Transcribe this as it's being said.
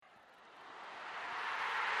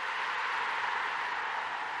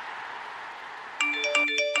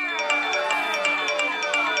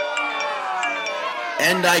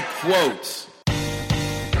And I quote,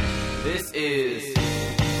 This is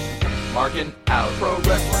Markin Out. Pro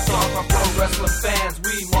Wrestling Talk by Pro Wrestling fans.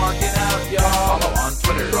 We marking out, y'all. Follow on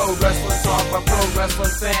Twitter. Pro Wrestling Talk by Pro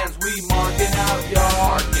Wrestling fans. We marking out, y'all.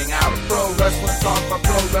 Marking Out. Pro Wrestling Talk by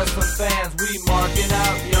Pro Wrestling fans. We marking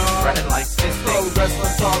out, y'all. Running like fisting. Pro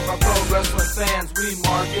Wrestling Talk by Pro Wrestling fans. We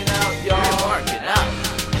marking out, y'all. We're marking out.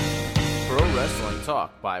 Pro Wrestling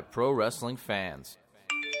Talk by Pro Wrestling fans.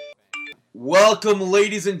 welcome,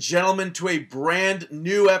 ladies and gentlemen, to a brand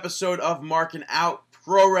new episode of Markin Out,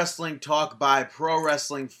 Pro Wrestling Talk by Pro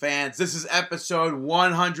Wrestling fans. This is episode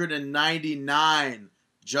 199.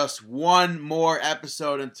 Just one more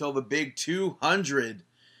episode until the big 200.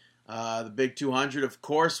 The big 200, of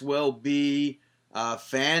course, will be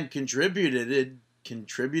fan contributed.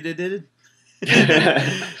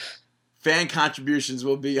 Fan contributions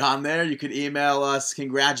will be on there. You could email us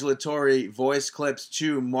congratulatory voice clips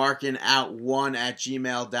to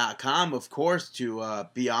markinout1@gmail.com, of course, to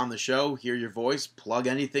be on the show, hear your voice, plug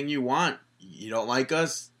anything you want. You don't like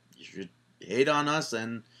us, you should hate on us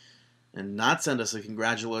and not send us a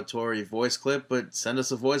congratulatory voice clip, but send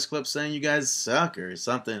us a voice clip saying you guys suck or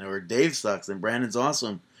something, or Dave sucks and Brandon's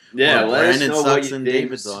awesome. Yeah, let us know what you think.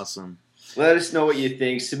 David's awesome. Let us know what you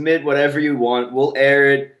think. Submit whatever you want. We'll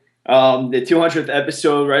air it. The 200th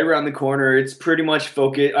episode right around the corner. It's pretty much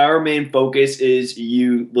focus. Our main focus is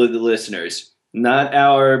you, the listeners, not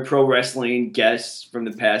our pro wrestling guests from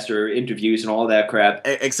the past or interviews and all that crap.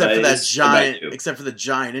 Except for the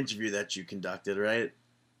giant interview that you conducted, right?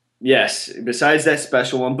 Yes. Besides that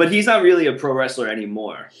special one, but he's not really a pro wrestler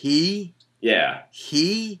anymore. Yeah.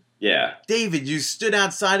 David, you stood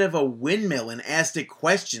outside of a windmill and asked it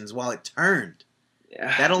questions while it turned.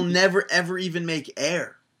 Yeah. That'll never ever even make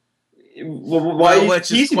air.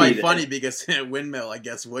 Which is quite funny because a windmill, I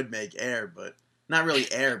guess, would make air, but not really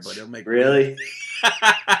air, but it'll make. Really?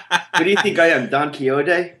 What do you think I am, Don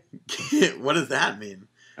Quixote? What does that mean?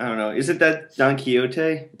 I don't know. Isn't that Don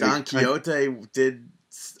Quixote? Don Quixote did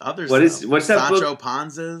other stuff. What's that Sancho book?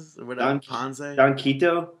 Panza's or whatever. Panza. Don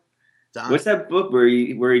Quito. What's that book where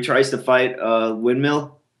he tries to fight a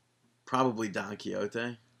windmill? Probably Don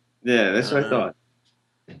Quixote. Yeah, that's what I thought.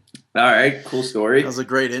 All right, cool story. That was a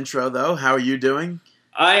great intro, though. How are you doing?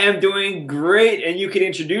 I am doing great, and you can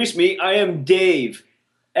introduce me. I am Dave,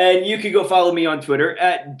 and you can go follow me on Twitter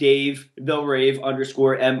at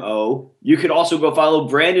DaveTheRave_MO. You could also go follow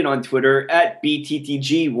Brandon on Twitter at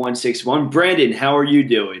BTTG161. Brandon, how are you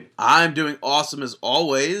doing? I'm doing awesome as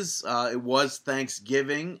always. It was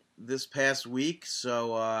Thanksgiving this past week,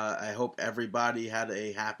 so I hope everybody had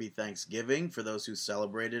a happy Thanksgiving, for those who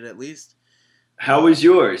celebrated at least. How was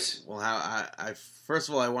yours? Well, I first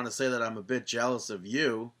of all, I want to say that I'm a bit jealous of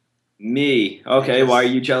you. Me? Okay, why are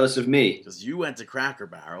you jealous of me? Because you went to Cracker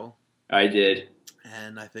Barrel. I did.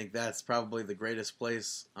 And I think that's probably the greatest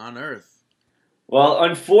place on earth. Well,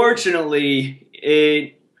 unfortunately,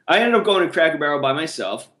 I ended up going to Cracker Barrel by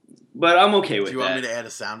myself, but I'm okay with that. Do you want me to add a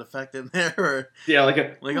sound effect in there? Or? Yeah, like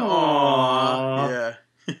aww. Yeah.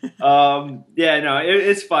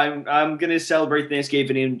 It's fine. I'm going to celebrate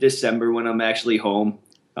Thanksgiving in December when I'm actually home.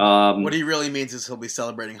 What he really means is he'll be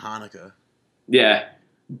celebrating Hanukkah. Yeah,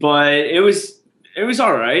 but it was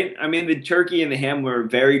all right. I mean, the turkey and the ham were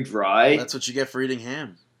very dry. That's what you get for eating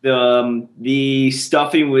ham. The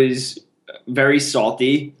stuffing was very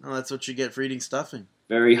salty. Oh, that's what you get for eating stuffing.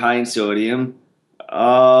 Very high in sodium.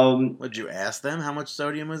 Would you ask them how much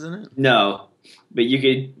sodium was in it? No. But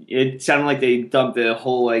it sounded like they dumped a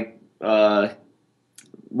whole, a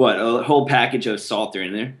whole package of salt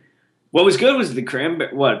in there. What was good was the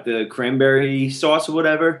cranberry sauce or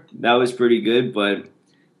whatever. That was pretty good, but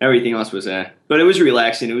everything else was But it was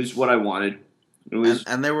relaxing. It was what I wanted.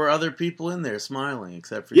 And there were other people in there smiling,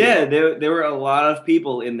 except for you. Yeah, there were a lot of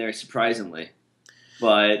people in there, surprisingly.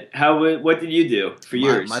 But what did you do for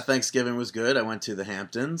yours? My Thanksgiving was good. I went to the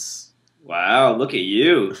Hamptons. Wow, look at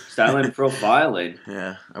you. Styling profiling.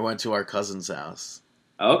 Yeah, I went to our cousin's house.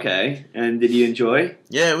 Okay, and did you enjoy?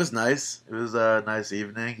 Yeah, it was nice. It was a nice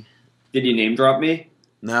evening. Did you name drop me?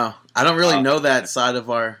 No, I don't really know that side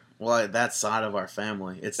of our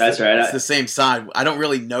family. It's the same side. I don't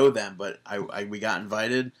really know them, but we got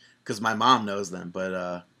invited because my mom knows them.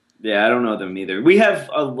 But yeah, I don't know them either. We have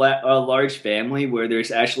a large family where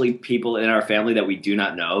there's actually people in our family that we do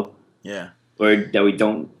not know. Yeah. Or that we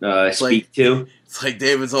don't speak to. It's like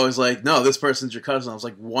David's always like, no, this person's your cousin. I was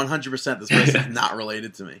like, 100% this person is not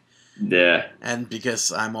related to me. Yeah. And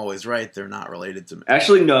because I'm always right, they're not related to me.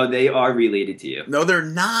 Actually, no, they are related to you. No, they're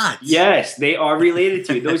not. Yes, they are related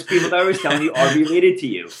to you. Those people that I was telling you are related to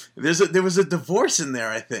you. There was a divorce in there,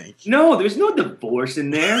 I think. No, there's no divorce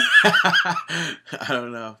in there. I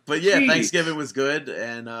don't know. But yeah, Jeez. Thanksgiving was good,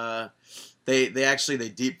 and they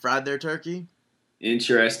deep fried their turkey.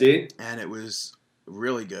 Interesting. And it was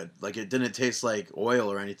really good. Like, it didn't taste like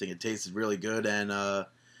oil or anything. It tasted really good, and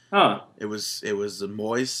it was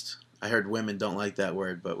moist. I heard women don't like that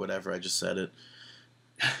word, but whatever. I just said it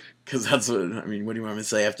because that's what I mean. What do you want me to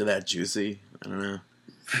say after that? Juicy? I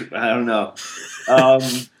don't know.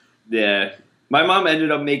 Yeah. My mom ended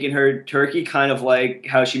up making her turkey kind of like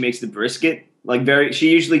how she makes the brisket. Like she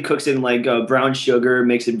usually cooks it in like brown sugar,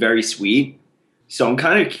 makes it very sweet. So I'm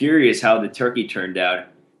kind of curious how the turkey turned out.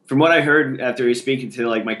 From what I heard after speaking to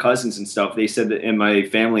like my cousins and stuff, they said that in my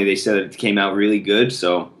family, they said it came out really good.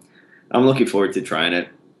 So I'm looking forward to trying it.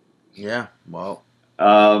 Yeah, well.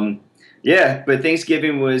 Yeah, but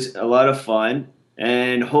Thanksgiving was a lot of fun,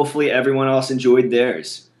 and hopefully everyone else enjoyed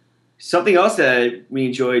theirs. Something else that we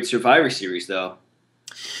enjoyed, Survivor Series, though.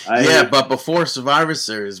 But before Survivor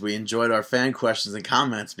Series, we enjoyed our fan questions and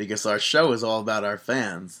comments because our show is all about our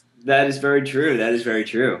fans. That is very true. That is very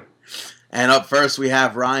true. And up first, we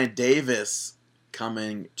have Ryan Davis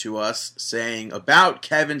coming to us saying, about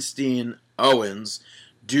Kevin Steen Owens,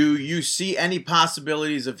 do you see any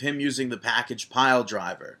possibilities of him using the package pile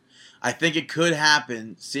driver? I think it could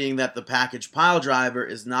happen, seeing that the package pile driver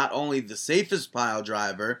is not only the safest pile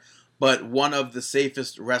driver, but one of the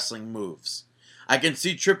safest wrestling moves. I can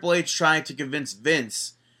see Triple H trying to convince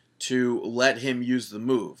Vince to let him use the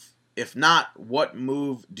move. If not, what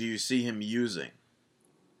move do you see him using?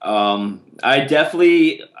 I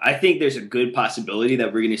think there's a good possibility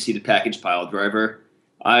that we're going to see the package pile driver.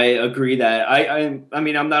 I agree that I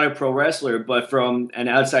mean, I'm not a pro wrestler, but from an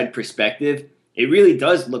outside perspective, it really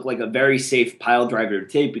does look like a very safe pile driver to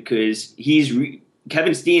take because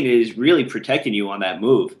Kevin Steen is really protecting you on that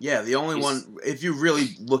move. Yeah, the only one, if you really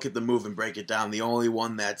look at the move and break it down, the only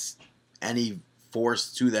one that's any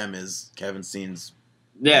force to them is Kevin Steen's.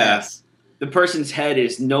 Yeah. Ass. The person's head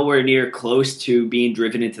is nowhere near close to being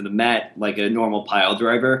driven into the mat like a normal pile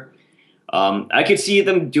driver. I could see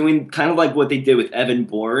them doing kind of like what they did with Evan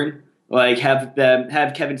Bourne, like have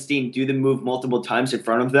Kevin Steen do the move multiple times in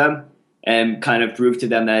front of them and kind of prove to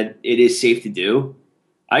them that it is safe to do.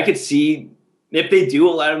 I could see if they do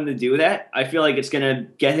allow him to do that, I feel like it's going to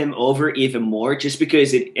get him over even more just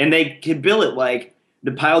because and they can bill it like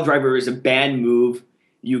the pile driver is a banned move.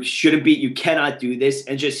 You cannot do this,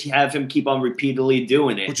 and just have him keep on repeatedly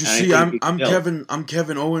doing it. But you see, I'm Kevin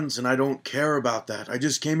Owens, and I don't care about that. I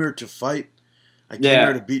just came here to fight. I came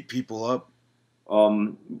here to beat people up.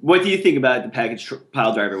 What do you think about the package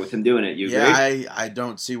pile driver with him doing it? You agree? I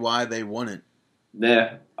don't see why they wouldn't.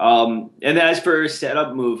 Yeah. And as for a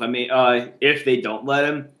setup move, I mean, if they don't let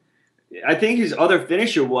him, I think his other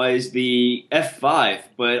finisher was the F5,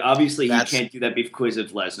 but obviously he can't do that because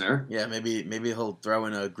of Lesnar. Yeah, maybe he'll throw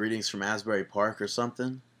in a greetings from Asbury Park or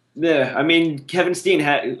something. Yeah, I mean, Kevin Steen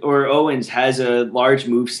or Owens has a large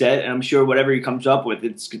move set, and I'm sure whatever he comes up with,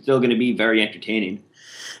 it's still going to be very entertaining.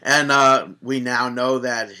 And we now know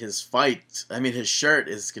that his shirt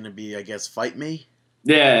is going to be, I guess, Fight Me.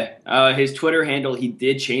 Yeah, his Twitter handle, he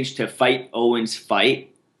did change to Fight Owens Fight.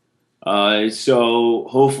 So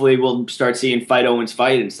hopefully we'll start seeing Fight Owens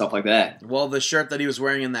Fight and stuff like that. Well, the shirt that he was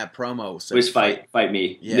wearing in that promo was Fight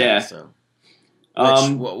Me. Yeah. So,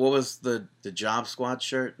 what was the Job Squad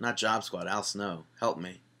shirt? Not Job Squad. Al Snow. Help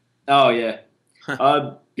me. Oh yeah.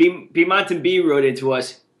 B. wrote into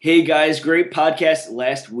us. Hey guys, great podcast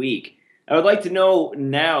last week. I would like to know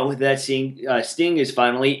now that Sting is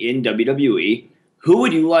finally in WWE, who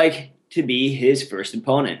would you like to be his first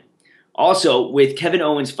opponent? Also, with Kevin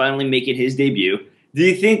Owens finally making his debut, do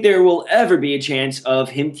you think there will ever be a chance of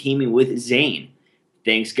him teaming with Zayn?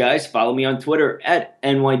 Thanks, guys. Follow me on Twitter at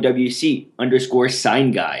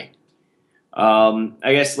NYWC_sign guy.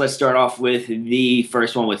 I guess let's start off with the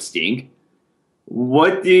first one with Sting.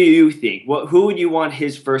 What do you think? Who would you want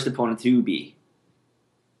his first opponent to be?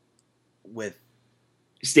 With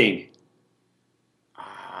Sting.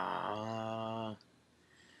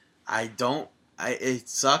 It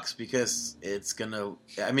sucks because it's gonna.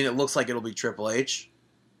 I mean, it looks like it'll be Triple H.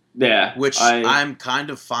 Yeah, which I'm kind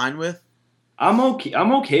of fine with. I'm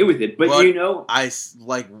okay with it, but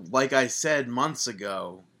like I said months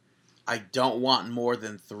ago, I don't want more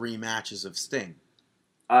than 3 matches of Sting.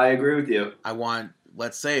 I agree with you. I want.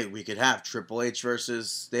 Let's say we could have Triple H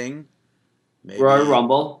versus Sting. Maybe Royal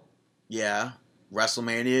Rumble. Yeah,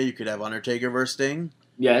 WrestleMania. You could have Undertaker versus Sting.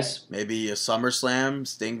 Yes. Maybe a SummerSlam,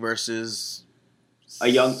 Sting versus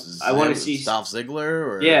I want to see Dolph Ziggler.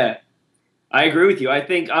 Or Yeah, I agree with you. I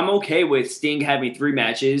think I'm okay with Sting having 3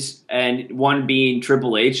 matches and one being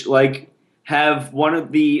Triple H. Like, have one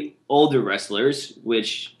of the older wrestlers,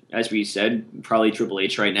 which, as we said, probably Triple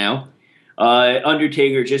H right now.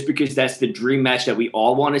 Undertaker, just because that's the dream match that we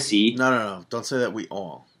all want to see. No. Don't say that we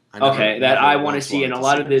all. That I want to once see, and a wanted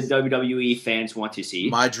lot to of the this. WWE fans want to see.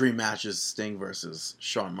 My dream match is Sting versus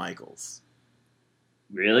Shawn Michaels.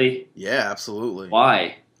 Really? Yeah, absolutely.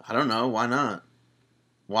 Why? I don't know. Why not?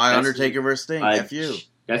 Why Undertaker versus Sting? F you.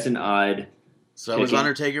 That's an odd. So is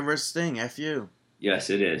Undertaker versus Sting. F you. Yes,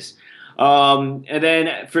 it is. And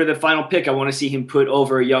then for the final pick, I want to see him put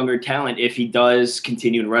over a younger talent if he does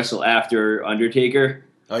continue to wrestle after Undertaker.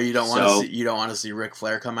 Oh, you don't want to see Ric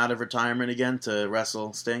Flair come out of retirement again to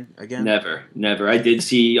wrestle Sting again? Never. I did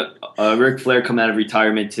see Ric Flair come out of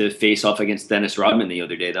retirement to face off against Dennis Rodman the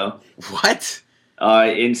other day, though. What?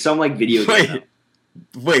 In some video game.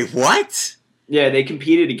 Wait, what? Yeah, they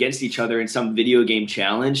competed against each other in some video game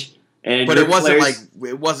challenge. But it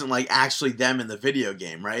wasn't like actually them in the video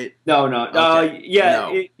game, right? No.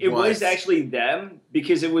 Okay. It was actually them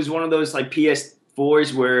because it was one of those like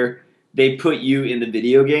PS4s where they put you in the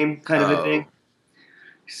video game kind of a thing.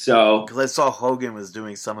 So, because I saw Hogan was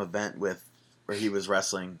doing some event where he was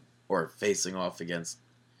wrestling or facing off against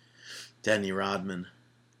Denny Rodman.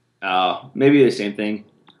 Maybe the same thing.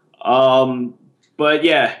 But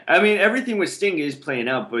yeah, I mean, everything with Sting is playing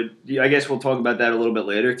out, but I guess we'll talk about that a little bit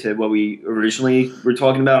later to what we originally were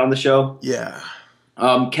talking about on the show. Yeah.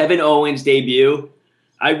 Kevin Owens' debut.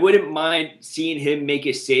 I wouldn't mind seeing him make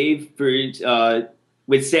a save for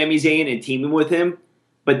with Sami Zayn and teaming with him.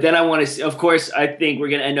 But then I think we're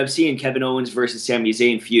going to end up seeing Kevin Owens versus Sami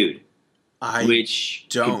Zayn feud. Which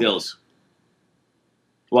don't. Build.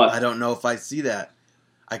 What? I don't know if I see that.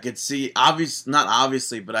 I could see, not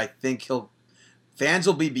obviously, but I think fans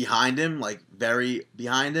will be behind him, like very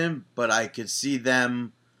behind him, but I could see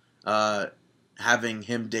them having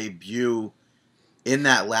him debut in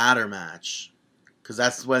that ladder match. Because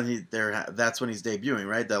that's when he's debuting,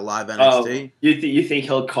 right? That live NXT. You think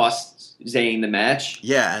he'll cost Zayn the match?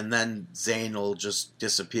 Yeah, and then Zayn will just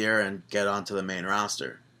disappear and get onto the main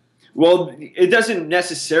roster. Well, it doesn't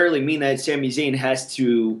necessarily mean that Sami Zayn has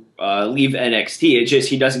to leave NXT. It's just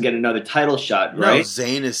he doesn't get another title shot, right? No,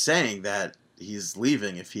 Zayn is saying that he's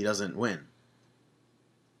leaving if he doesn't win.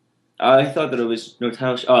 I thought that it was no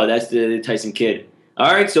title shot. Oh, that's the Tyson Kidd.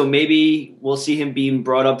 All right, so maybe we'll see him being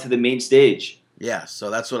brought up to the main stage. Yeah, so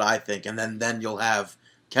that's what I think. And then you'll have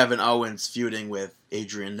Kevin Owens feuding with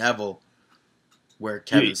Adrian Neville, where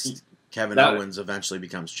Kevin Owens eventually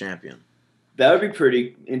becomes champion. That would be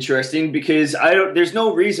pretty interesting because there's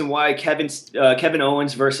no reason why Kevin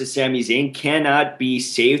Owens versus Sami Zayn cannot be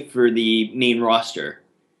saved for the main roster.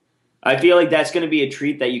 I feel like that's going to be a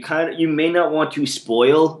treat that you may not want to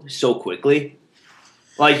spoil so quickly.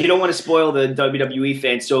 Like, you don't want to spoil the WWE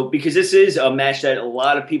fans, because this is a match that a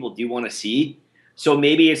lot of people do want to see. So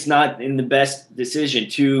maybe it's not in the best decision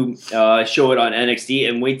to show it on NXT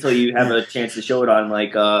and wait till you have a chance to show it on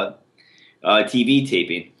like TV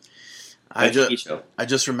taping. I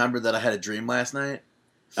just remembered that I had a dream last night.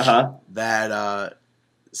 That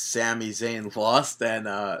Sami Zayn lost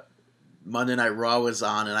and Monday Night Raw was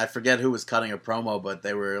on, and I forget who was cutting a promo, but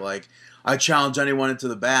they were like, "I challenge anyone into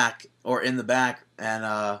the back or in the back," and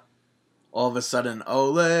all of a sudden,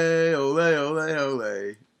 "Ole, ole, ole,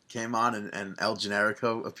 ole." Came on and El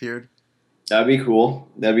Generico appeared. That'd be cool.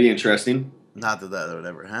 That'd be interesting. Not that would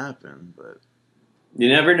ever happen, but you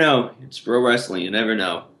never know. It's pro wrestling. You never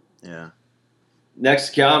know. Yeah.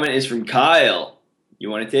 Next comment is from Kyle. You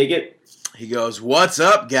want to take it? He goes, "What's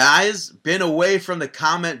up, guys? Been away from the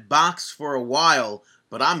comment box for a while,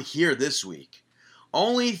 but I'm here this week.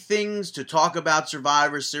 Only things to talk about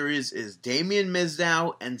Survivor Series is Damian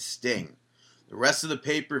Mizdow and Sting. The rest of the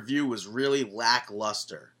pay-per-view was really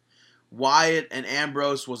lackluster. Wyatt and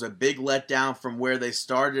Ambrose was a big letdown from where they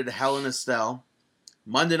started at Hell in a Cell.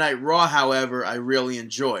 Monday Night Raw, however, I really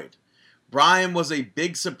enjoyed. Bryan was a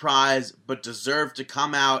big surprise, but deserved to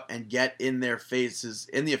come out and get in the faces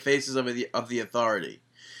of the Authority.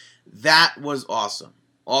 That was awesome.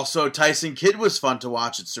 Also, Tyson Kidd was fun to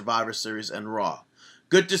watch at Survivor Series and Raw.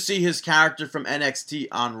 Good to see his character from NXT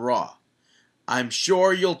on Raw. I'm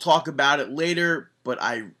sure you'll talk about it later, but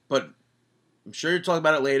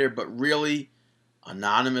really,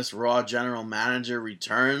 anonymous Raw General Manager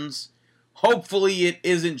returns. Hopefully it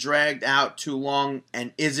isn't dragged out too long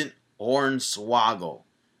and isn't Hornswoggle.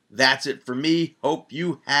 That's it for me. Hope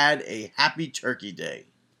you had a happy Turkey Day."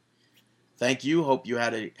 thank you. Hope you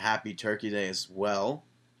had a happy Turkey Day as well.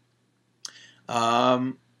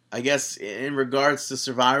 I guess in regards to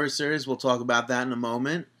Survivor Series, we'll talk about that in a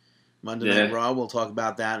moment. Monday Night Raw, we'll talk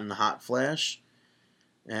about that in the Hot Flash.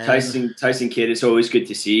 And Tyson Kidd is always good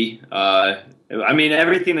to see. I mean,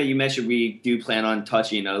 everything that you mentioned, we do plan on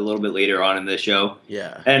touching a little bit later on in the show.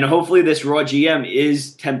 Yeah. And hopefully this Raw GM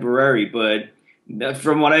is temporary, but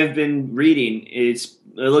from what I've been reading, it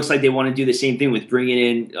looks like they want to do the same thing with bringing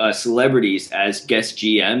in celebrities as guest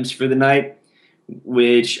GMs for the night,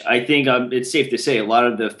 which I think it's safe to say a lot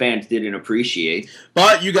of the fans didn't appreciate.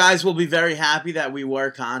 But you guys will be very happy that we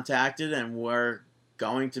were contacted and we're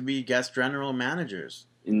going to be guest general managers.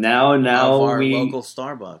 Now of our local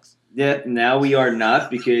Starbucks. Yeah, now we are not,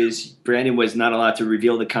 because Brandon was not allowed to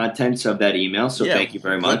reveal the contents of that email, so thank you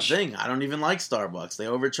very much. Good thing. I don't even like Starbucks. They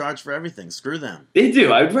overcharge for everything. Screw them. They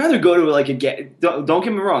do. I'd rather go to don't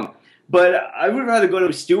get me wrong, but I would rather go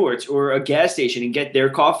to Stewart's or a gas station and get their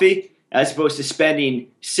coffee as opposed to spending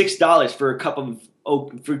 $6 for a cup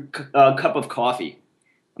of coffee.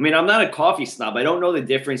 I mean, I'm not a coffee snob. I don't know the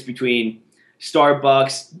difference between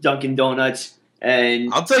Starbucks, Dunkin' Donuts,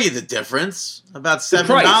 and I'll tell you the difference. About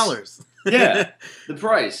 $7. Yeah, the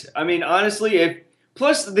price. I mean, honestly,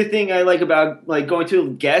 plus the thing I like about going to a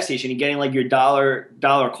gas station and getting your dollar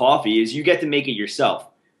coffee is you get to make it yourself.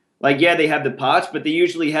 Yeah, they have the pots, but they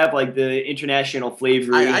usually have the international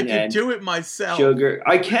flavoring. I can do it myself. Sugar.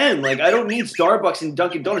 I can. I don't need Starbucks and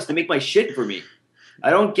Dunkin' Donuts to make my shit for me. I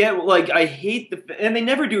don't get I hate and they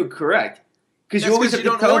never do it correct, because you always have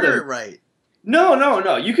to tell them. It right.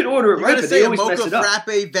 No. You can order it right, but they always mess it up.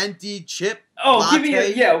 Frappe, venti, chip, latte.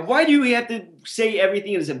 Give me why do we have to say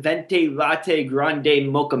everything is a venti, latte, grande,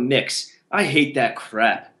 mocha mix? I hate that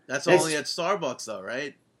crap. That's only at Starbucks, though,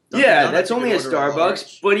 right? That's only at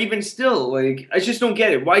Starbucks, but even still, I just don't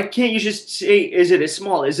get it. Why can't you just say, is it a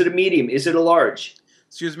small, is it a medium, is it a large?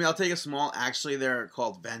 Excuse me, I'll take a small. Actually, they're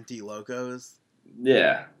called venti locos.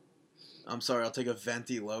 Yeah. I'm sorry, I'll take a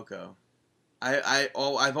venti loco.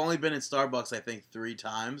 I've only been in Starbucks, I think, 3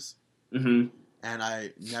 times. Mm-hmm. And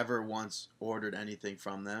I never once ordered anything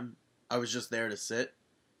from them. I was just there to sit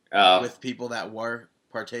with people that were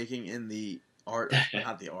partaking in the art,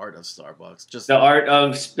 not the art of Starbucks, just the art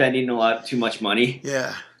of spending a lot too much money.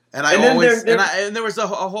 Yeah. And there was a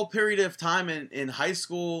whole period of time in high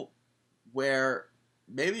school where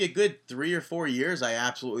maybe a good 3 or 4 years I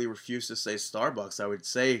absolutely refused to say Starbucks. I would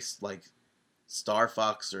say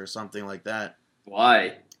Starfucks or something like that.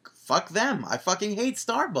 Why? Fuck them. I fucking hate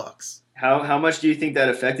Starbucks. How much do you think that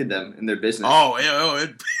affected them in their business?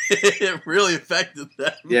 It really affected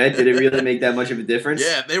them. Yeah, did it really make that much of a difference?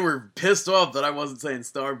 Yeah, they were pissed off that I wasn't saying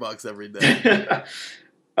Starbucks every day.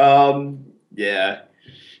 Yeah.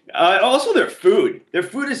 Also, their food. Their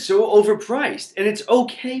food is so overpriced, and it's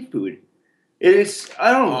okay food.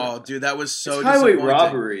 I don't know. Oh, dude, that was so highway disappointing.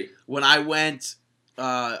 robbery. When I went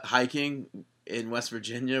hiking in West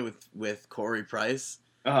Virginia with Corey Price.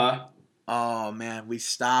 Uh-huh. Oh, man, we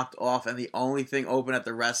stopped off, and the only thing open at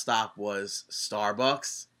the rest stop was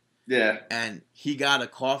Starbucks. Yeah. And he got a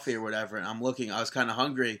coffee or whatever, and I'm looking, I was kind of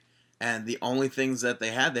hungry, and the only things that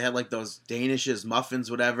they had those Danishes, muffins,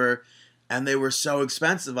 whatever, and they were so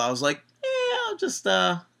expensive. I was like, I'll just,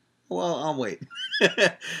 I'll wait.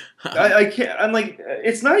 I can't,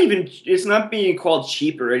 it's not being called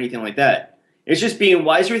cheap or anything like that. It's just being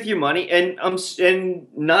wiser with your money and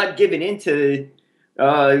not giving into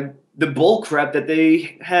the bull crap that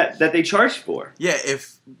they charge for. Yeah,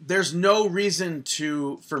 if there's no reason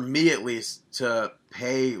for me at least, to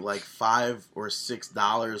pay $5 or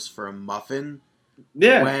 $6 for a muffin,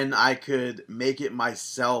 when I could make it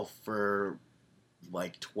myself for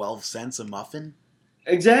 12 cents a muffin.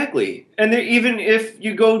 Exactly. And even if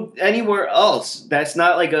you go anywhere else that's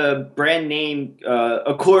not a brand name,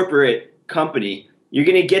 a corporate company, you're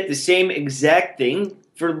going to get the same exact thing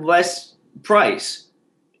for less price.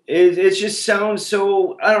 It just sounds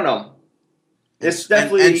so, I don't know. It's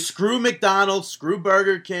definitely... And screw McDonald's, screw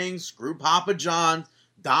Burger King, screw Papa John's,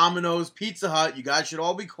 Domino's, Pizza Hut. You guys should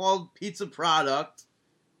all be called pizza product.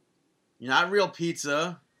 You're not real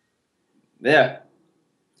pizza. Yeah.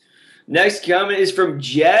 Next comment is from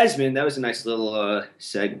Jasmine. That was a nice little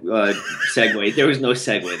segue. There was no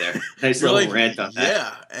segue there. Nice little rant on that.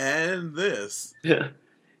 Yeah, and this.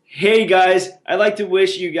 Hey, guys. I'd like to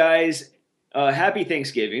wish you guys happy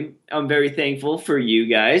Thanksgiving. I'm very thankful for you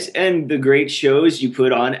guys and the great shows you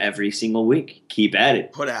put on every single week. Keep at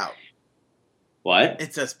it. Put out. What?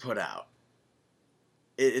 It says put out.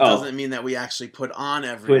 It doesn't mean that we actually put on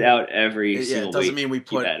every... Put out every single week. It doesn't mean we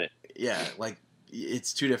put... Keep at it. Yeah,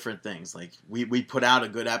 it's two different things. We put out a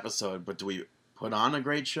good episode, but do we put on a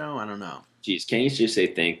great show. I don't know. Jeez, can you just say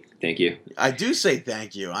thank you? I do say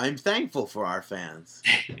thank you. I'm thankful for our fans.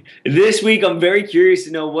 This week, I'm very curious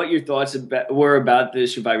to know what your thoughts were about the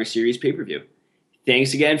Survivor Series pay-per-view.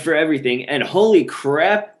 Thanks again for everything, and holy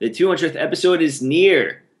crap, the 200th episode is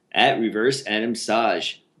near at Reverse and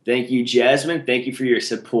Massage. Thank you, Jasmine. Thank you for your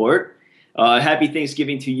support. Happy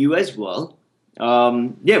Thanksgiving to you as well. We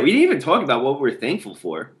didn't even talk about what we're thankful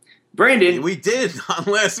for. Brandon. We did on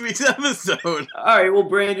last week's episode. All right, well,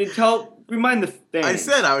 Brandon, remind the fans. I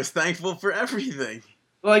said I was thankful for everything.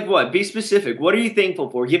 Like what? Be specific. What are you thankful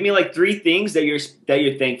for? Give me like 3 things that you're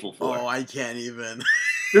thankful for. Oh, I can't even.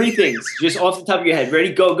 3 things, just off the top of your head.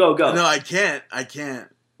 Ready? Go. No, I can't.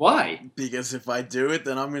 Why? Because if I do it,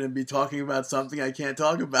 then I'm going to be talking about something I can't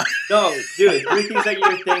talk about. No, dude. 3 things that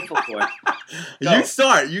you're thankful for. Go. You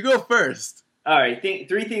start. You go first. All right. 3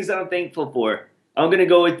 things that I'm thankful for. I'm going to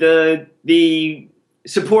go with the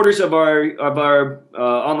supporters of our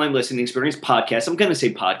online listening experience podcast. I'm going to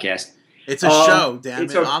say podcast. It's a show, damn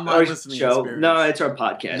it's it. Online listening show. experience. No, it's our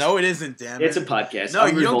podcast. No, it isn't, damn it. It's a podcast. No,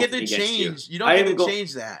 I'm you don't get to revolting change. against You don't get to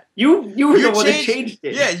change that. You were the one that changed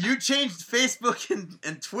it. Yeah, you changed Facebook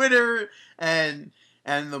and Twitter and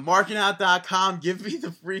the markinout.com. Give me the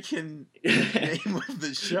freaking name of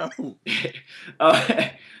the show.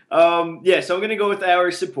 So I'm going to go with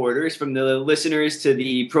our supporters, from the listeners to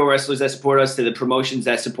the pro wrestlers that support us to the promotions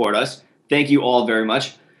that support us. Thank you all very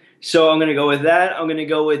much. So I'm going to go with that. I'm going to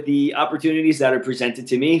go with the opportunities that are presented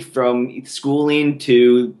to me, from schooling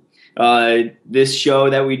to this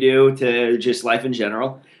show that we do to just life in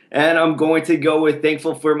general. And I'm going to go with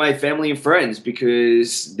thankful for my family and friends,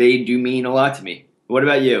 because they do mean a lot to me. What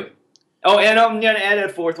about you? Oh, and I'm going to add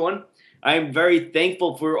a 4th one. I'm very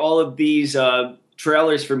thankful for all of these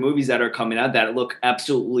trailers for movies that are coming out that look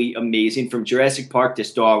absolutely amazing, from Jurassic Park to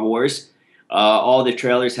Star Wars. All the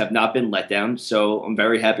trailers have not been let down, so I'm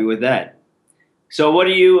very happy with that. So what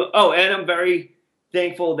do you... Oh, and I'm very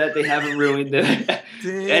thankful that they haven't ruined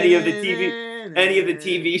any of the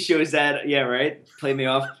TV shows that... Yeah, right? Play me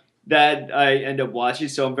off. That I end up watching,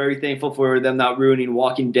 so I'm very thankful for them not ruining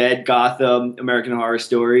Walking Dead, Gotham, American Horror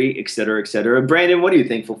Story, etc., etc. Brandon, what are you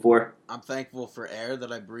thankful for? I'm thankful for air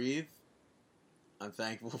that I breathe. I'm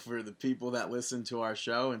thankful for the people that listen to our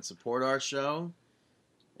show and support our show.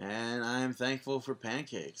 And I'm thankful for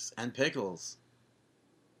pancakes and pickles.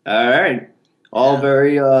 All right. All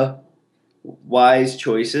very wise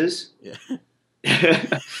choices. Yeah.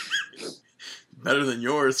 Better than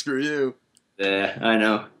yours, screw you. Yeah, I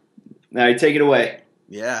know. All right, take it away.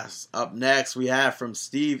 Yes. Up next, we have from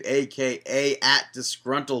Steve, a.k.a.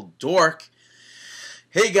 @DisgruntledDork.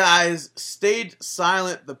 Hey guys, stayed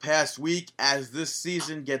silent the past week as this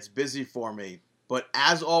season gets busy for me. But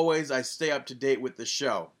as always, I stay up to date with the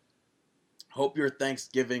show. Hope your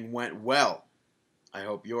Thanksgiving went well. I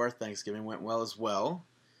hope your Thanksgiving went well as well.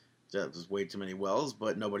 That was way too many wells,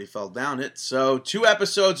 but nobody fell down it. So 2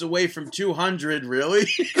 episodes away from 200, really?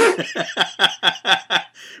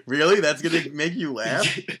 Really? That's going to make you laugh?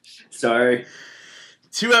 Sorry.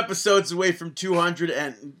 2 episodes away from 200,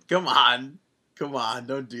 and come on,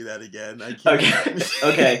 don't do that again. I can't.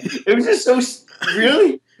 Okay. It was just so...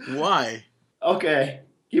 Really? Why? Okay.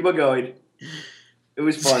 Keep on going. It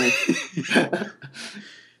was funny.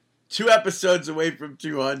 2 episodes away from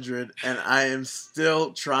 200, and I am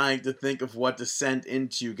still trying to think of what to send in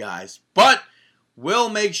to you guys. But we'll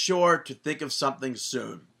make sure to think of something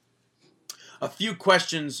soon. A few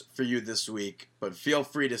questions for you this week, but feel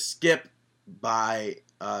free to skip them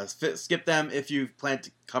if you plan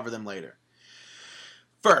to cover them later.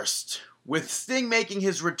 First, with Sting making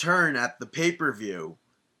his return at the pay-per-view,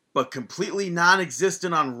 but completely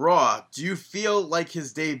non-existent on Raw, do you feel like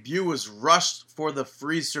his debut was rushed for the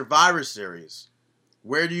free Survivor Series?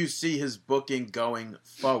 Where do you see his booking going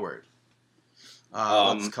forward?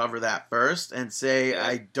 Let's cover that first and say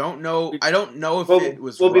I don't know if it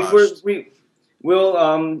was rushed.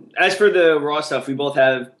 As for the Raw stuff, we both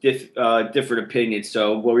have different opinions.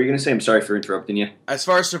 So what were you going to say? I'm sorry for interrupting you. As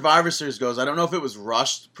far as Survivor Series goes, I don't know if it was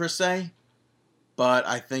rushed per se, but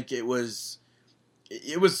I think it was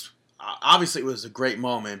obviously it was a great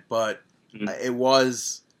moment, but it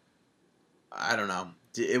was, I don't know.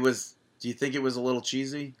 Do you think it was a little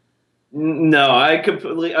cheesy? No,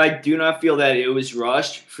 I do not feel that it was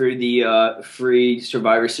rushed for the free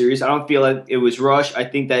Survivor Series. I don't feel like it was rushed. I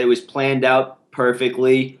think that it was planned out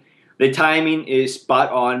perfectly. The timing is spot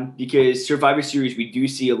on, because Survivor Series, we do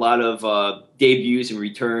see a lot of debuts and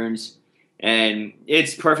returns. And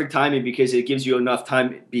it's perfect timing because it gives you enough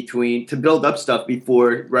time to build up stuff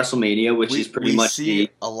before WrestleMania, which is pretty much see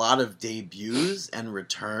a lot of debuts and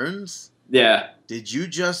returns. Yeah. Did you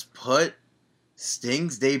just put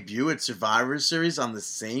Sting's debut at Survivor Series on the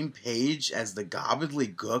same page as the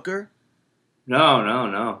Gobbledygooker?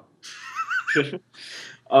 No.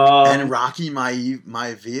 And Rocky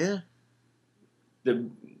Maivia?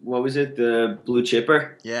 What was it? The Blue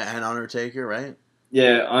Chipper? Yeah, and Undertaker, right?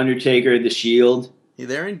 Yeah, Undertaker, The Shield.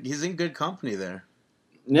 He's in good company there.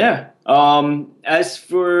 Yeah. As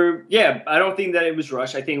for I don't think that it was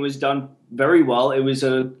rushed. I think it was done very well.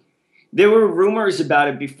 There were rumors about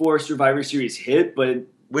it before Survivor Series hit, but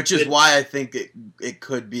which is why I think it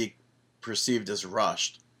could be perceived as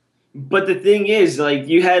rushed. But the thing is, like,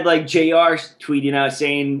 you had like JR tweeting out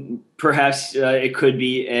saying perhaps it could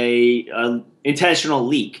be a intentional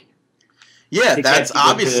leak. Yeah, that's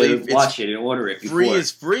obviously watch it and order it. Free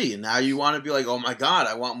is free, and now you want to be like, oh my god,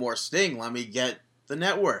 I want more Sting. Let me get the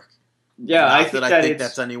network. Yeah, I think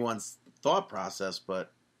that's anyone's thought process,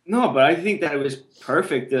 but no, but I think that it was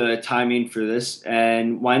perfect timing for this,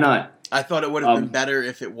 and why not? I thought it would have been better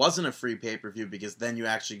if it wasn't a free pay-per-view because then you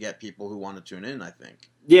actually get people who want to tune in, I think.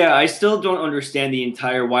 Yeah, I still don't understand the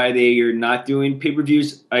entire why they are not doing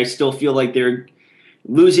pay-per-views. I still feel like they're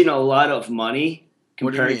losing a lot of money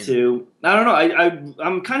compared to... I don't know.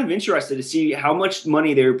 I'm kind of interested to see how much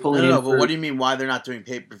money they're pulling in. No, but what do you mean why they're not doing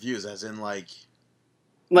pay-per-views? As in, why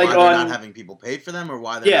they're not having people pay for them? Or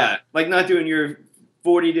why they're not doing your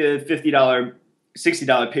 $40 to $50,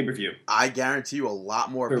 $60 pay-per-view. I guarantee you a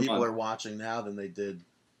lot more people are watching now than they did.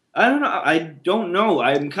 I don't know.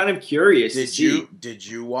 I'm kind of curious. Did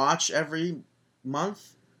you watch every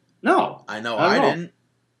month? No. I know I didn't.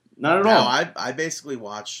 Not at all. I basically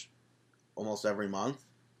watch almost every month.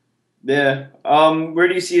 Yeah. Where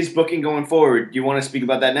do you see his booking going forward? Do you want to speak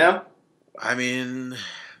about that now? I mean,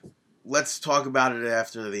 let's talk about it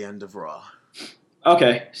after the end of Raw.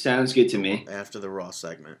 Okay, sounds good to me. After the Raw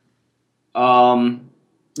segment.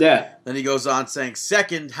 Yeah. Then he goes on saying,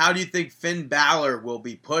 second, how do you think Finn Balor will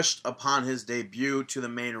be pushed upon his debut to the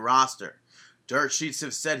main roster? Dirt Sheets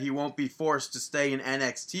have said he won't be forced to stay in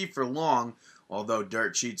NXT for long, although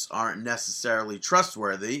Dirt Sheets aren't necessarily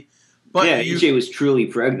trustworthy. But EJ was truly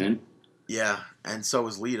pregnant. Yeah, and so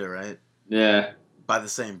was Lita, right? Yeah. By the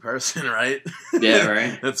same person, right? Yeah,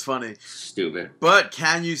 right. That's funny. Stupid. But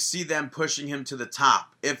can you see them pushing him to the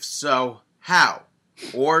top? If so, how?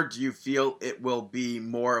 Or do you feel it will be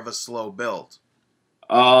more of a slow build?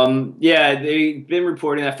 Yeah, they've been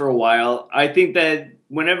reporting that for a while. I think that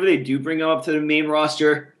whenever they do bring him up to the main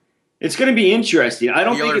roster, it's going to be interesting. I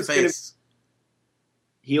don't think it's going to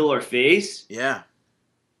heel or face. Yeah.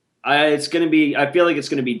 It's going to be. I feel like it's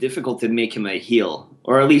going to be difficult to make him a heel,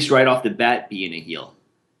 or at least right off the bat being a heel.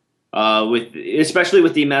 Especially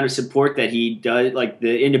with the amount of support that he does, like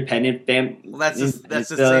the independent fam. Well, that's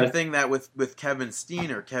the same thing that with Kevin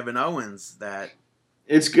Steen or Kevin Owens, that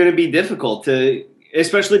it's going to be difficult to,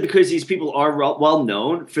 especially because these people are well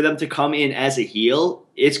known, for them to come in as a heel.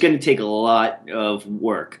 It's going to take a lot of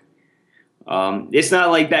work. It's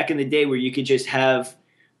not like back in the day where you could just have,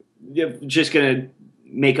 you're just going to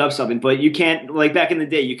make up something, but you can't, like back in the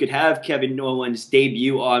day, you could have Kevin Owens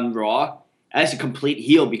debut on Raw as a complete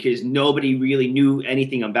heel because nobody really knew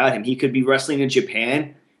anything about him. He could be wrestling in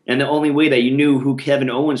Japan, and the only way that you knew who Kevin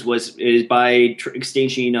Owens was is by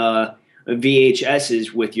exchanging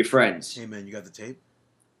VHSs with your friends. Hey man, you got the tape?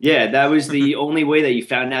 Yeah, that was the only way that you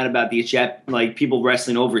found out about these people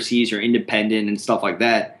wrestling overseas or independent and stuff like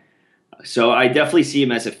that. So I definitely see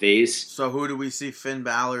him as a face. So who do we see Finn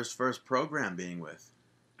Balor's first program being with?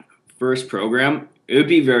 First program? It would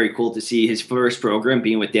be very cool to see his first program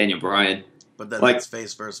being with Daniel Bryan. But then that's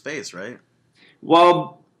face versus face, right?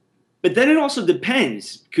 Well, but then it also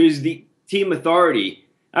depends, because the Team Authority,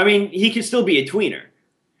 I mean, he could still be a tweener.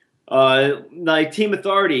 Like Team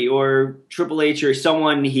Authority or Triple H or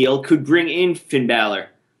someone heel could bring in Finn Balor.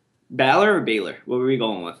 Balor or Baylor? What were we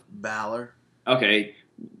going with? Balor. Okay.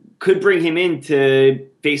 Could bring him in to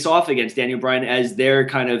face off against Daniel Bryan as their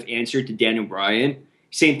kind of answer to Daniel Bryan.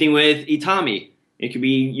 Same thing with Itami. It could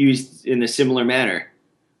be used in a similar manner.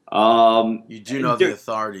 You do know the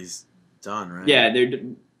Authority's done, right? Yeah,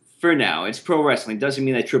 for now. It's pro wrestling. Doesn't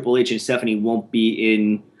mean that Triple H and Stephanie won't be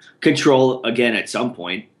in control again at some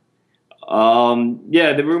point.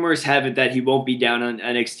 Yeah, the rumors have it that he won't be down on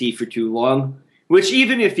NXT for too long. Which,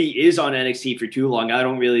 even if he is on NXT for too long, I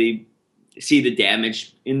don't really see the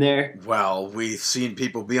damage in there. Well, we've seen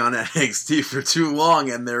people be on NXT for too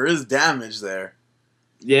long, and there is damage there.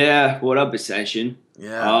 Yeah, what up, Ascension?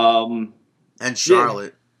 Yeah. And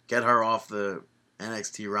Charlotte. Get her off the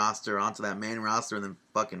NXT roster onto that main roster and then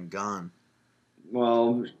fucking gone.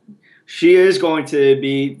 Well, she is going to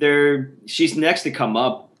be there. She's next to come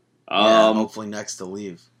up. Yeah, hopefully next to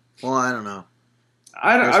leave. Well, I don't know.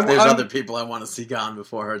 There's other people I want to see gone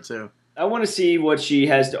before her too. I want to see what she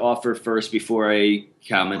has to offer first before I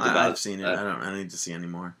comment about it. I've seen it. I need to see any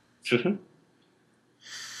more.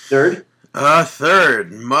 Third?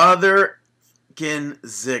 Third, Motherkin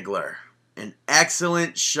Ziggler. An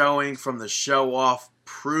excellent showing from the show-off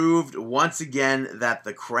proved once again that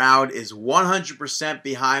the crowd is 100%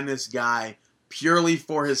 behind this guy purely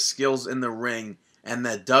for his skills in the ring, and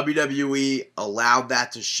that WWE allowed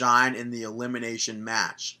that to shine in the elimination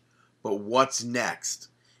match. But what's next?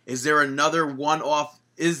 Is this another one-off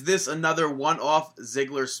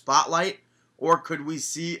Ziggler spotlight, or could we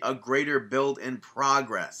see a greater build in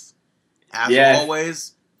progress? As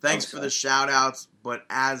always, thanks for the shout-outs, but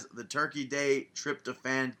as the Turkey Day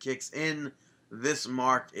tryptophan kicks in, this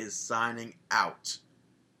Mark is signing out.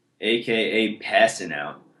 AKA passing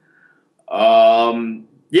out. I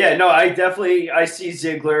see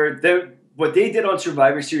Ziggler. What they did on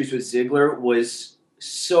Survivor Series with Ziggler was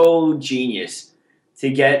so genius to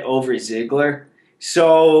get over Ziggler.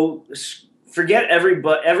 So forget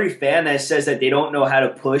every fan that says that they don't know how to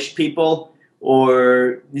push people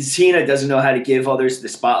or Cena doesn't know how to give others the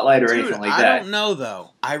spotlight or anything like that. I don't know,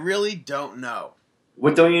 though. I really don't know.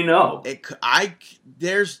 What don't you know? I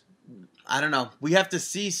don't know. We have to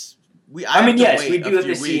see. We do have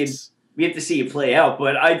to see it. We have to see it play out,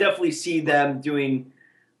 but I definitely see them doing.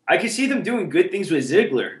 I can see them doing good things with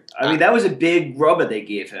Ziggler. I mean, that was a big rubber they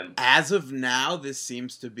gave him. As of now, this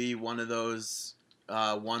seems to be one of those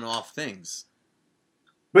one-off things.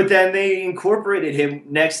 But then they incorporated him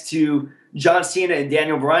next to John Cena and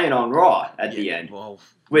Daniel Bryan on Raw at the end,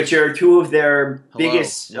 which are two of their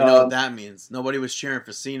biggest. You know what that means? Nobody was cheering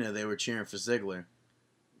for Cena; they were cheering for Ziggler.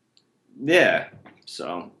 Yeah.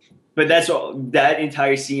 So. But that's all. That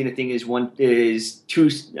entire Cena thing is two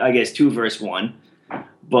 2-1.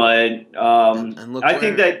 But I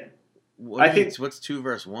think that what's 2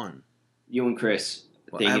 versus 1? You and Chris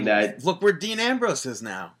thinking that. Look where Dean Ambrose is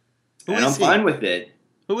now. I'm fine with it.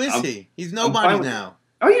 Who is he? He's nobody now.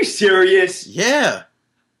 Are you serious? Yeah.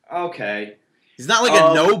 Okay. He's not like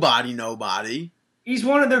a nobody. He's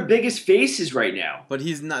one of their biggest faces right now. But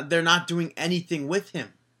he's not. They're not doing anything with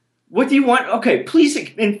him. What do you want? Okay, please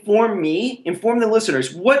inform the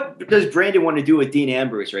listeners. What does Brandon want to do with Dean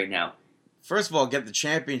Ambrose right now? First of all, get the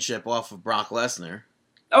championship off of Brock Lesnar.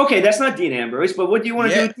 Okay, that's not Dean Ambrose, but what do you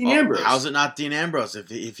want to do with Dean Ambrose? How's it not Dean Ambrose?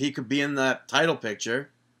 If he could be in the title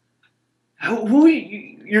picture.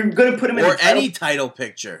 You're going to put him in any title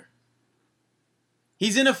picture.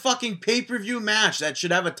 He's in a fucking pay-per-view match that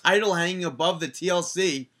should have a title hanging above the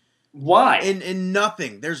TLC. Why? In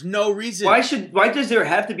nothing. There's no reason. Why does there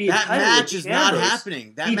have to be a title? That match is not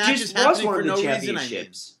happening. That match is happening for no reason.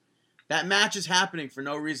 That match is happening for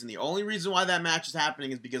no reason. The only reason why that match is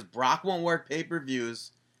happening is because Brock won't work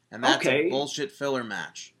pay-per-views, and that's a bullshit filler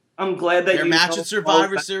match. I'm glad that their match at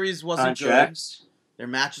Survivor Series wasn't good. Their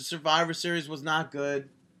match at Survivor Series was not good.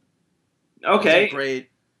 Okay, great.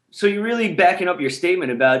 So you're really backing up your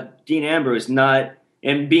statement about Dean Ambrose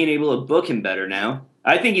and being able to book him better now.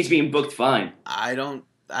 I think he's being booked fine. I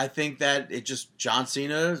think that John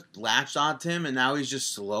Cena latched onto him, and now he's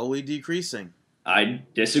just slowly decreasing. I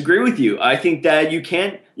disagree with you. I think that you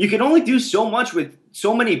can only do so much with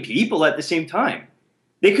so many people at the same time.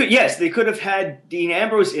 They could have had Dean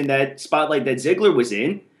Ambrose in that spotlight that Ziggler was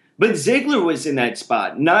in, but Ziggler was in that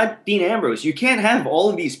spot, not Dean Ambrose. You can't have all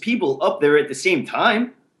of these people up there at the same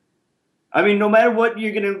time. I mean, no matter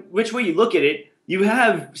which way you look at it, you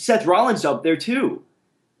have Seth Rollins up there too.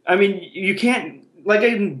 I mean, you can't, like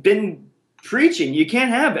I've been preaching, you can't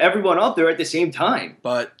have everyone up there at the same time.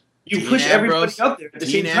 But you push everybody up there at the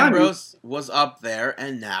same time. Dean Ambrose was up there,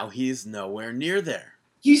 and now he's nowhere near there.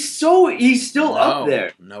 He's still up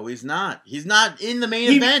there. No, he's not. He's not in the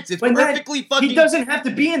main event. It's perfectly fucking. He doesn't have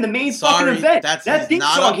to be in the main fucking event. That theme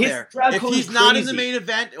song hits the crowd. If he's not in the main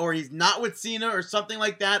event, or he's not with Cena or something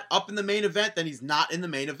like that, up in the main event, then he's not in the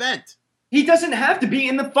main event. He doesn't have to be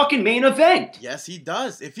in the fucking main event. Yes, he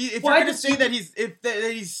does. If you're going to say that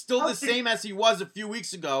he's still the same as he was a few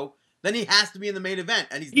weeks ago, then he has to be in the main event,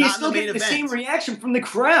 and he's not in the main event. He's still getting the same reaation from the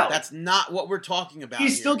crowd. That's not what we're talking about.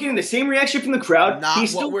 He's still getting the same reaction from the crowd.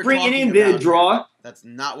 He's still bringing in the draw. That's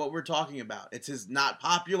not what we're talking about. It's his not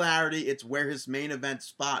popularity. It's where his main event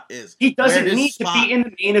spot is. He doesn't need to be in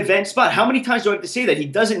the main event spot. How many times do I have to say that? He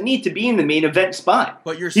doesn't need to be in the main event spot.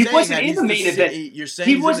 But you're saying he wasn't in the main event. You're saying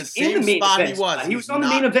he wasn't in the main event spot. He was on the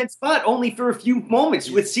main event spot only for a few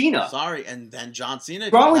moments with Cena. Sorry, and then John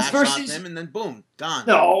Cena Rollins versus him, and then boom, gone.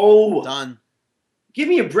 No, done. Give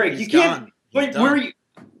me a break. You can't.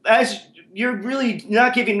 You're really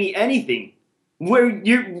not giving me anything where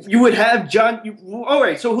you would have all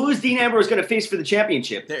right, so who is Dean Ambrose going to face for the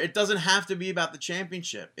championship? It doesn't have to be about the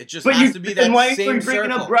championship. It just But has to be that then why same are you bringing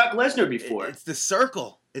circle. up Brock Lesnar before? It's the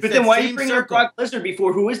circle. It's But then why are you same bringing circle. up Brock Lesnar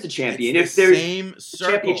before who is the champion? It's If the there's same the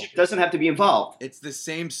circle. championship doesn't have to be involved. It's the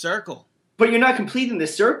same circle. But you're not completing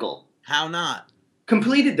this circle. How not?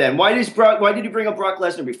 Completed then. Why did you bring up Brock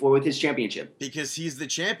Lesnar before with his championship? Because he's the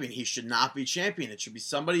champion. He should not be champion. It should be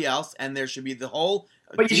somebody else, and there should be the whole.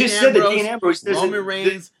 But you just said that Dean Ambrose doesn't. Roman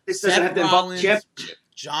Reigns, This doesn't Seth have to involve the Rollins, championship.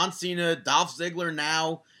 John Cena, Dolph Ziggler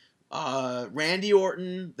now, Randy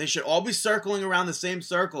Orton. They should all be circling around the same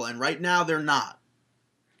circle, and right now they're not.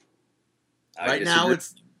 Right now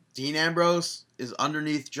it's Dean Ambrose is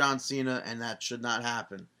underneath John Cena, and that should not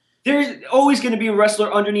happen. There's always going to be a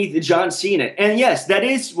wrestler underneath the John Cena, and yes, that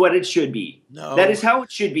is what it should be. No, that is how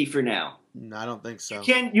it should be for now. No, I don't think so.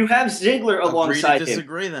 You have Ziggler alongside Agree to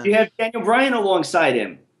disagree, him. then. You have Daniel Bryan alongside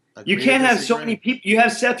him. Agree You to can't have so disagree. many people. You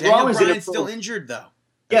have Seth Daniel Rollins. Bryan's still injured though.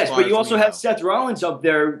 Yes, as far but you as also we have know. Seth Rollins up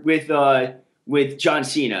there with John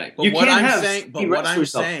Cena. But You what can't I'm have saying, but three what I'm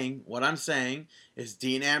wrestlers up. saying, what I'm saying is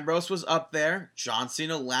Dean Ambrose was up there. John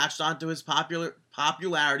Cena latched onto his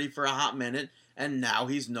popularity for a hot minute, and now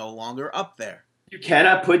he's no longer up there. You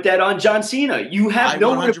cannot put that on John Cena. You have I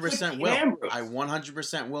nowhere to 100% put will. Ambrose. I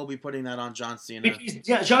 100% will be putting that on John Cena.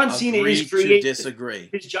 Because John Cena Agree is to creative. disagree.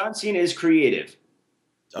 Because John Cena is creative,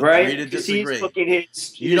 Agree right? to Because disagree. he's booking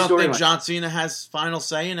his You don't think storyline. John Cena has final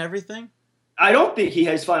say in everything? I don't think he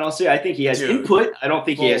has final say. I think he has Dude, input. I don't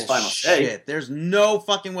think he has final say. Bullshit. There's no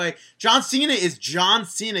fucking way. John Cena is John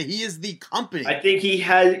Cena. He is the company. I think he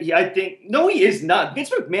has. No, he is not.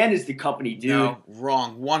 Vince McMahon is the company, dude. No,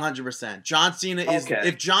 wrong. 100%. John Cena is. Okay.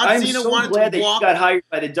 If John I'm Cena so wanted glad to that walk, he got hired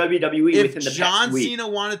by the WWE if within the John past week. Cena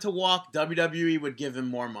wanted to walk, WWE would give him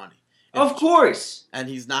more money. Of course. And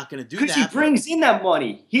he's not going to do Because that. he brings in that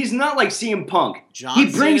money. He's not like CM Punk. John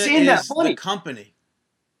He brings Cena in that is money. the company.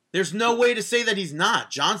 There's no way to say that he's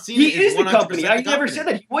not. John Cena He is the 100% company. I the never company. said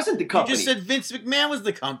that he wasn't the You company. just said Vince McMahon was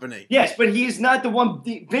the company. Yes, but he is not the one.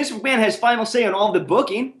 Vince McMahon has final say on all the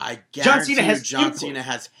booking. I John guarantee Cena has John input. Cena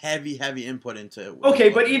has heavy input into it. Okay,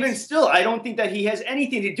 but even still, I don't think that he has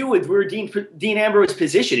anything to do with where Dean Ambrose's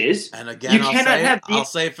position is. And again, You I'll cannot say, have I'll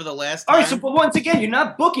say it for the last All time. right, so but once again, you're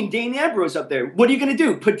not booking Dean Ambrose up there. What are you going to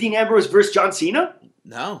do? Put Dean Ambrose versus John Cena?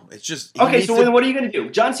 No, it's just... Okay, so then what are you going to do?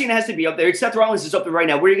 John Cena has to be up there. Seth Rollins is up there right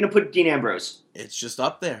now. Where are you going to put Dean Ambrose? It's just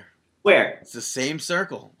up there. Where? It's the same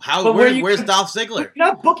circle. But Where's Dolph Ziggler? You're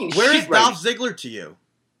not booking Where shit is right Dolph Ziggler to you?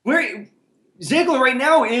 Where Ziggler right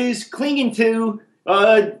now is clinging to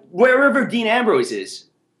wherever Dean Ambrose is.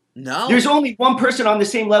 No. There's only one person on the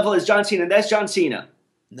same level as John Cena, and that's John Cena.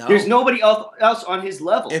 No. There's nobody else on his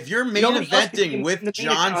level. If you're main Nobody else can be eventing in with the main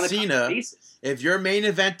John event on a Cena, constant basis. if you're main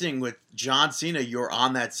eventing with John Cena, you're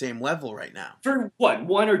on that same level right now. For what,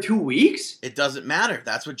 1 or 2 weeks? It doesn't matter.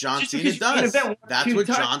 That's what John Just Cena because you're main does. event 1 or That's 2 what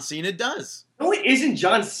times. John Cena does. No, it isn't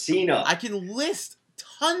John Cena. I can list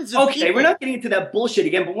tons of people. Okay, we're not getting into that bullshit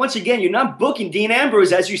again, but once again, you're not booking Dean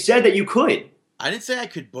Ambrose as you said that you could. I didn't say I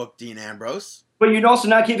could book Dean Ambrose. But you're also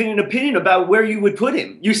not giving an opinion about where you would put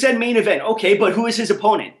him. You said main event. Okay, but who is his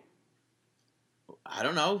opponent? I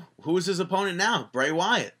don't know. Who is his opponent now? Bray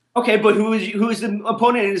Wyatt. Okay, but who is the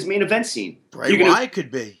opponent in his main event scene? Bray Wyatt could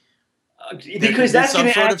be. There could Because be that's some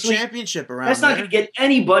going to sort actually of championship around that's not there. going to get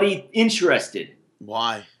anybody interested.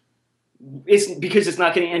 Why? It's because it's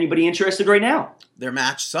not getting anybody interested right now. Their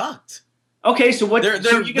match sucked. Okay, so what? so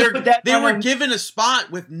you're going to put that they on were given a spot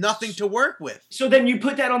with nothing to work with. So then you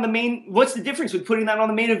put that on the main. What's the difference with putting that on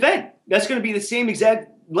the main event? That's going to be the same exact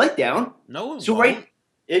letdown. No, it So won't. right,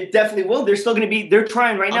 it definitely will. They're still going to be. They're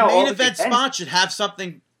trying right now. A all main that they event can. spot should have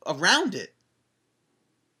something around it.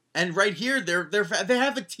 And right here, they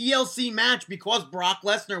have a TLC match because Brock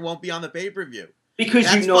Lesnar won't be on the pay-per-view. Because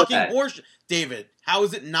That's you know fucking that. horseshit. David, how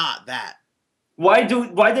is it not that? Why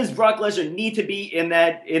does Brock Lesnar need to be in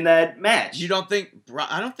that match? You don't think?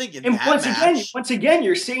 I don't think in And that once again,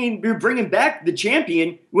 you're saying you're bringing back the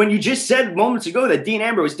champion when you just said moments ago that Dean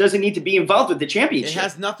Ambrose doesn't need to be involved with the it championship.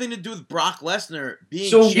 has nothing to do with Brock Lesnar being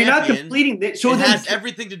So champion. you're not completing that. So it then, has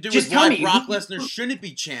everything to do just with tell why me, Brock Lesnar shouldn't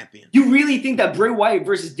be champion. you really think that Bray Wyatt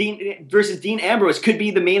versus Dean Ambrose could be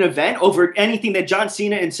the main event over anything that John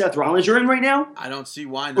Cena and Seth Rollins are in right now? I don't see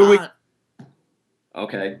why Were we- not.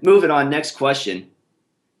 Okay, moving on. Next question.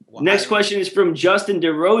 Why- Next question is from Justin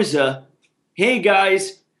DeRosa. Hey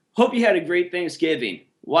guys, hope you had a great Thanksgiving.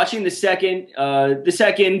 Watching the second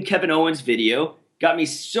Kevin Owens video got me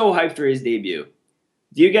so hyped for his debut.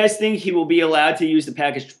 Do you guys think he will be allowed to use the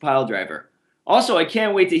package pile driver? Also, I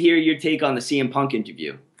can't wait to hear your take on the CM Punk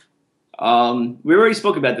interview. We already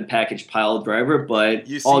spoke about the package pile driver, but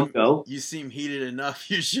I'll go. You seem heated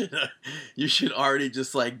enough. You should already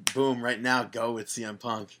just like boom right now. Go with CM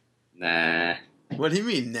Punk. Nah. What do you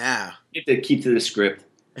mean now? You have to keep to the script.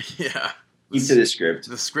 Yeah. Keep to the script.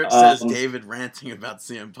 The script says David ranting about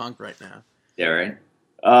CM Punk right now. Yeah, right.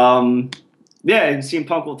 Yeah, and CM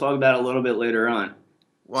Punk we'll talk about a little bit later on.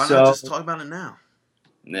 Why not just talk about it now?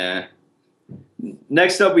 Nah.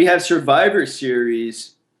 Next up, we have Survivor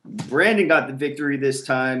Series. Brandon got the victory this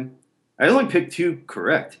time. I only picked 2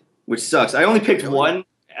 correct, which sucks. I only picked one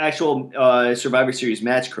actual Survivor Series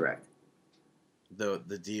match correct. The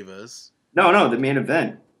Divas. No, the main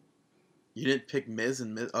event. You didn't pick Miz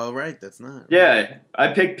and Miz. Oh, right, that's not. Yeah,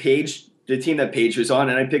 I picked Paige, the team that Paige was on,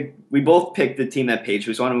 and we both picked the team that Paige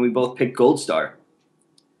was on, and we both picked Gold Star.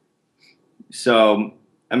 So,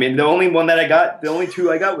 I mean, the only 2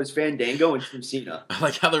 I got was Fandango and Team Cena. I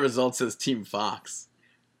like how the result says Team Fox.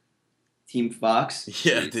 Team Fox?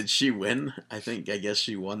 Yeah, did she win? I guess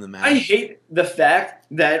she won the match. I hate the fact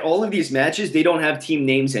that all of these matches, they don't have team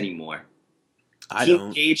names anymore.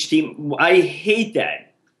 Team Paige, I hate that.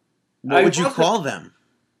 What would you call them?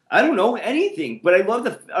 I don't know, anything. But I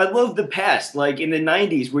love the past, like in the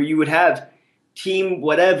 90s where you would have Team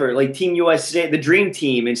whatever, like Team USA, the Dream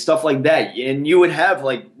Team and stuff like that. And you would have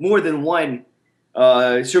like more than one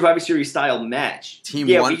Survivor Series style match. Team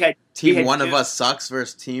One of Us Sucks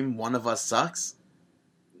versus Team One of Us Sucks?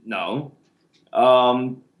 No.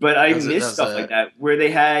 But I miss stuff like that where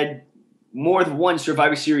they had more than one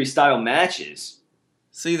Survivor Series style matches.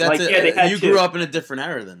 See, that's you grew up in a different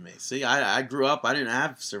era than me. See, I grew up, I didn't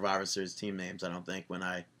have Survivor Series team names, I don't think, when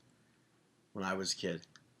I was a kid.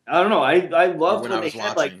 I don't know. I loved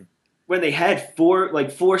when they had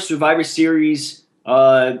four Survivor Series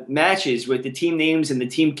matches with the team names and the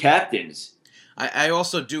team captains. I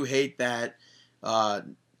also do hate that. I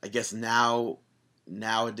guess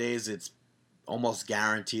nowadays it's almost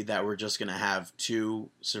guaranteed that we're just gonna have 2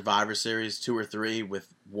 Survivor Series, 2 or 3,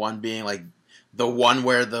 with one being like the one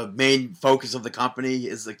where the main focus of the company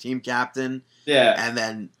is the team captain. Yeah, and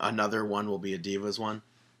then another one will be a Divas one.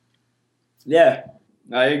 Yeah,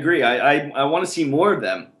 I agree. I want to see more of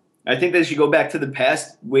them. I think they should go back to the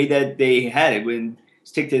past way that they had it. When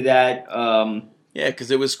stick to that. Yeah,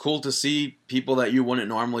 because it was cool to see people that you wouldn't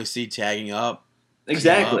normally see tagging up.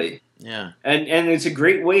 Exactly. Yeah. And it's a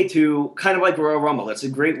great way to, kind of like Royal Rumble, it's a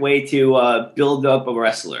great way to build up a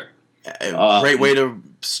wrestler. A great way to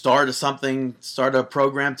start a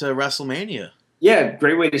program to WrestleMania. Yeah,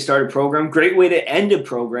 great way to start a program. Great way to end a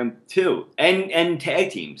program, too. And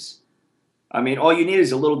tag teams. I mean, all you need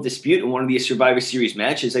is a little dispute in one of these Survivor Series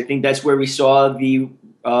matches. I think that's where we saw the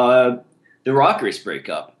Rockers break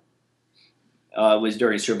up. Was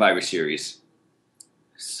during Survivor Series.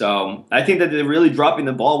 So I think that they're really dropping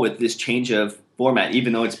the ball with this change of format,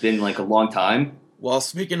 even though it's been like a long time. Well,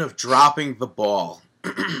 speaking of dropping the ball,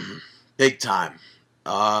 big time,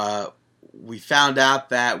 we found out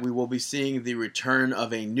that we will be seeing the return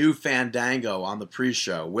of a new Fandango on the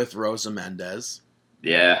pre-show with Rosa Mendez.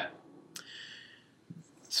 Yeah.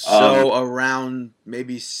 So around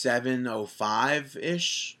maybe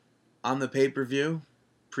 7:05-ish on the pay-per-view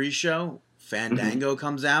pre-show, Fandango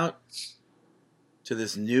comes out to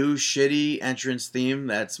this new shitty entrance theme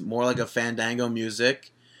that's more like a Fandango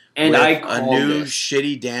music. And with a new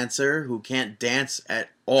shitty dancer who can't dance at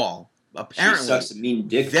all. Apparently, she sucks a mean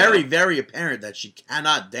dick. Very, very apparent that she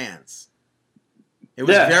cannot dance. It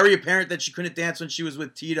was very apparent that she couldn't dance when she was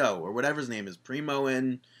with Tito or whatever his name is, Primo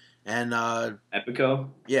and Epico.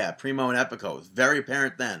 Yeah, Primo and Epico. It was very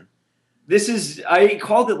apparent then. I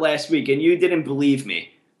called it last week and you didn't believe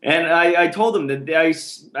me, and I told him that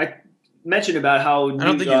I mentioned about how I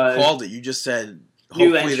don't think you called it. You just said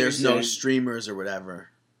hopefully there's no streamers or whatever.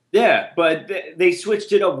 Yeah, but they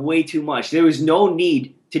switched it up way too much. There was no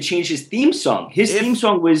need to change his theme song. His theme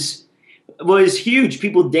song was huge.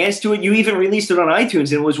 People danced to it. You even released it on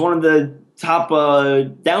iTunes, and it was one of the top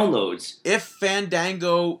downloads. If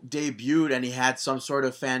Fandango debuted and he had some sort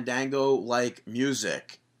of Fandango-like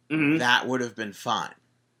music, that would have been fine.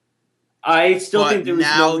 I still think there was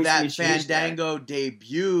no reason that to change Fandango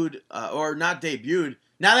debuted, or not debuted,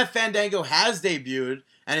 now that Fandango has debuted,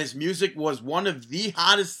 and his music was one of the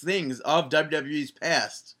hottest things of WWE's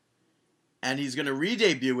past, and he's going to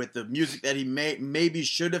re-debut with the music that he maybe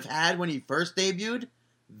should have had when he first debuted,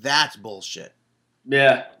 that's bullshit.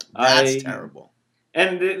 Yeah. That's terrible.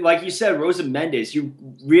 And like you said, Rosa Mendez, you're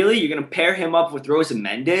going to pair him up with Rosa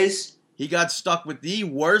Mendez? He got stuck with the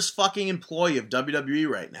worst fucking employee of WWE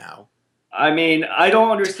right now. I mean, I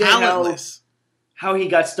don't understand how he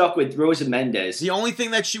got stuck with Rosa Mendez. The only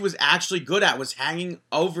thing that she was actually good at was hanging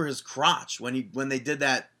over his crotch when they did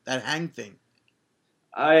that hang thing.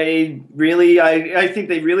 I think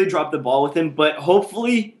they really dropped the ball with him, but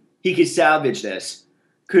hopefully he can salvage this.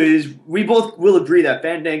 Because we both will agree that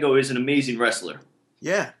Fandango is an amazing wrestler.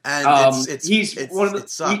 Yeah, and it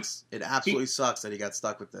sucks. It absolutely sucks that he got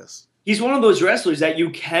stuck with this. He's one of those wrestlers that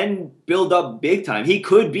you can build up big time. He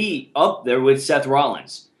could be up there with Seth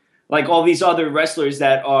Rollins. Like all these other wrestlers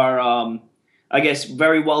that are, I guess,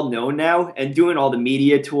 very well known now and doing all the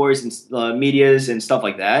media tours and medias and stuff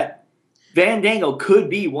like that. Fandango could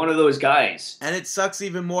be one of those guys. And it sucks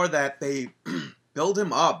even more that they build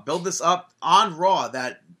this up on Raw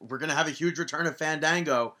that we're going to have a huge return of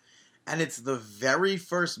Fandango, and it's the very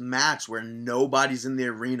first match where nobody's in the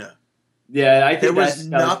arena. Yeah, I think there was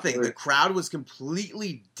nothing. The crowd was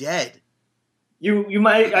completely dead.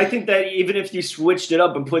 I think that even if you switched it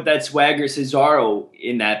up and put that Swagger Cesaro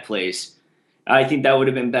in that place, I think that would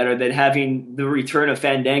have been better than having the return of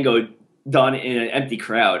Fandango done in an empty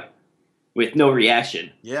crowd with no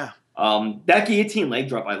reaction. Yeah. That guillotine leg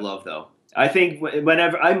drop I love, though. I think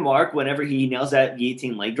whenever he nails that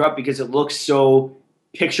guillotine leg drop because it looks so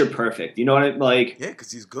picture perfect. You know what I like? Yeah,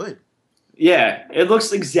 because he's good. Yeah, it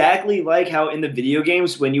looks exactly like how in the video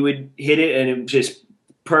games when you would hit it and it just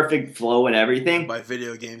perfect flow and everything. By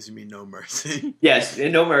video games, you mean No Mercy? Yes,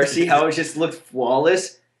 and No Mercy, how it just looked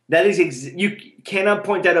flawless. That is, you cannot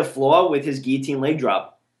point out a flaw with his guillotine leg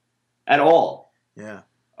drop at all. Yeah.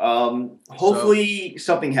 Hopefully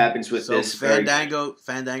something happens with this. Fandango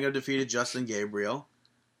defeated Justin Gabriel.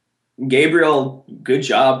 Gabriel, good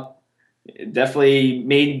job. Definitely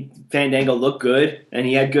made Fandango look good, and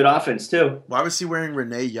he had good offense too. Why was he wearing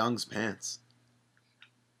Renee Young's pants?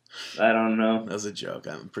 I don't know. That was a joke.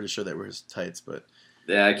 I'm pretty sure they were his tights, but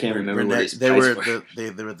yeah, I can't remember what his they tights were.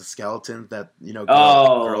 They were the skeletons that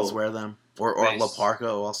girls wear them, or nice. La Parka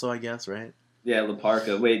also, I guess, right? Yeah, La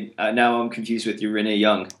Parka. Wait, now I'm confused with your Renee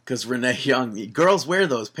Young. Because Renee Young, girls wear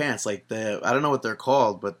those pants. I don't know what they're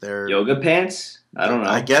called, but they're yoga pants. I don't know.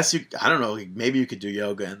 I guess I don't know. Maybe you could do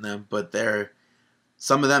yoga in them, but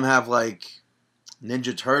some of them have like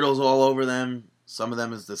Ninja Turtles all over them. Some of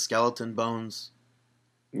them is the skeleton bones.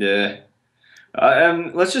 Yeah.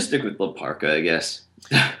 Let's just stick with La Parka, I guess.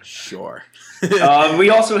 Sure. We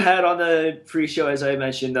also had on the pre-show, as I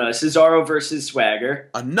mentioned, Cesaro versus Swagger.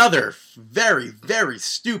 Another very, very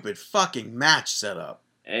stupid fucking match set up.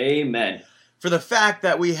 Amen. For the fact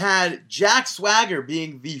that we had Jack Swagger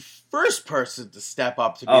being the first person to step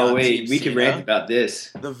up to be on Team Cena. We can rant about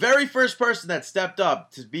this. The very first person that stepped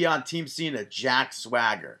up to be on Team Cena, Jack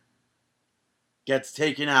Swagger, gets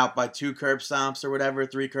taken out by 2 curb stomps or whatever,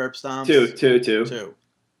 3 curb stomps. 2.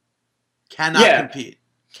 Cannot compete.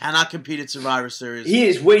 Cannot compete at Survivor Series. He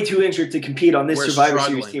is way too injured to compete on this Survivor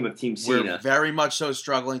Series team of Team Cena. We're very much so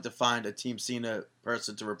struggling to find a Team Cena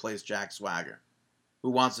person to replace Jack Swagger.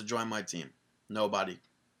 Who wants to join my team? Nobody.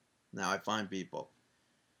 Now I find people.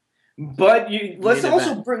 But let's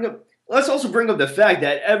also bring up the fact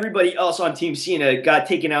that everybody else on Team Cena got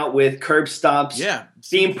taken out with curb stomps. Yeah,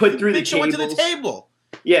 being put through the table. Went to the table.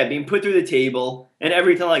 Yeah, being put through the table and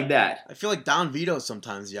everything like that. I feel like Don Vito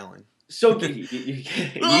sometimes yelling. So you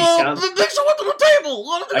sound. Big Show went to the table.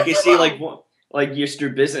 I can see like your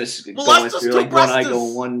business going through like one eye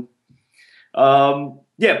going one.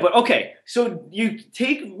 Yeah, but okay. So you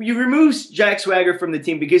remove Jack Swagger from the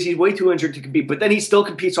team because he's way too injured to compete, but then he still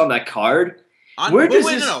competes on that card.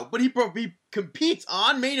 But he competes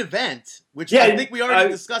on main event, which I think we already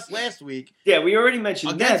discussed last week. Yeah, we already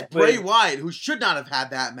mentioned against Bray Wyatt, who should not have had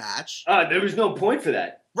that match. There was no point for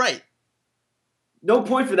that. Right. No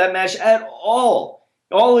point for that match at all.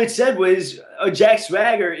 All it said was Jack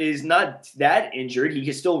Swagger is not that injured. He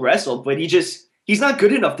can still wrestle, but he's not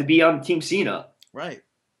good enough to be on Team Cena. Right.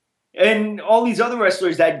 And all these other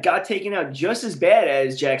wrestlers that got taken out just as bad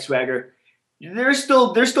as Jack Swagger, they're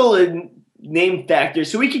still a name factor,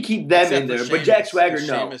 so we can keep them in there. But Jack Swagger, no.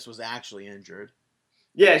 Sheamus was actually injured.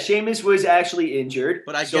 Yeah, Sheamus was actually injured,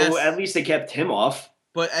 but so at least they kept him off.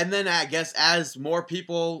 And then I guess as more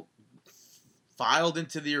people filed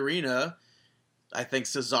into the arena, I think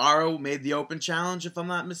Cesaro made the open challenge, if I'm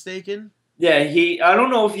not mistaken. Yeah, I don't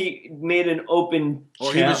know if he made an open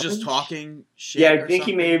challenge. He was just talking shit. Yeah, I think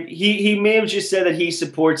he may have just said that he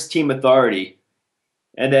supports Team Authority.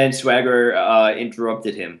 And then Swagger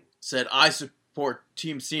interrupted him. Said, I support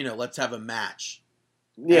Team Cena, let's have a match.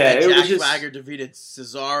 Yeah, and Jack Swagger defeated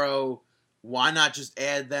Cesaro. Why not just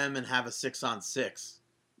add them and have a 6-on-6?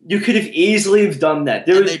 You could have easily have done that.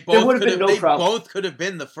 There would have been no problem. They both could have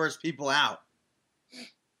been the first people out.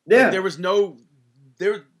 Yeah. Like, there was no...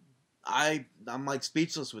 I'm like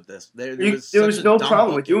speechless with this. There was no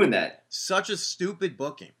problem with doing that. Such a stupid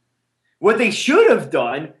booking. What they should have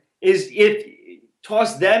done is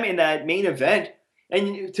toss them in that main event,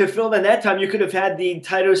 and to fill in that time, you could have had the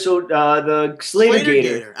title. So the Slater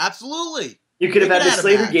Gator. Absolutely. You could have had the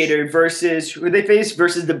Slater Gator versus who they face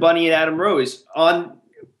versus the Bunny and Adam Rose on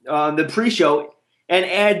the pre-show, and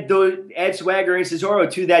add Swagger and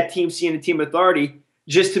Cesaro to that Team C and Team Authority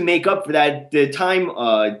just to make up for the time.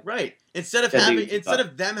 Right. Instead of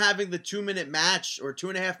them having the 2-minute match or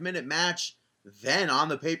 2.5-minute match, then on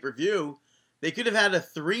the pay-per-view, they could have had a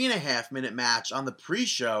 3.5-minute match on the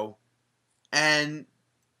pre-show, and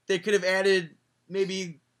they could have added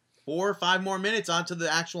maybe 4 or 5 more minutes onto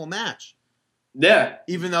the actual match. Yeah.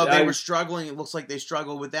 Even though they were struggling, it looks like they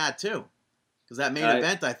struggled with that too. Because that main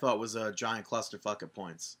event, I thought, was a giant clusterfuck at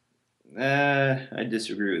points. I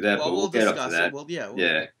disagree with that, but we'll get up to that.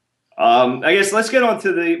 Yeah. I guess let's get on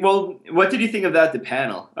to what did you think about the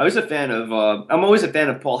panel? I'm always a fan of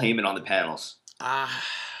Paul Heyman on the panels. I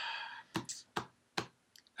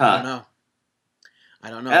don't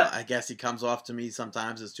know. I guess he comes off to me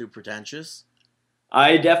sometimes as too pretentious.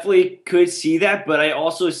 I definitely could see that, but I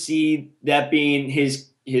also see that being his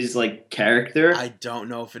like character. I don't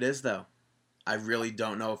know if it is though. I really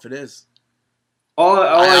don't know if it is. All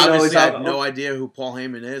I know is I have no idea who Paul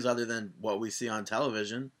Heyman is other than what we see on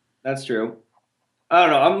television. That's true. I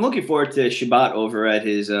don't know. I'm looking forward to Shabbat over at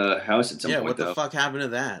his house at some point. Yeah, what the though. fuck happened to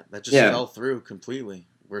that? That just fell through completely.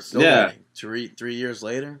 We're still waiting. 3 years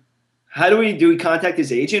later. How do we contact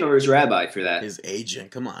his agent or his rabbi for that? His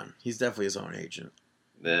agent? Come on. He's definitely his own agent.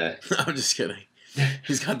 Yeah. I'm just kidding.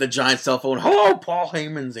 He's got the giant cell phone. Hello, Paul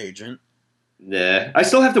Heyman's agent. Yeah. I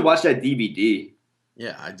still have to watch that DVD.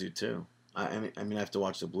 Yeah, I do too. I mean, I have to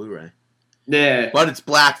watch the Blu-ray. Yeah. But it's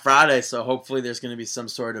Black Friday, so hopefully there's going to be some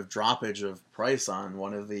sort of droppage of price on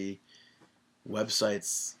one of the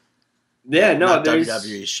websites. Yeah, no, not there's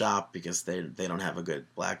WWE Shop because they don't have a good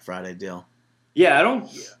Black Friday deal. Yeah, I don't.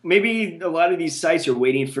 Maybe a lot of these sites are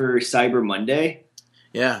waiting for Cyber Monday.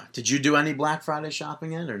 Yeah. Did you do any Black Friday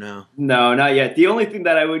shopping yet or no? No, not yet. The only thing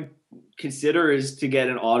that I would consider is to get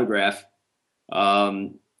an autograph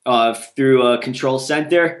through a Control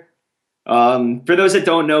Center. For those that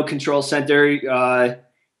don't know, Control Center,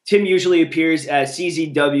 Tim usually appears at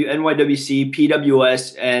CZW, NYWC,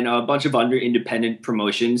 PWS, and a bunch of other independent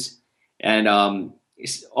promotions and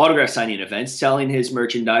autograph signing events, selling his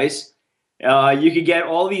merchandise. You could get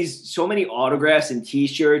so many autographs and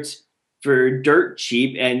T-shirts for dirt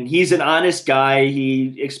cheap, and he's an honest guy.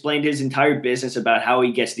 He explained his entire business about how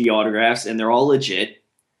he gets the autographs, and they're all legit.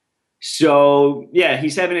 So, yeah,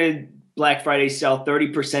 he's having a Black Friday sale,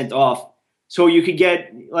 30% off. So you could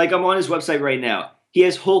get, like, I'm on his website right now. He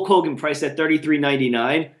has Hulk Hogan priced at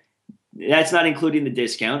 $33.99. That's not including the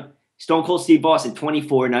discount. Stone Cold Steve Austin,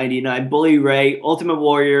 $24.99. Bully Ray, Ultimate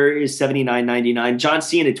Warrior is $79.99. John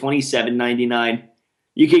Cena, $27.99.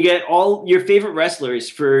 You can get all your favorite wrestlers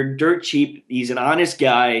for dirt cheap. He's an honest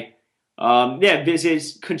guy.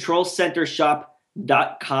 Visit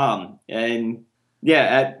controlcentershop.com. And,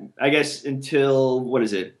 I guess until, what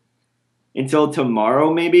is it? Until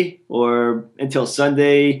tomorrow, maybe? Or until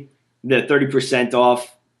Sunday, the 30%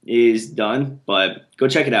 off is done. But go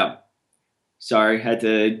check it out. Sorry, had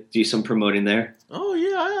to do some promoting there. Oh,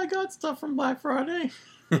 yeah, I got stuff from Black Friday.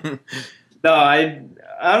 No, I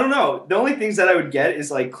don't know. The only things that I would get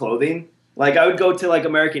is, like, clothing. Like, I would go to, like,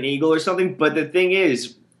 American Eagle or something. But the thing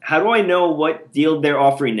is, how do I know what deal they're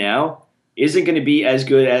offering now isn't going to be as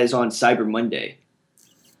good as on Cyber Monday?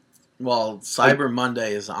 Well, Cyber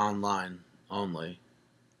Monday is online only.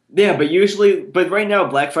 Yeah, but right now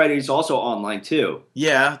Black Friday is also online too.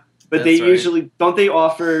 Yeah. But they usually, don't they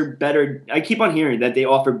offer better, I keep on hearing that they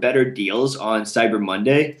offer better deals on Cyber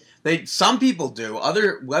Monday. Some people do.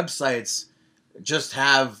 Other websites just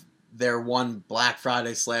have their one Black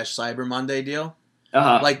Friday / Cyber Monday deal.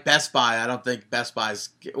 Like Best Buy, I don't think Best Buy's,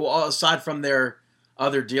 well, aside from their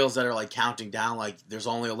other deals that are like counting down, like there's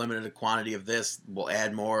only a limited quantity of this, we'll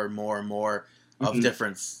add more and more and more of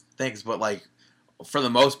different things. But like for the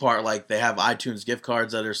most part, like they have iTunes gift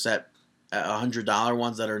cards that are set at $100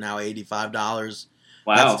 ones that are now $85.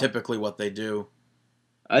 Wow. That's typically what they do.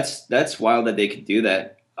 That's wild that they could do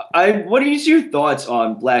that. What are your thoughts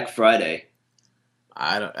on Black Friday?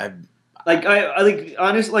 I'm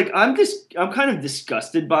kind of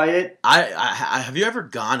disgusted by it. Have you ever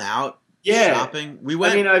gone out shopping? We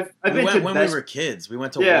went. I mean, I've been when we were kids. We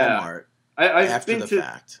went to Walmart. After the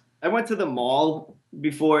fact. I went to the mall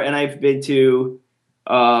before, and I've been to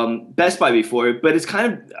Best Buy before. But it's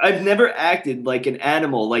kind of, I've never acted like an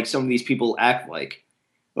animal like some of these people act like.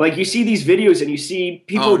 Like you see these videos and you see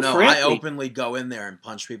people Oh no, I trampling. openly go in there and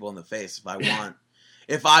punch people in the face if I want.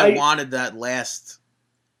 If I wanted that last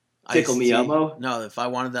Tickle iced me tea, Elmo. no, if I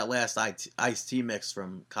wanted that last iced tea mix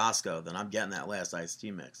from Costco, then I'm getting that last iced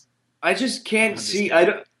tea mix. I just can't I'm just see. kidding. I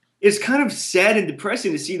don't. It's kind of sad and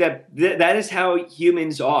depressing to see that that is how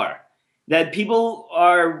humans are. That people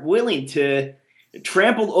are willing to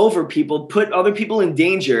trample over people, put other people in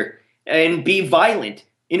danger, and be violent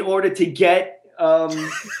in order to get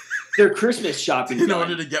their Christmas shopping In done.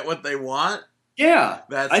 order to get what they want. Yeah,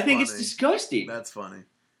 That's I think it's funny. disgusting. That's funny.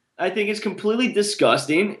 I think it's completely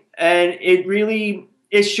disgusting, and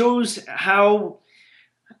it shows how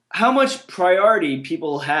much priority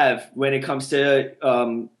people have when it comes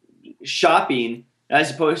to shopping as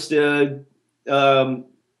opposed to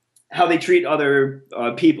how they treat other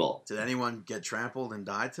people. Did anyone get trampled and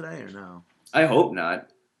die today or no? I hope not.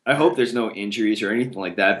 I hope there's no injuries or anything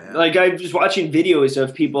like that. Yeah. Like I was watching videos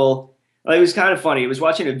of people. Like, it was kind of funny. I was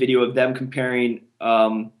watching a video of them comparing.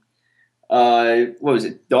 What was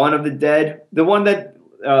it? Dawn of the Dead, the one that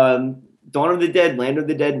Dawn of the Dead, Land of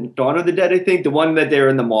the Dead, Dawn of the Dead. I think the one that they're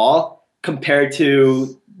in the mall compared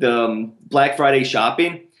to the Black Friday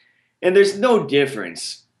shopping, and there's no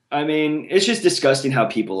difference. I mean, it's just disgusting how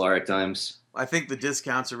people are at times. I think the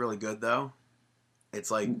discounts are really good though.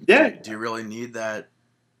 It's like, Yeah. do you really need that?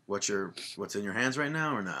 What's in your hands right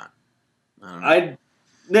now or not? I don't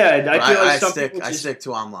know. I feel like some stick. people I just, stick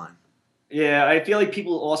to online. Yeah, I feel like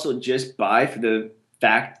people also just buy for the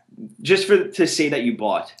fact, just to say that you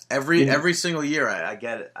bought. Every single year, I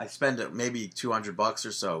get it. I spend maybe $200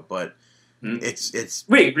 or so, but it's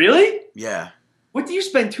Wait, really? yeah, What do you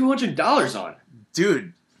spend $200 on?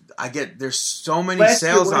 dude. There's so many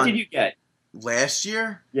sales What on. did you get? Last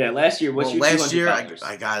year? Yeah, last year. What's your last year $200?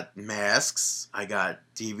 I got masks, I got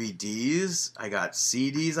DVDs, I got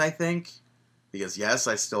CDs. I think because yes,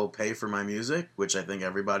 I still pay for my music, which I think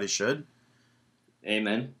everybody should.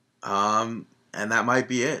 Amen. And that might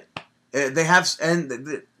be it. They have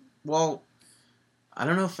well, I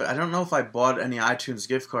don't know if I bought any iTunes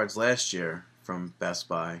gift cards last year from Best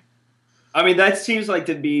Buy. I mean, that seems like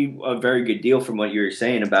to be a very good deal from what you were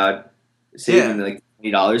saying about saving like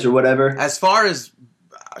 $20 or whatever. As far as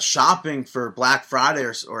shopping for Black Friday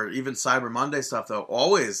or even Cyber Monday stuff, though,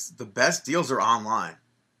 always the best deals are online.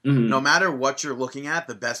 Mm-hmm. No matter what you're looking at,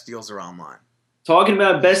 the best deals are online. Talking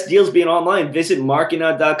about best deals being online, visit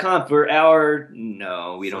markinout.com for our...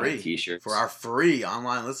 No, we don't have t-shirts. For our free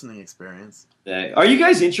online listening experience. Are you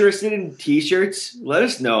guys interested in t-shirts? Let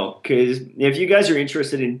us know, because if you guys are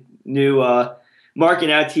interested in new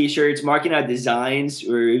Marking Out t-shirts, Marking Out designs,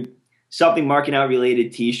 or something Marking Out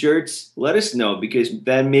related t-shirts, let us know, because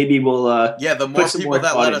then maybe we'll the more people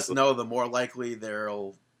that let us into it. know, the more likely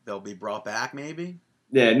they'll be brought back, maybe.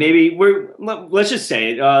 Yeah, maybe let's just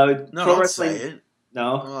say it. No, pro don't wrestling, say it.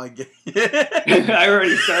 No. Oh, I get I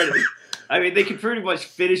already started. I mean, they could pretty much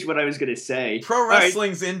finish what I was going to say. Pro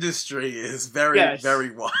wrestling's industry is very,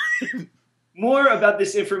 very wide. More about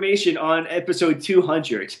this information on episode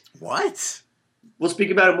 200. What? We'll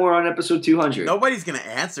speak about it more on episode 200. Nobody's going to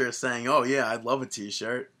answer saying, oh, yeah, I'd love a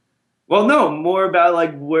t-shirt. Well, no, more about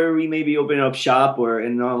like where we maybe open up shop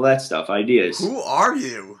and all that stuff, ideas. Who are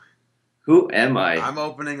you? Who am I? I'm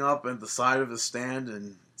opening up at the side of a stand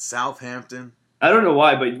in Southampton. I don't know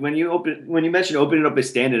why, but when you mentioned opening up a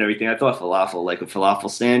stand and everything, I thought falafel, like a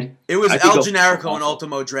falafel stand. It was El Generico and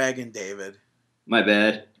Ultimo Dragon, David. My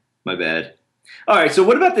bad. All right, so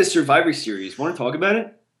what about this Survivor Series? Want to talk about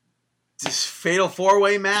it? This fatal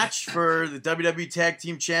four-way match for the WWE Tag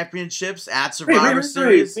Team Championships at Survivor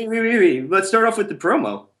Series. Wait. Let's start off with the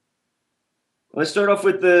promo. Let's start off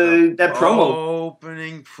with that promo.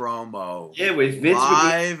 Opening promo. Yeah, with Vince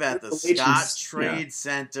live at the Scott Trade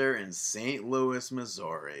Center in St. Louis,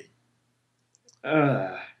 Missouri.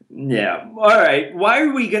 Yeah. All right. Why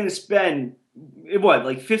are we going to spend,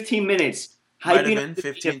 like 15 minutes hyping up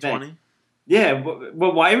 15, 20? Yeah,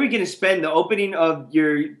 but why are we going to spend the opening of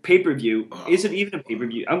your pay-per-view? Is it even a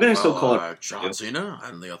pay-per-view? I'm going to still call it John Cena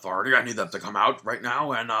and the Authority. I need that to come out right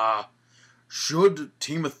now. And should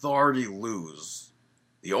Team Authority lose,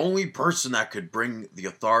 the only person that could bring the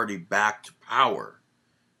Authority back to power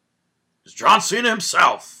is John Cena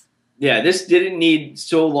himself. Yeah, this didn't need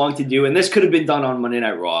so long to do, and this could have been done on Monday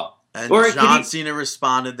Night Raw. And John Cena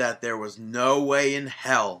responded that there was no way in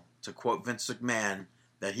hell, to quote Vince McMahon,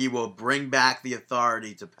 that he will bring back the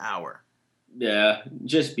Authority to power. Yeah,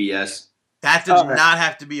 just BS. That did not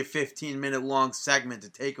have to be a 15-minute long segment to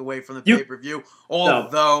take away from the pay-per-view,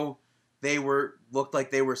 although they looked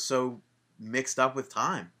like they were so mixed up with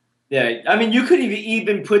time. Yeah, I mean, you could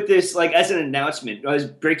even put this like as an announcement, as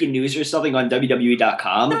breaking news or something on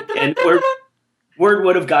WWE.com, and word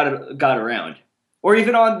would have got around, or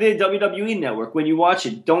even on the WWE network when you watch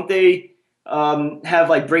it. Don't they have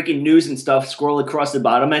like breaking news and stuff scroll across the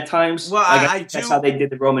bottom at times? Well, like, I that's do. how they did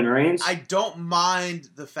the Roman Reigns. I don't mind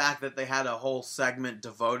the fact that they had a whole segment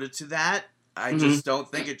devoted to that. I just don't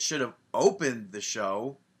think it should have opened the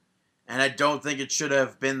show. And I don't think it should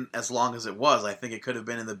have been as long as it was. I think it could have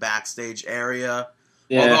been in the backstage area.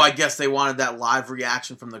 Yeah. Although I guess they wanted that live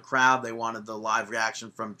reaction from the crowd. They wanted the live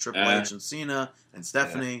reaction from Triple H and Cena and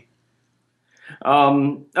Stephanie.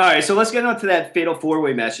 All right, so let's get on to that Fatal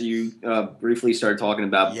 4-Way match that you briefly started talking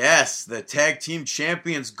about. Yes, the tag team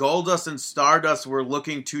champions Goldust and Stardust were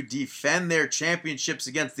looking to defend their championships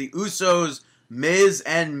against the Usos, Miz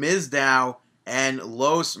and Mizdow, and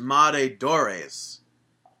Los Matadores.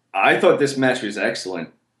 I thought this match was excellent.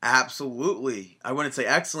 Absolutely. I wouldn't say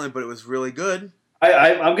excellent, but it was really good.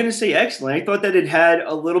 I'm going to say excellent. I thought that it had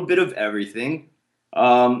a little bit of everything.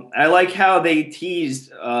 I like how they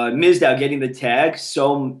teased Mizdow getting the tag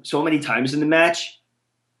so many times in the match,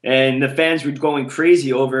 and the fans were going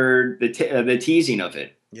crazy over the teasing of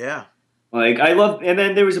it. Yeah. Like, I love, and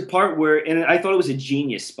then there was a part where, and I thought it was a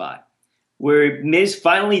genius spot, where Miz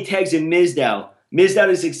finally tags in Mizdow. Mizdow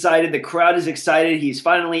is excited. The crowd is excited. He's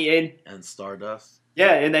finally in. And Stardust.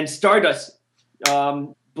 Yeah, and then Stardust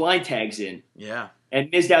blind tags in. Yeah.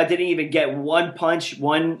 And Mizdow didn't even get one punch,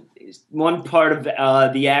 one part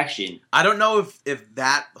of the action. I don't know if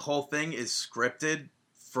that whole thing is scripted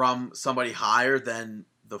from somebody higher than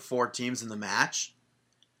the 4 teams in the match.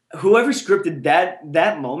 Whoever scripted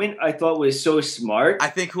that moment, I thought was so smart. I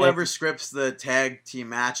think whoever scripts the tag team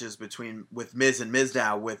matches with Miz and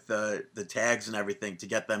Mizdow with the tags and everything to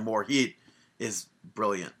get them more heat is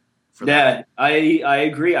brilliant. Yeah, I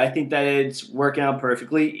agree. I think that it's working out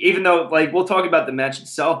perfectly. Even though, like, we'll talk about the match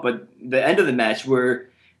itself, but the end of the match where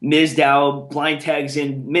Mizdow blind tags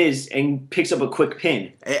in Miz and picks up a quick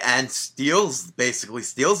pin. And basically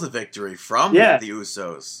steals the victory from the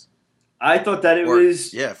Usos. I thought that it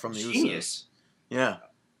was from the genius. Usos. Yeah.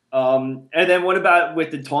 And then what about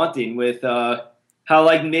with the taunting with how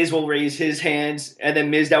like Miz will raise his hands and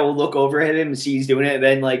then Mizdow will look over at him and see he's doing it, and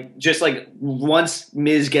then like just like once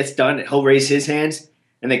Miz gets done, he'll raise his hands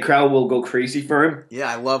and the crowd will go crazy for him. Yeah,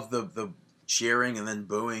 I love the cheering and then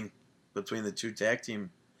booing between the 2 tag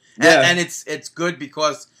team. Yeah. And it's good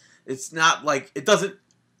because it's not like it doesn't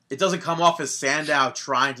come off as Sandow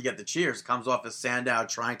trying to get the cheers. It comes off as Sandow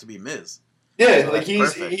trying to be Miz. Yeah, so like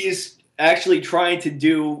he's actually trying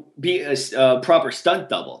to be a proper stunt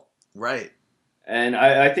double. Right. And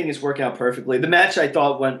I think it's working out perfectly. The match I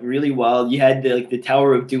thought went really well. You had the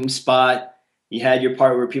Tower of Doom spot. You had your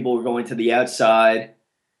part where people were going to the outside.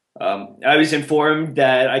 I was informed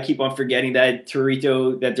that I keep on forgetting that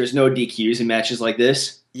that there's no DQs in matches like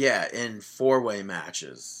this. Yeah, in 4-way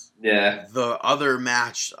matches. Yeah. The other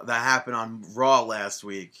match that happened on Raw last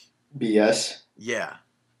week. BS. Yeah.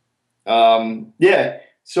 Yeah.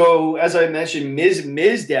 So, as I mentioned,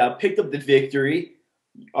 Mizdow picked up the victory,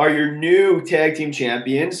 are your new tag team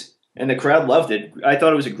champions, and the crowd loved it. I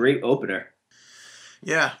thought it was a great opener.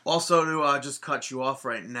 Yeah. Also, to just cut you off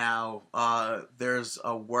right now, there's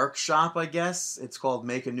a workshop, I guess. It's called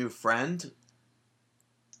Make a New Friend.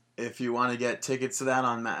 If you want to get tickets to that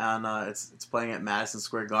it's playing at Madison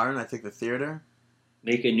Square Garden, I think the theater.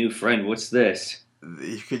 Make a New Friend. What's this?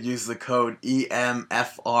 You could use the code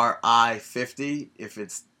EMFRI50 if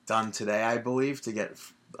it's done today, I believe, to get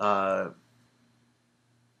buy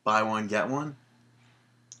one, get one.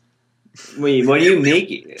 Wait, what do you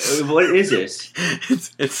make? What is this?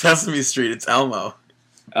 It's Sesame Street. It's Elmo.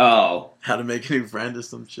 Oh. How to Make a New Friend or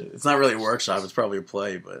some shit. It's not really a workshop. It's probably a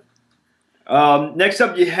play, but... Next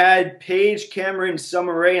up, you had Paige, Cameron,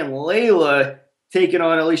 Summer Rae, and Layla taking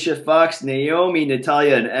on Alicia Fox, Naomi,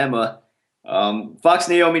 Natalya, and Emma. Fox,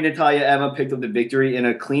 Naomi, Natalya, Emma picked up the victory in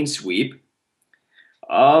a clean sweep.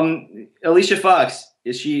 Alicia Fox,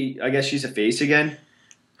 I guess she's a face again?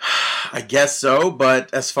 I guess so,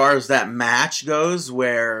 but as far as that match goes,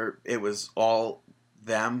 where it was all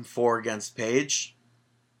them 4 against Paige,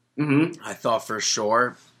 I thought for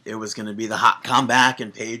sure it was going to be the hot comeback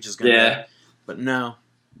and Paige is going to... But no.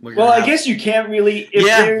 I guess you can't really...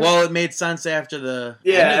 it made sense after the...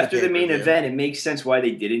 after the main event, it makes sense why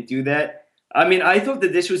they didn't do that. I mean, I thought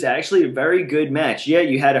that this was actually a very good match. Yeah,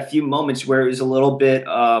 you had a few moments where it was a little bit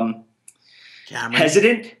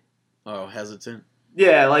hesitant. Oh, hesitant?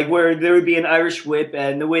 Yeah, like where there would be an Irish whip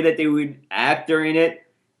and the way that they would act during it.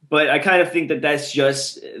 But I kind of think that that's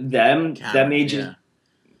just them. Cameron, that made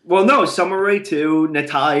Well, no, Summer Rae too,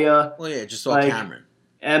 Natalya. Well, yeah, just all Cameron.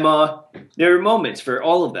 Emma. There were moments for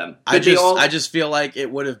all of them. I just feel like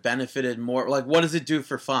it would have benefited more. Like, what does it do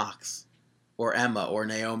for Fox or Emma or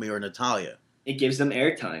Naomi or Natalia? It gives them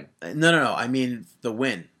airtime. No. I mean the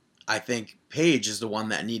win. I think Paige is the one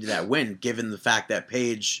that needed that win, given the fact that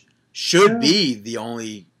Paige should be the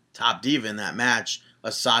only top diva in that match,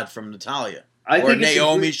 aside from Natalia. Or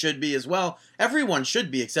Naomi should be as well. Everyone should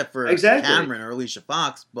be, except for Cameron or Alicia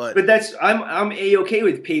Fox. But I'm A-okay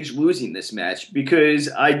with Paige losing this match, because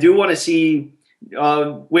I do want to see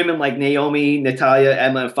women like Naomi, Natalia,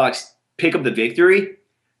 Emma, and Fox pick up the victory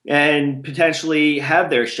and potentially have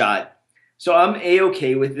their shot. So I'm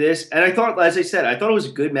A-okay with this. And I thought, as I said, I thought it was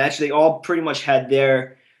a good match. They all pretty much had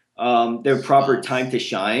their proper time to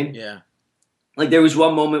shine. Yeah. Like, there was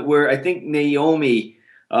one moment where I think Naomi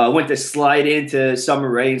went to slide into Summer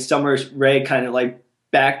Rae, and Summer Rae kind of like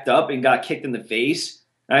backed up and got kicked in the face.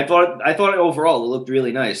 And I thought overall it looked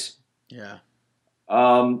really nice. Yeah.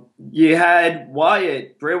 You had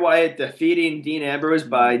Bray Wyatt defeating Dean Ambrose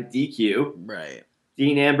by DQ. Right.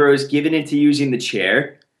 Dean Ambrose giving into using the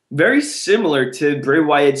chair. Very similar to Bray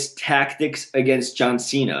Wyatt's tactics against John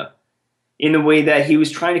Cena, in the way that he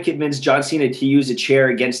was trying to convince John Cena to use a chair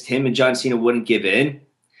against him, and John Cena wouldn't give in.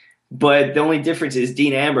 But the only difference is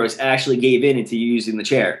Dean Ambrose actually gave in into using the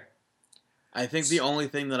chair. I think the only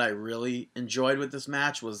thing that I really enjoyed with this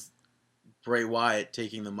match was Bray Wyatt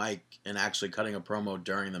taking the mic and actually cutting a promo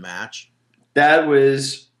during the match. That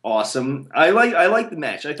was awesome. I like the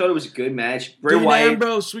match. I thought it was a good match. Dean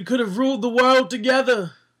Ambrose, we could have ruled the world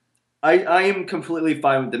together. I am completely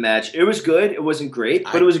fine with the match. It was good. It wasn't great,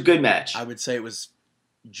 but it was a good match. I would say it was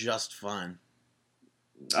just fine.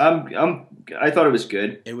 I thought it was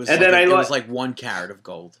good. It was, and then it was like 1 carat of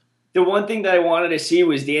gold. The one thing that I wanted to see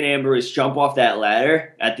was Dean Ambrose jump off that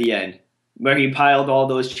ladder at the end, where he piled all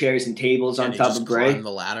those chairs and tables on top of Bray. Climbed the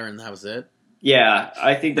ladder, and that was it. Yeah,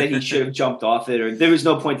 I think that he should have jumped off it, or there was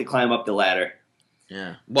no point to climb up the ladder.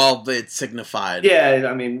 Yeah, well, it signified. Yeah,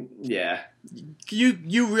 I mean, yeah.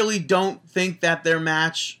 You really don't think that their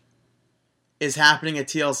match is happening at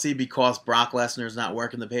TLC because Brock Lesnar is not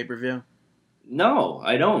working the pay-per-view? No,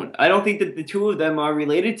 I don't. I don't think that the two of them are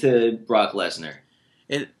related to Brock Lesnar.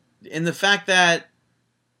 In the fact that,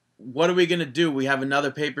 what are we going to do? We have another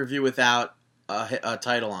pay-per-view without a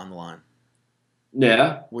title on the line.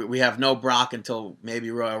 Yeah. We have no Brock until maybe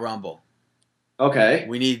Royal Rumble. Okay.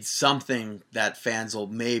 We need something that fans will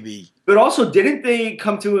maybe... But also, didn't they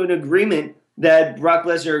come to an agreement that Brock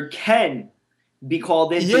Lesnar can be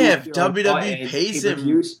called into... Yeah, if WWE pays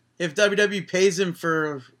him... If WWE pays him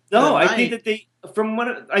for... No, I think that they...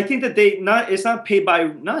 It's not paid by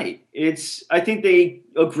night. I think they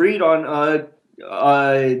agreed on...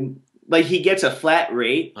 like, he gets a flat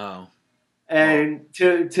rate. Oh. And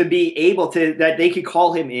to be able to... That they could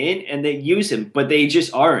call him in and they use him, but they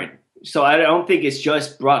just aren't. So I don't think it's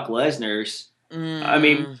just Brock Lesnar's. I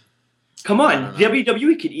mean, come on.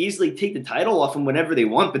 WWE could easily take the title off him whenever they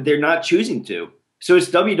want, but they're not choosing to. So it's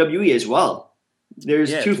WWE as well.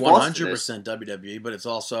 There's two faults to this. 100% WWE, but it's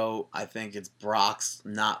also, I think it's Brock's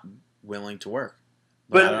not willing to work.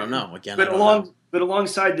 But I don't know. Again, but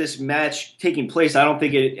alongside this match taking place, I don't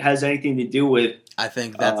think it has anything to do with I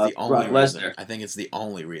think that's the only Brock reason. Lesnar. I think it's the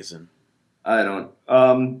only reason. I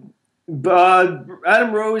don't. But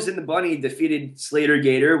Adam Rose and the Bunny defeated Slater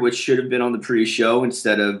Gator, which should have been on the pre-show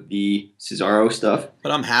instead of the Cesaro stuff.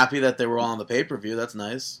 But I'm happy that they were all on the pay-per-view. That's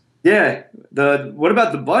nice. Yeah. What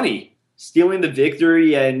about the Bunny? Stealing the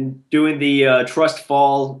victory and doing the trust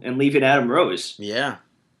fall and leaving Adam Rose. Yeah.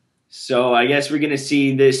 So I guess we're going to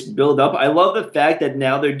see this build up. I love the fact that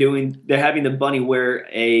now they're having the Bunny wear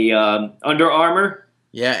a Under Armour.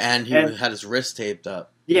 Yeah, and he had his wrist taped up.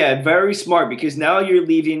 Yeah, very smart, because now you're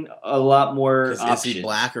leaving a lot more options. Is he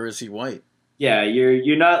black or is he white? Yeah,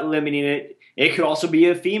 you're not limiting it. It could also be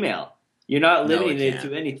a female. You're not limiting it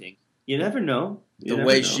to anything. You never know. The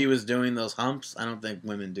way she was doing those humps, I don't think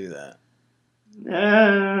women do that.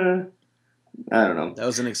 I don't know. That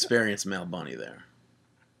was an experienced male bunny there.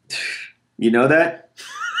 You know that?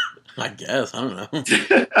 I guess. I don't know.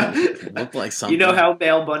 Looked like something. You know how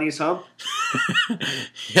male bunnies hump?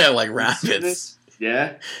 Yeah, like rabbits.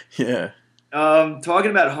 Yeah? Yeah.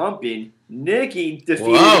 Talking about humping, Nikki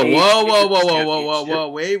defeated... Whoa.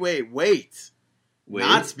 Wait.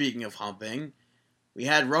 Not speaking of humping, we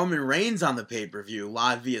had Roman Reigns on the pay-per-view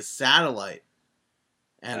live via satellite.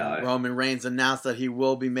 And Roman Reigns announced that he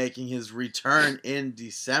will be making his return in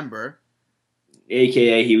December.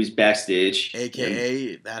 AKA he was backstage.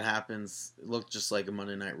 AKA that happens. It looked just like a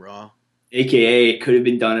Monday Night Raw. AKA it could have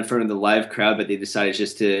been done in front of the live crowd, but they decided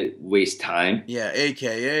just to waste time. Yeah,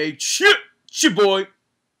 AKA shit boy.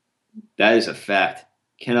 That is a fact.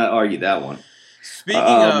 Cannot argue that one. Speaking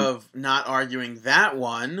of not arguing that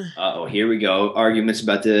one, here we go. Arguments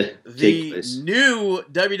about to take place. The new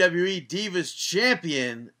WWE Divas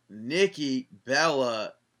Champion, Nikki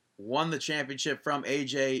Bella, won the championship from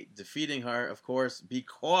AJ, defeating her, of course,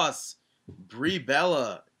 because Brie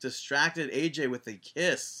Bella distracted AJ with a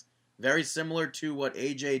kiss. Very similar to what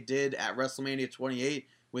AJ did at WrestleMania 28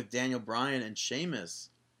 with Daniel Bryan and Sheamus.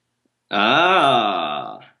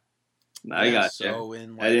 I got so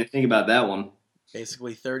you. I didn't think about that one.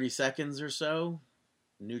 Basically 30 seconds or so,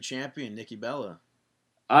 new champion, Nikki Bella.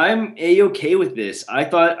 I'm A-okay with this.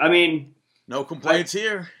 No complaints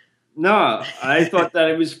here. No, I thought that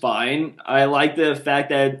it was fine. I like the fact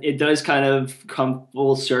that it does kind of come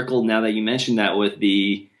full circle now that you mentioned that with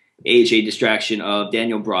the AJ distraction of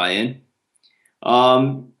Daniel Bryan.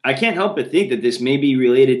 I can't help but think that this may be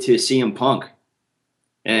related to CM Punk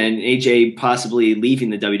and AJ possibly leaving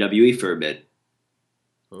the WWE for a bit.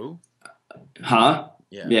 Who? Huh?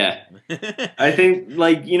 Yeah. I think,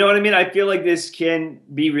 you know what I mean? I feel like this can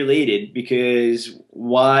be related because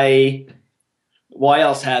why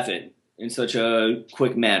else have it in such a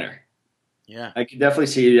quick manner? Yeah. I could definitely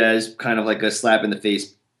see it as kind of like a slap in the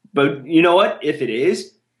face. But you know what? If it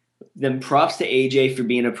is, then props to AJ for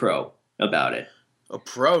being a pro about it. A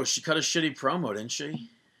pro? She cut a shitty promo, didn't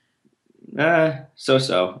she?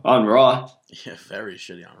 So on Raw. Yeah, very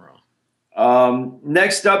shitty on Raw.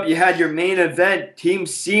 Next up, you had your main event, Team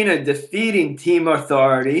Cena defeating Team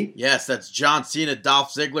Authority. Yes, that's John Cena,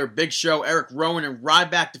 Dolph Ziggler, Big Show, Eric Rowan, and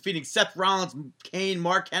Ryback defeating Seth Rollins, Kane,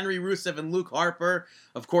 Mark Henry, Rusev, and Luke Harper.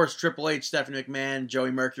 Of course, Triple H, Stephanie McMahon,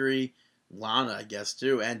 Joey Mercury, Lana, I guess,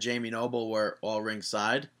 too, and Jamie Noble were all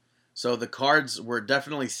ringside. So the cards were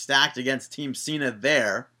definitely stacked against Team Cena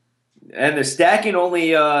there. And the stacking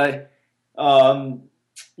only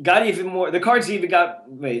got even more. The cards even got.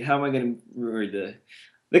 Wait, how am I going to read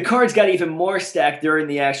the cards got even more stacked during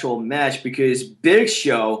the actual match because Big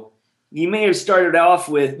Show, he may have started off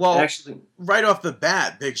with right off the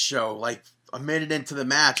bat, Big Show, like a minute into the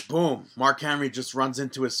match, boom, Mark Henry just runs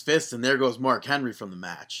into his fist, and there goes Mark Henry from the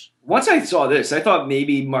match. Once I saw this, I thought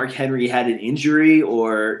maybe Mark Henry had an injury,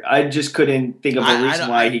 or I just couldn't think of a reason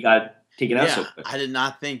why he got taken out so quick. I did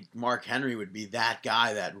not think Mark Henry would be that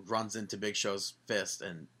guy that runs into Big Show's fist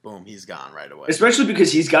and boom, he's gone right away. Especially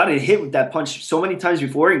because he's gotten hit with that punch so many times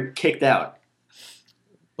before and kicked out.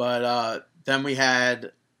 But then we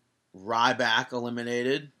had Ryback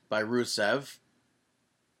eliminated by Rusev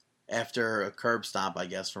after a curb stomp, I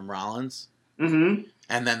guess, from Rollins. Mm-hmm.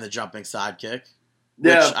 And then the jumping sidekick.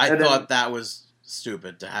 Yeah, which I thought that was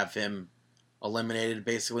stupid to have him eliminated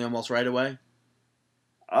basically almost right away.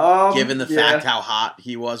 Given the fact how hot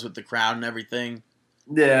he was with the crowd and everything.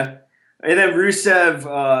 Yeah. And then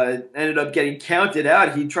Rusev ended up getting counted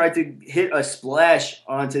out. He tried to hit a splash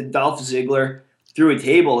onto Dolph Ziggler through a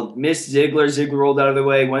table. Missed Ziggler. Ziggler rolled out of the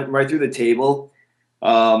way, went right through the table.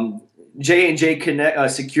 J&J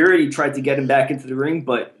security tried to get him back into the ring,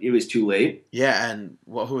 but it was too late. Yeah, and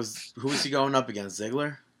who was he going up against?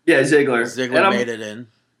 Ziggler? Yeah, Ziggler. Ziggler made it in.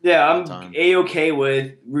 Yeah, I'm A-okay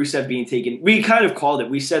with Rusev being taken. We kind of called it.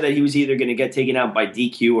 We said that he was either going to get taken out by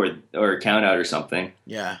DQ or count out or something.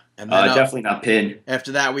 Yeah. And then, definitely not pin.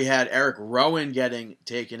 After that, we had Eric Rowan getting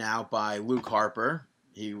taken out by Luke Harper.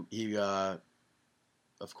 He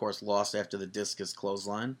of course, lost after the discus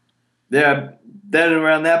clothesline. Yeah. Then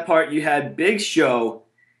around that part, you had Big Show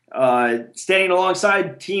standing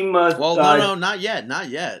alongside Team... no, not yet. Not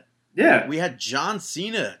yet. Yeah. We had John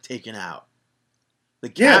Cena taken out. The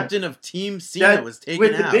captain of Team Cena was taken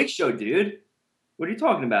out. With the Big Show, dude. What are you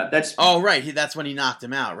talking about? Right. That's when he knocked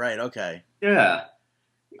him out. Right, okay. Yeah.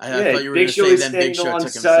 I thought you were going to say then Big Show took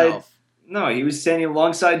himself. No, he was standing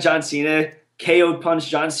alongside John Cena, KO punched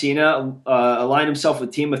John Cena, aligned himself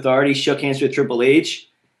with Team Authority, shook hands with Triple H,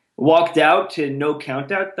 walked out to no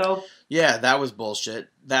countout, though. Yeah, that was bullshit.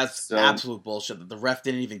 That's absolute bullshit that the ref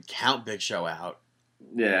didn't even count Big Show out.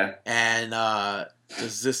 Yeah. And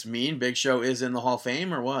does this mean Big Show is in the Hall of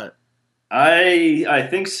Fame or what? I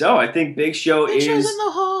think so. I think Big Show's in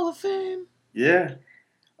the Hall of Fame. Yeah.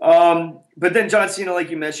 But then John Cena, like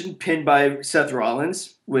you mentioned, pinned by Seth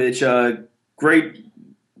Rollins, which great.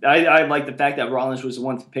 I like the fact that Rollins was the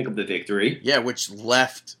one to pick up the victory. Yeah, which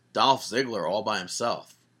left Dolph Ziggler all by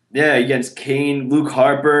himself. Yeah, against Kane, Luke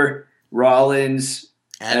Harper, Rollins.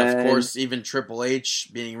 And of course, even Triple H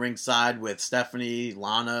being ringside with Stephanie,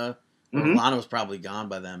 Lana. Mm-hmm. Lana was probably gone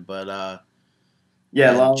by then, but Lana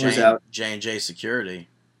was out. J&J security.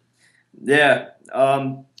 Yeah,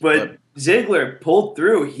 but Ziggler pulled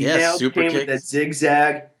through. He nailed Kane with that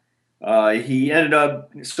zigzag. He ended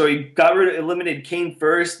up he eliminated Kane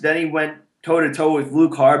first. Then he went toe to toe with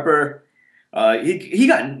Luke Harper. He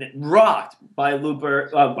got rocked by Harper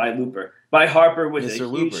with Mr. a huge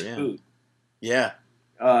Looper, yeah. boot. Yeah.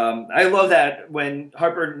 I love that when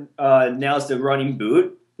Harper nails the running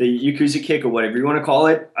boot, the Yakuza kick or whatever you want to call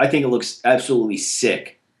it. I think it looks absolutely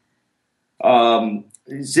sick.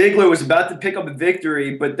 Ziggler was about to pick up a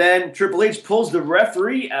victory, but then Triple H pulls the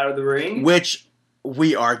referee out of the ring. Which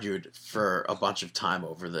we argued for a bunch of time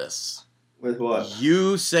over this. With what?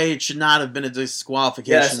 You say it should not have been a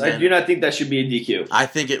disqualification. Yes, I do not think that should be a DQ. I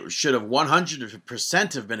think it should have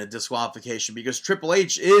 100% have been a disqualification because Triple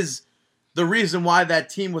H is the reason why that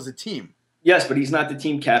team was a team. Yes, but he's not the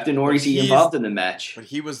team captain, nor is he involved in the match. But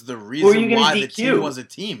he was the reason why the team was a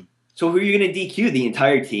team. So who are you going to DQ? The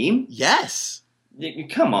entire team? Yes.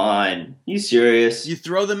 Come on. You serious? You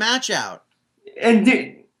throw the match out.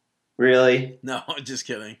 And really? No, just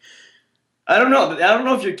kidding. I don't know. I don't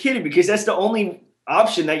know if you're kidding because that's the only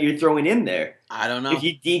option that you're throwing in there. I don't know. If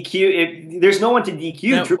you DQ, there's no one to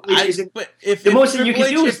DQ. No, Triple H isn't. But if the most that Triple you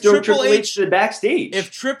can do is throw Triple H to the backstage. If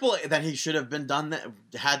Triple H, then he should have been done that.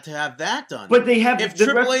 Had to have that done. But they have if the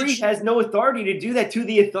Triple referee H has no authority to do that to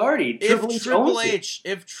the authority. If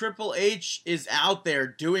Triple H is out there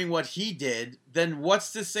doing what he did, then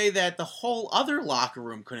what's to say that the whole other locker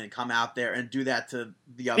room couldn't come out there and do that to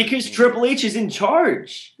the other Because team? Triple H is in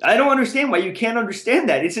charge. I don't understand why you can't understand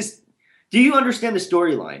that. It's just, do you understand the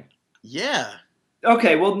storyline? Yeah.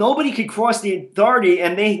 Okay, well, nobody could cross the authority,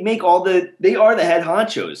 and they are the head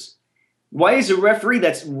honchos. Why is a referee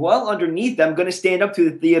that's well underneath them going to stand up to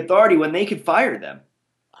the authority when they could fire them?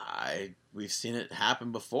 We've seen it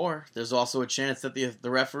happen before. There's also a chance that the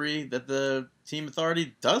referee, that the team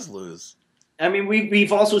authority does lose. I mean,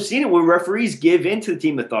 we've also seen it where referees give in to the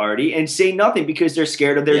team authority and say nothing because they're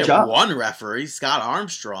scared of their job. One referee, Scott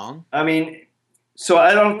Armstrong. I mean, so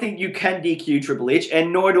I don't think you can DQ Triple H,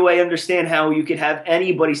 and nor do I understand how you could have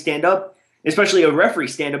anybody stand up, especially a referee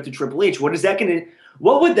stand up to Triple H. What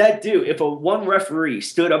would that do if one referee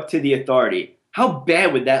stood up to the authority? How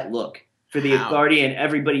bad would that look for the authority and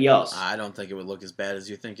everybody else? I don't think it would look as bad as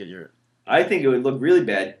you think it. I think it would look really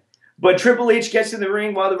bad. But Triple H gets in the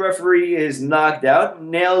ring while the referee is knocked out,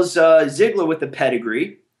 nails Ziggler with the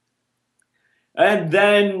pedigree. And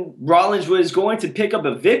then Rollins was going to pick up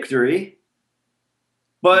a victory,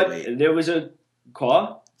 but there was a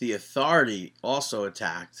call. The authority also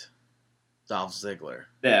attacked Dolph Ziggler.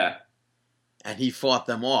 Yeah. And he fought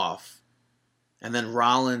them off. And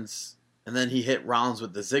then he hit Rollins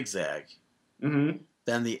with the zigzag. Mm-hmm.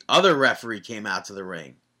 Then the other referee came out to the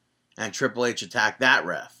ring, and Triple H attacked that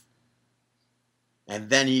ref. And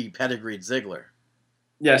then he pedigreed Ziggler.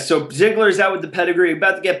 Yeah, so Ziggler's out with the pedigree,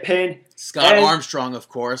 about to get pinned. Scott Armstrong, of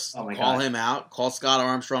course. Oh my Call God. him out. Call Scott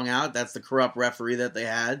Armstrong out. That's the corrupt referee that they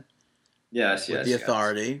had. Yes. With the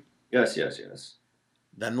authority. Yes.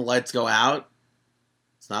 Then the lights go out.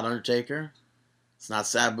 It's not Undertaker. It's not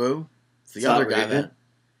Sabu. It's the other guy Raven. that...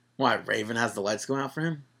 Why, Raven has the lights going out for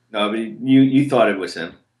him? No, but you thought it was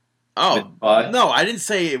him. Oh, no, I didn't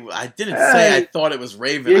say I thought it was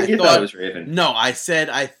Raven. You thought it was Raven. No, I said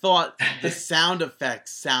I thought the sound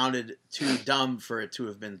effects sounded too dumb for it to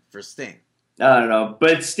have been for Sting. I don't know.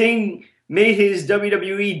 But Sting made his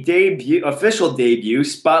WWE official debut,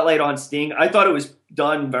 Spotlight on Sting. I thought it was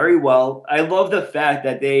done very well. I love the fact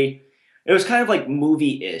that it was kind of like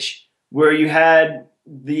movie-ish, where you had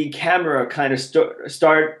the camera kind of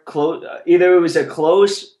start close. Either it was a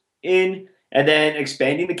close in and then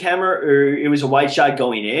expanding the camera, or it was a wide shot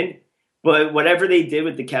going in. But whatever they did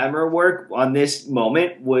with the camera work on this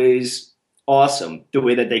moment was awesome, the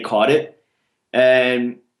way that they caught it.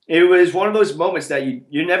 And it was one of those moments that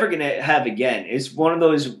you're never going to have again. It's one of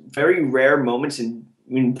those very rare moments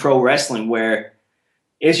in pro wrestling where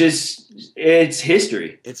it's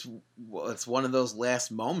history. It's one of those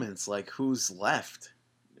last moments, like who's left?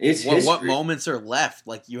 It's what moments are left?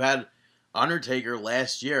 Like you had Undertaker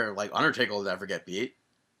last year, like Undertaker will never get beat.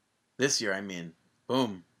 This year, I mean,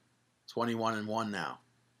 boom, 21-1 now.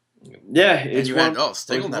 Yeah, it's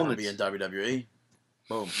Sting will never be in WWE.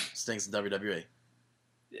 Boom, Sting's in WWE.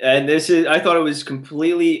 And I thought it was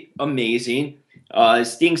completely amazing.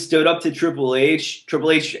 Sting stood up to Triple H.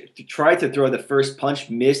 Triple H tried to throw the first punch,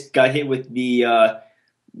 missed, got hit with the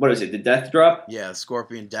the death drop? Yeah,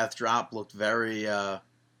 Scorpion death drop looked very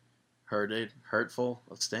hurtful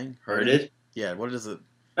of Sting. Hurted? Yeah, what is it?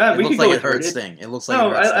 It looks like it hurt Sting. It looks like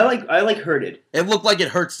I like hurted. It looked like it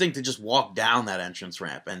hurt Sting to just walk down that entrance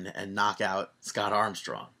ramp and knock out Scott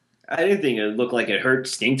Armstrong. I didn't think it looked like it hurt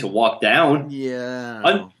Sting to walk down.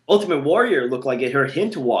 Yeah. Ultimate Warrior looked like it hurt him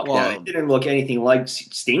to walk down. It didn't look anything like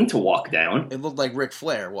Sting to walk down. It looked like Ric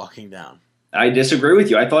Flair walking down. I disagree with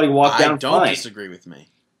you. I thought he walked down don't fine. disagree with me.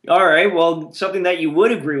 All right, well, something that you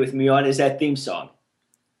would agree with me on is that theme song.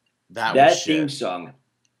 That was shit. Theme song.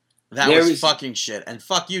 That was fucking shit. And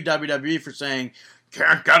fuck you, WWE, for saying,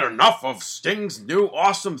 can't get enough of Sting's new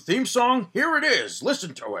awesome theme song? Here it is.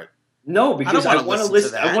 Listen to it. No, because I want to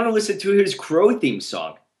listen. To that. I want to listen to his Crow theme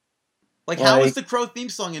song. Like, how is the Crow theme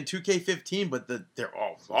song in 2K15, but they're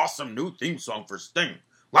awesome new theme song for Sting?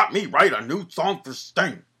 Let me write a new song for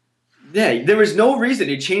Sting. Yeah, there was no reason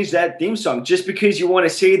to change that theme song just because you want to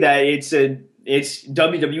say that it's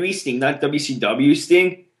WWE Sting, not WCW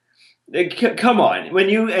Sting. Come on,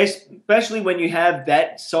 especially when you have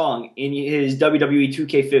that song in his WWE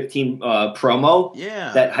 2K15 promo,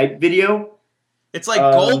 that hype video. It's like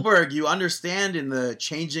Goldberg. You understand in the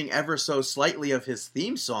changing ever so slightly of his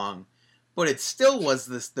theme song, but it still was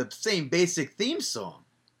the same basic theme song.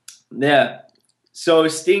 Yeah. So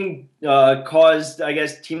Sting caused, I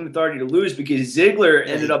guess, Team Authority to lose because Ziggler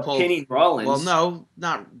ended up pinning Rollins. Well, no,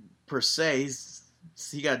 not per se.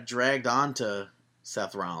 He got dragged onto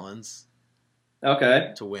Seth Rollins.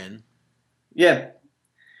 Okay. To win. Yeah.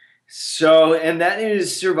 So, and that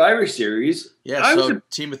is Survivor Series. Yeah,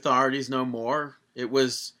 Team Authority's no more. It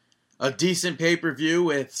was a decent pay-per-view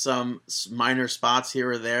with some minor spots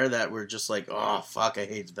here or there that were just like, oh, fuck, I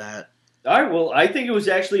hate that. All right, well, I think it was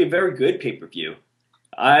actually a very good pay-per-view.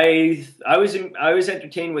 I was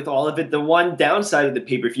entertained with all of it. The one downside of the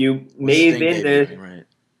pay-per-view may have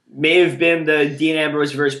been the Dean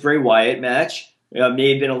Ambrose versus Bray Wyatt match.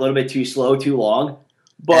 May have been a little bit too slow, too long.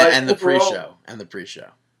 But and the pre-show.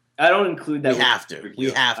 I don't include that.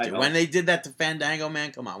 We have to. When they did that to Fandango,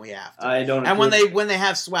 man, come on, we have to. I don't. And when they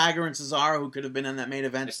have Swagger and Cesaro, who could have been in that main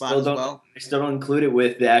event spot as well. I still don't include it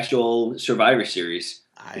with the actual Survivor Series.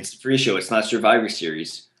 It's the pre-show. It's not Survivor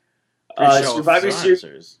Series. Survivor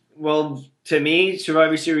Series. Well, to me,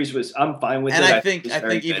 Survivor Series was. I'm fine with it. And I think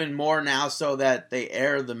even more now, so that they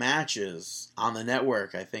air the matches on the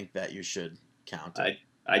network. I think that you should count it.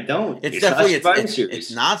 I don't. It's definitely not Survivor Series.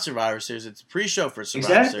 It's not Survivor Series. It's a pre-show for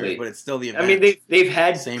Survivor Series, but it's still the event. I mean, they've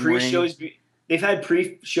had pre-shows. They've had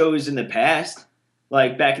pre-shows in the past,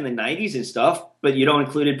 like back in the '90s and stuff. But you don't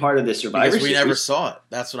include it part of the Survivor Series. We never saw it.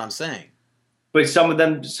 That's what I'm saying. But some of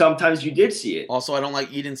them, sometimes you did see it. Also, I don't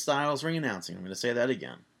like Eden Styles ring announcing. I'm going to say that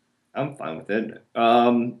again. I'm fine with it.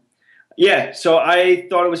 Yeah, so I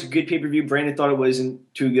thought it was a good pay-per-view. Brandon thought it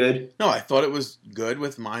wasn't too good. No, I thought it was good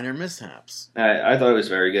with minor mishaps. I thought it was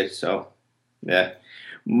very good, so, yeah.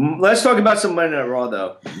 Let's talk about some Monday Night Raw,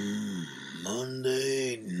 though.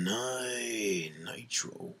 Monday Night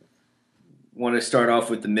Nitro. Want to start off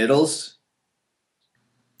with the middles?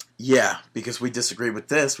 Yeah, because we disagree with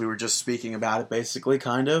this. We were just speaking about it, basically,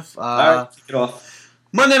 kind of. All right, kick it off.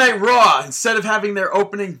 Monday Night Raw, instead of having their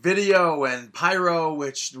opening video and pyro,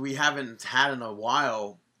 which we haven't had in a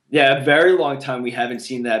while. Yeah, a very long time we haven't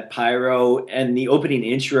seen that pyro and the opening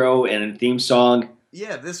intro and theme song.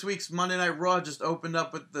 Yeah, this week's Monday Night Raw just opened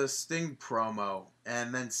up with the Sting promo,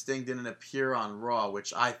 and then Sting didn't appear on Raw,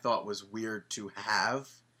 which I thought was weird to have.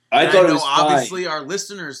 I thought it was obviously fine. Our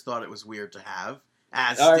listeners thought it was weird to have.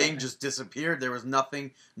 As Sting just disappeared, there was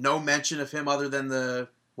no mention of him other than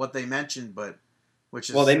what they mentioned, but which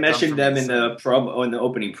is they mentioned them in the promo, in the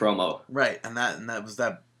opening promo, right? And that was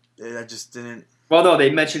that. I just didn't. Well, no, they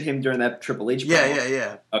mentioned him during that Triple H promo.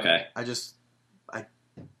 Yeah. Okay. I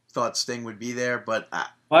thought Sting would be there, but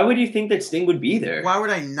why would you think that Sting would be there? Why would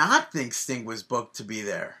I not think Sting was booked to be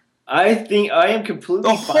there? I think I am completely.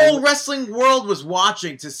 The whole wrestling world was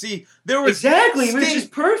watching to see there was exactly. Sting. It was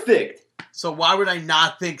just perfect. So why would I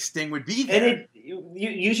not think Sting would be there? And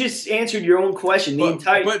you just answered your own question.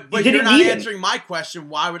 But you're not answering my question.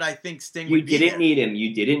 Why would I think Sting would be there?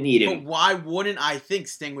 You didn't need him. But why wouldn't I think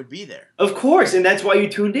Sting would be there? Of course, and that's why you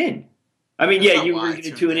tuned in. I mean, yeah, you were going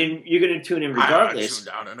to tune in. You're going to tune in regardless.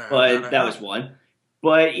 But that was one.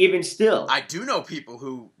 But even still, I do know people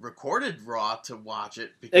who recorded Raw to watch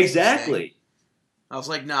it. Exactly. I was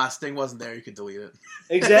like, nah, Sting wasn't there. You could delete it.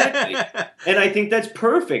 Exactly. And I think that's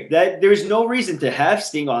perfect. That there's no reason to have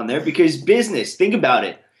Sting on there because business. Think about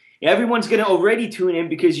it. Everyone's going to already tune in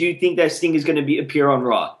because you think that Sting is going to appear on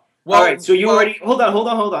Raw. Well, all right, so you already hold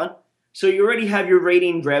on. So you already have your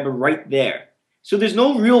rating grabber right there. So there's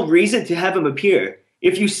no real reason to have him appear.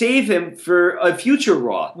 If you save him for a future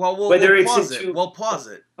Raw, we'll pause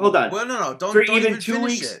it. Hold on. Well, no, don't even 2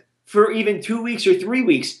 weeks. For even 2 weeks or 3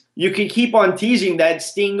 weeks, you can keep on teasing that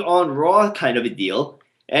Sting on Raw kind of a deal,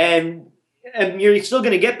 and you're still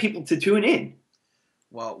going to get people to tune in.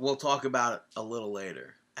 Well, we'll talk about it a little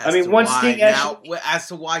later. As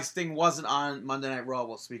to why Sting wasn't on Monday Night Raw,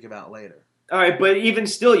 we'll speak about later. All right, but even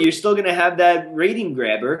still, you're still going to have that rating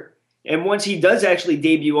grabber, And once he does actually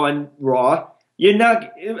debut on Raw, you're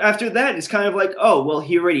not. After that, it's kind of like, oh, well,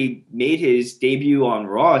 he already made his debut on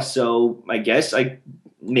Raw, so I guess I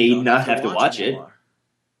may not have to watch it.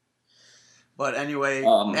 But anyway,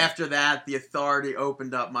 after that, the Authority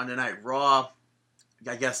opened up Monday Night Raw,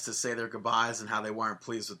 I guess to say their goodbyes and how they weren't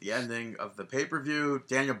pleased with the ending of the pay-per-view.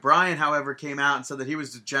 Daniel Bryan, however, came out and said that he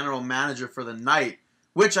was the general manager for the night,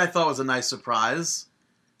 which I thought was a nice surprise.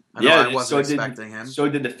 I wasn't expecting him. So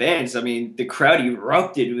did the fans. I mean, the crowd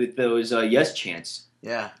erupted with those yes chants.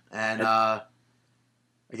 Yeah, and I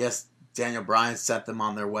guess Daniel Bryan set them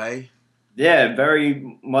on their way. Yeah,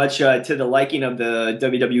 very much to the liking of the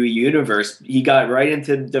WWE Universe. He got right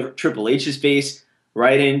into Triple H's face,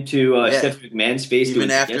 right into Stephanie McMahon's face. Even doing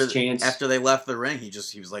yes chants. After they left the ring, he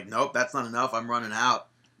was like, nope, that's not enough. I'm running out.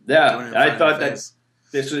 Yeah, I thought that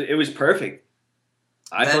it was perfect.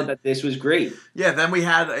 I thought that this was great. Yeah, then we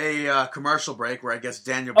had a commercial break where I guess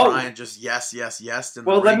Daniel Bryan just yes in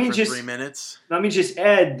the ring for 3 minutes. Let me just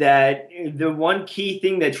add that the one key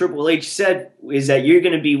thing that Triple H said is that you're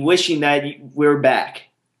going to be wishing that we're back.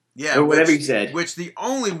 Yeah, or whatever he said. Which the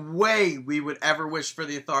only way we would ever wish for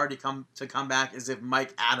the Authority to come back is if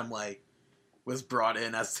Mike Adamle was brought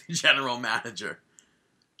in as the general manager.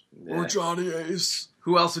 Yeah. Or Johnny Ace.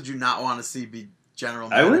 Who else would you not want to see be general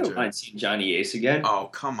manager? I wouldn't mind seeing Johnny Ace again. Oh,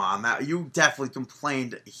 come on, Matt. You definitely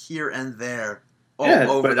complained here and there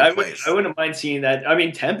over the place. I wouldn't mind seeing that. I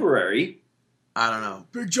mean, temporary. I don't know.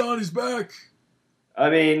 Big Johnny's back. I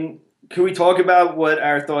mean, can we talk about what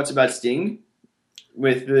our thoughts about Sting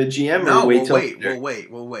with the GM? No, we'll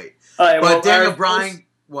wait. All right, but Daniel Bryan,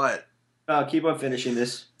 what? Keep on finishing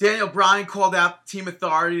this. Daniel Bryan called out Team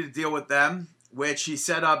Authority to deal with them, which he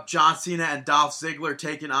set up John Cena and Dolph Ziggler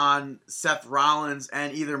taking on Seth Rollins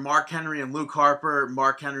and either Mark Henry and Luke Harper,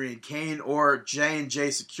 Mark Henry and Kane, or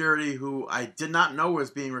J&J Security, who I did not know was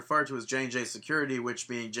being referred to as J&J Security, which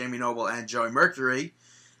being Jamie Noble and Joey Mercury.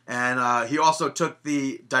 And he also took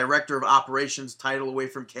the Director of Operations title away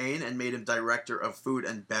from Kane and made him Director of Food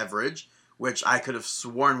and Beverage, which I could have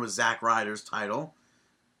sworn was Zack Ryder's title,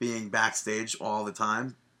 being backstage all the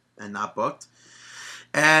time and not booked.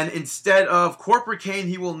 And instead of Corporate Kane,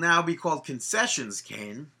 he will now be called Concessions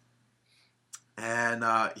Kane. And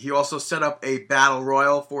he also set up a battle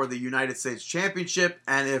royal for the United States Championship.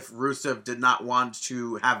 And if Rusev did not want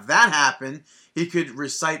to have that happen, he could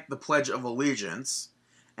recite the Pledge of Allegiance.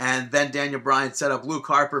 And then Daniel Bryan set up Luke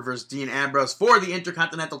Harper versus Dean Ambrose for the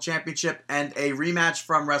Intercontinental Championship and a rematch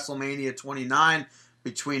from WrestleMania 29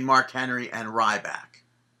 between Mark Henry and Ryback.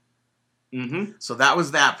 Mm-hmm. So that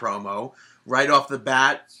was that promo. Right off the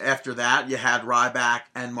bat, after that, you had Ryback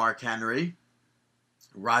and Mark Henry.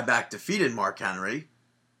 Ryback defeated Mark Henry.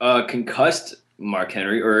 Concussed Mark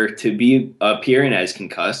Henry, or to be appearing as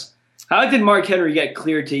concussed. How did Mark Henry get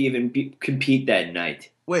cleared to even compete that night?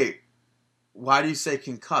 Wait, why do you say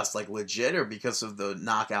concussed? Like legit, or because of the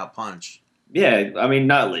knockout punch? Yeah, I mean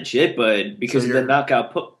not legit, but because of the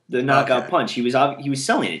knockout punch. He was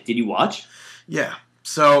selling it. Did you watch? Yeah.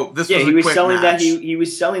 So this was a he was quick selling match. that he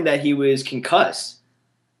was selling that he was concussed.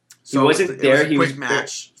 So he wasn't there. It was a quick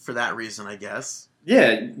match for that reason, I guess.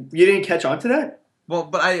 Yeah, you didn't catch on to that? Well,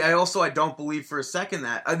 but I also don't believe for a second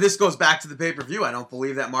that this goes back to the pay-per-view. I don't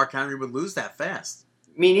believe that Mark Henry would lose that fast.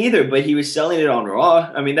 Me neither, but he was selling it on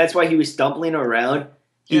Raw. I mean, that's why he was stumbling around.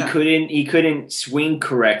 He couldn't swing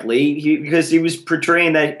correctly because he was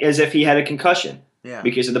portraying that as if he had a concussion. Yeah,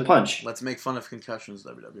 because of the punch. Let's make fun of concussions,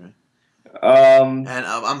 WWE. And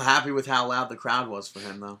I'm happy with how loud the crowd was for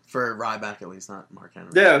him, though. For Ryback, at least, not Mark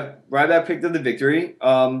Henry. Yeah, Ryback picked up the victory.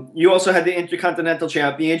 You also had the Intercontinental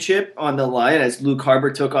Championship on the line as Luke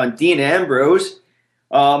Harper took on Dean Ambrose.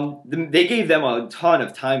 They gave them a ton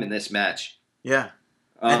of time in this match. Yeah.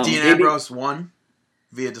 And Dean Ambrose won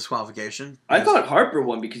via disqualification. I thought Harper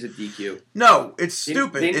won because of DQ. No, it's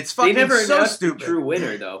stupid. It's fucking so stupid. The true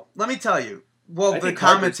winner, though. Let me tell you. Well, the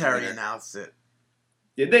commentary announced it.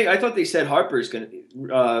 Did they? I thought they said Harper's going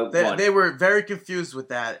to They were very confused with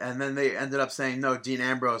that, and then they ended up saying, no, Dean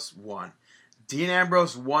Ambrose won. Dean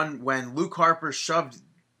Ambrose won when Luke Harper shoved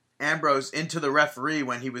Ambrose into the referee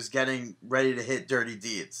when he was getting ready to hit Dirty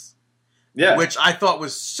Deeds. Yeah. Which I thought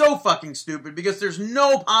was so fucking stupid because there's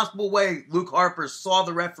no possible way Luke Harper saw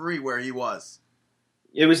the referee where he was.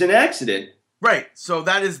 It was an accident. Right. So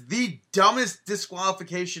that is the dumbest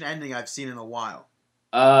disqualification ending I've seen in a while.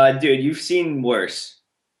 Dude, you've seen worse.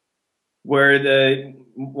 Where the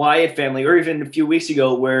Wyatt family, or even a few weeks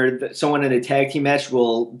ago, where someone in a tag team match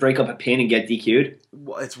will break up a pin and get DQ'd.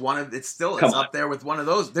 Well, it's up there with one of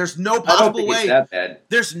those. There's no possible way. It's that bad.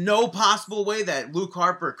 There's no possible way that Luke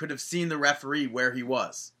Harper could have seen the referee where he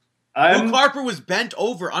was. Luke Harper was bent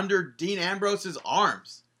over under Dean Ambrose's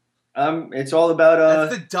arms. It's all about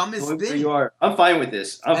that's the dumbest thing. You are. I'm fine with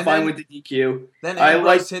this. I'm fine with the DQ. Then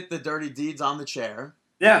Ambrose hit the dirty deeds on the chair.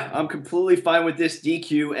 Yeah, I'm completely fine with this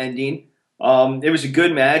DQ ending. It was a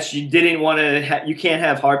good match. You didn't want to. You can't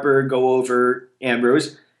have Harper go over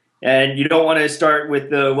Ambrose, and you don't want to start with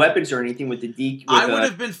the weapons or anything with the DQ. I would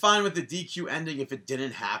have been fine with the DQ ending if it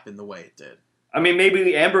didn't happen the way it did. I mean,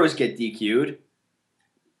 maybe Ambrose get DQ'd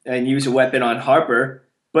and use a weapon on Harper,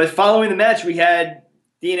 but following the match, we had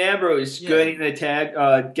Dean Ambrose getting the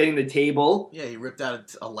table. Yeah, he ripped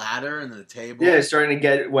out a ladder and the table. Yeah, starting to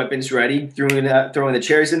get weapons ready, throwing the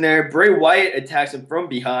chairs in there. Bray Wyatt attacks him from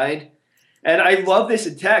behind. And I love this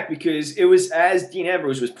attack because it was as Dean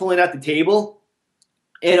Ambrose was pulling out the table.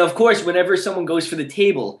 And, of course, whenever someone goes for the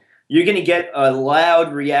table, you're going to get a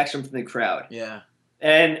loud reaction from the crowd. Yeah.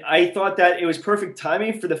 And I thought that it was perfect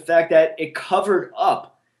timing for the fact that it covered up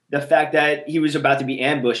the fact that he was about to be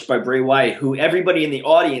ambushed by Bray Wyatt, who everybody in the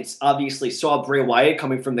audience obviously saw Bray Wyatt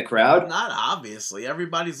coming from the crowd. Not obviously.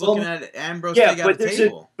 Everybody's looking at Ambrose take out a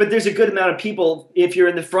table. But there's a good amount of people, if you're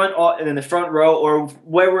in the front row or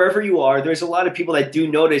wherever you are, there's a lot of people that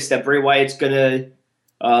do notice that Bray Wyatt's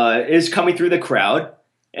is coming through the crowd.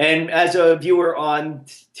 And as a viewer on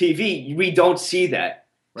TV, we don't see that.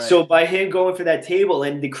 Right. So by him going for that table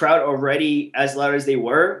and the crowd already as loud as they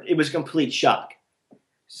were, it was a complete shock.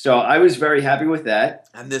 So I was very happy with that.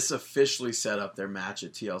 And this officially set up their match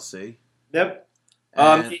at TLC. Yep.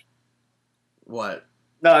 What?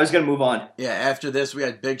 No, I was going to move on. Yeah, after this, we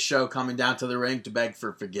had Big Show coming down to the ring to beg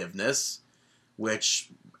for forgiveness, which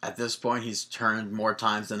at this point he's turned more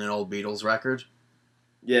times than an old Beatles record.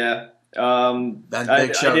 Yeah. Then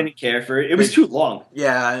Big Show, I didn't care for it. It was too long.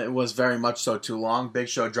 Yeah, it was very much so too long. Big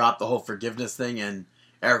Show dropped the whole forgiveness thing, and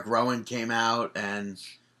Eric Rowan came out and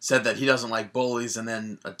said that he doesn't like bullies and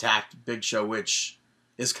then attacked Big Show, which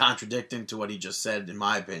is contradicting to what he just said, in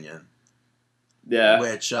my opinion. Yeah.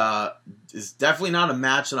 Which is definitely not a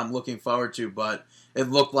match that I'm looking forward to, but it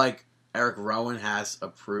looked like Eric Rowan has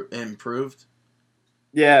improved.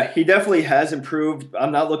 Yeah, he definitely has improved.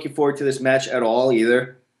 I'm not looking forward to this match at all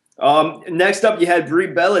either. Next up, you had Brie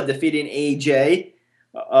Bella defeating AJ.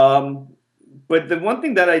 But the one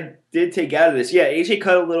thing that I did take out of this, AJ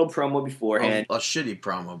cut a little promo beforehand. A shitty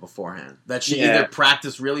promo beforehand. That she either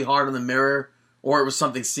practiced really hard in the mirror, or it was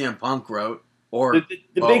something CM Punk wrote, or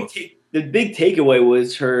both. The big takeaway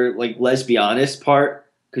was her let's be honest part,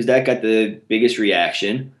 because that got the biggest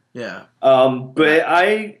reaction. Yeah. But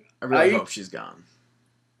I really hope she's gone.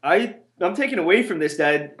 I'm taking away from this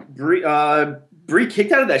that Brie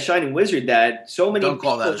kicked out of that Shining Wizard that so many don't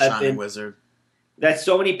call that a Shining Wizard. That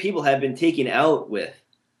so many people have been taken out with.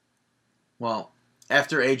 Well,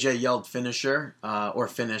 after AJ yelled finisher, or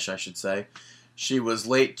finish, I should say, she was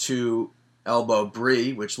late to elbow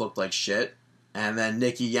Brie, which looked like shit. And then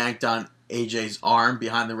Nikki yanked on AJ's arm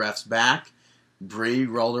behind the ref's back. Brie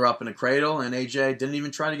rolled her up in a cradle, and AJ didn't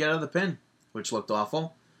even try to get out of the pin, which looked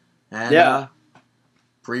awful. And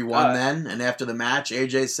Brie won then. And after the match,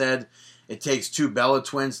 AJ said it takes two Bella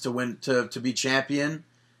twins to win to be champion,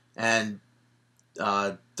 and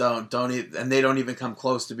they don't even come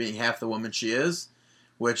close to being half the woman she is.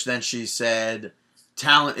 Which then she said,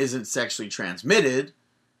 talent isn't sexually transmitted,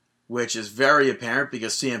 which is very apparent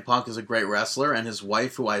because CM Punk is a great wrestler, and his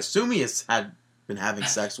wife, who I assume he has been having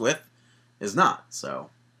sex with, is not. So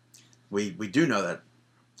we do know that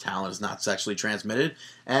talent is not sexually transmitted,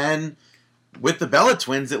 and with the Bella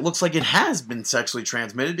Twins, it looks like it has been sexually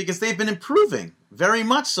transmitted because they've been improving very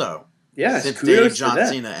much so. Yeah, since Dave John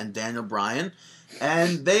Cena and Daniel Bryan.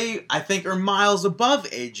 And they, I think, are miles above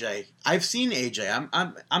AJ. I've seen AJ.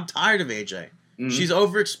 I'm tired of AJ. Mm-hmm. She's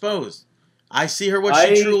overexposed. I see her what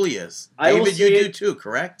she truly is. David, you do too,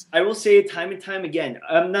 correct? I will say it time and time again.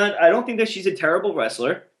 I don't think that she's a terrible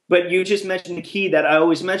wrestler, but you just mentioned the key that I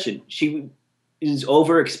always mention. She is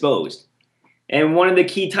overexposed. And one of the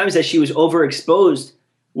key times that she was overexposed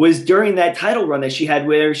was during that title run that she had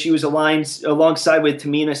where she was alongside with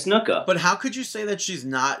Tamina Snuka. But how could you say that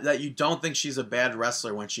that you don't think she's a bad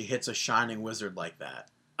wrestler when she hits a Shining Wizard like that?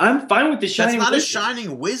 I'm fine with the Shining Wizard. That's not a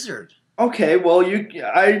Shining Wizard. Okay, well,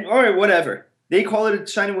 all right, whatever. They call it a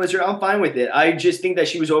Shining Wizard. I'm fine with it. I just think that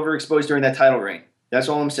she was overexposed during that title reign. That's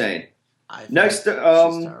all I'm saying. Next, she's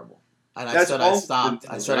terrible. And I said I stopped.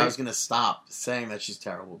 I said I was going to stop saying that she's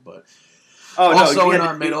terrible, but also in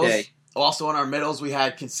our middles, we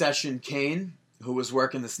had Concession Kane, who was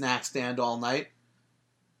working the snack stand all night.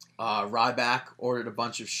 Ryback ordered a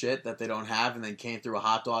bunch of shit that they don't have, and then Kane threw a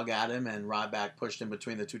hot dog at him, and Ryback pushed him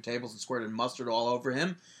between the two tables and squirted mustard all over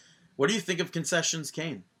him. What do you think of Concessions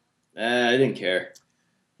Kane? I didn't care.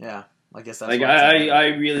 Yeah, I guess that's Like, what it's about. I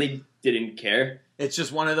really didn't care. It's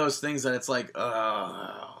just one of those things that it's like,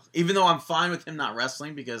 even though I'm fine with him not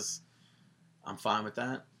wrestling because I'm fine with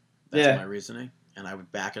that. That's my reasoning, and I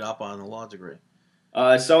would back it up on the law degree.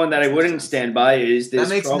 Someone that I wouldn't stand by is this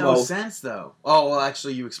That makes promo. no sense, though. Oh, well,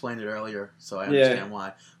 actually, you explained it earlier, so I understand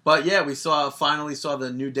why. But yeah, we finally saw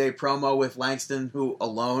the New Day promo with Langston, who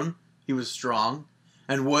alone, he was strong,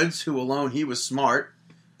 and Woods, who alone, he was smart,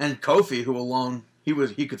 and Kofi, who alone,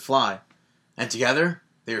 he could fly. And together,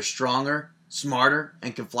 they are stronger, smarter,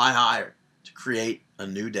 and can fly higher to create a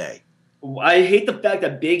new day. I hate the fact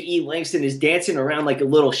that Big E Langston is dancing around like a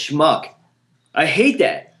little schmuck. I hate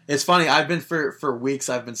that. It's funny. I've been for weeks.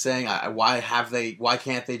 I've been saying, why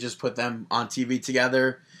can't they just put them on TV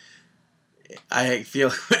together? I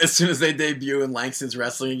feel as soon as they debut and Langston's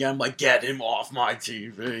wrestling again, I'm like, get him off my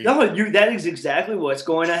TV. No, that is exactly what's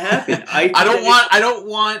going to happen. I don't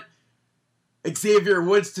want Xavier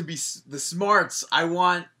Woods to be the smarts. I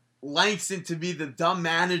want Langston to be the dumb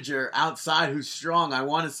manager outside who's strong. I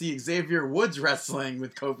want to see Xavier Woods wrestling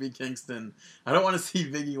with Kofi Kingston. I don't want to see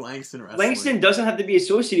Biggie Langston wrestling. Langston doesn't have to be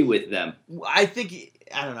associated with them. I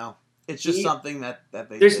don't know. It's just something that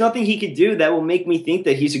they There's did. nothing he could do that will make me think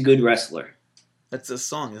that he's a good wrestler. That's a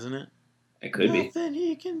song, isn't it? It could be. Nothing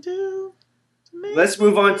he can do. Let's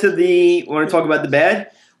move on to the... Want to talk about the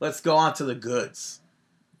bad? Let's go on to the goods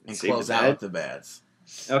and close out with the bads.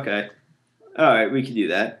 Okay. All right, we can do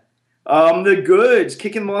that. The goods,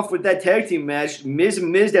 kicking them off with that tag team match. Miz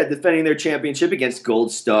and Mizdow defending their championship against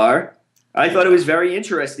Gold Star. I thought it was very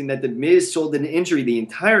interesting that the Miz sold an injury the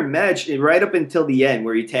entire match right up until the end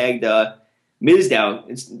where he tagged Mizdow.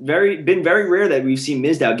 It's been very rare that we've seen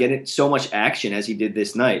Mizdow get so much action as he did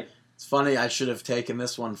this night. It's funny, I should have taken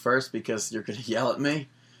this one first because you're going to yell at me.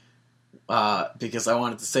 Because I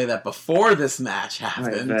wanted to say that before this match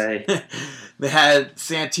happened, they had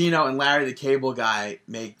Santino and Larry the Cable Guy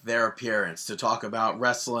make their appearance to talk about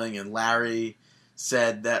wrestling, and Larry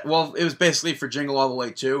said that, well, it was basically for Jingle All the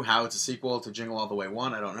Way 2, how it's a sequel to Jingle All the Way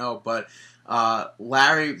 1, I don't know, but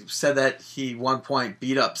Larry said that he, one point,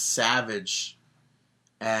 beat up Savage,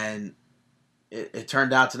 and it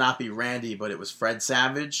turned out to not be Randy, but it was Fred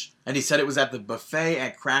Savage, and he said it was at the buffet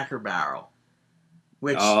at Cracker Barrel.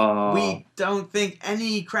 Which we don't think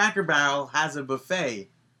any Cracker Barrel has a buffet.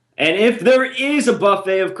 And if there is a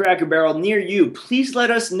buffet of Cracker Barrel near you, please let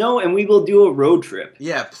us know and we will do a road trip.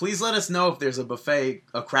 Yeah, please let us know if there's a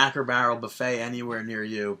Cracker Barrel buffet anywhere near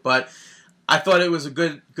you. But I thought it was a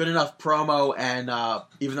good enough promo, and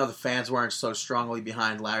even though the fans weren't so strongly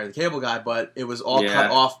behind Larry the Cable Guy, but it was all cut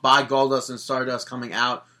off by Goldust and Stardust coming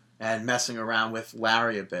out and messing around with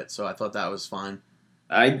Larry a bit. So I thought that was fine.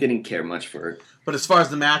 I didn't care much for it. But as far as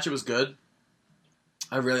the match, it was good.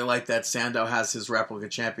 I really like that Sandow has his replica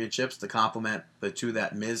championships to complement the two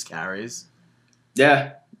that Miz carries.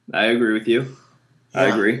 Yeah, I agree with you. Yeah. I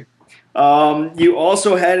agree. You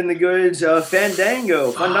also had in the goods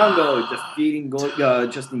Fandango defeating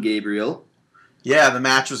Justin Gabriel. Yeah, the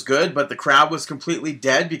match was good, but the crowd was completely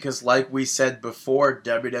dead because, like we said before,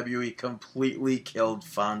 WWE completely killed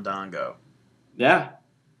Fandango. Yeah.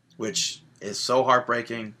 Which is so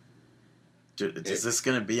heartbreaking. Is this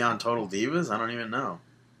going to be on Total Divas? I don't even know.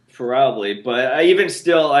 Probably, but I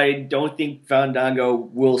don't think Fandango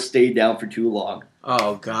will stay down for too long.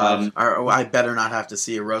 Oh, God. I better not have to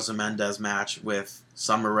see a Rosa Mendez match with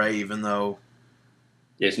Summer Rae, even though...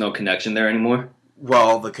 There's no connection there anymore?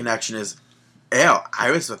 Well, the connection is...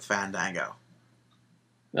 I was with Fandango.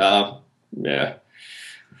 Yeah.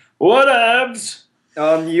 Whatevs?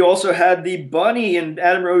 You also had the Bunny and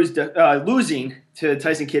Adam Rose losing to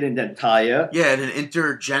Tyson Kidd and Natalya. Yeah, in an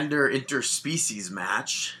intergender, interspecies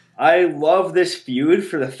match. I love this feud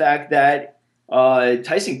for the fact that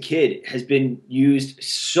Tyson Kidd has been used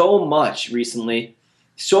so much recently,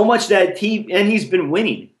 so much that he's been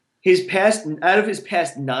winning. Out of his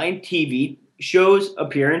past 9 TV shows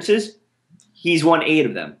appearances, he's won 8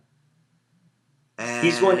 of them. And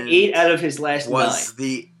he's won 8 out of his last 9. Was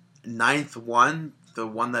the 9th one the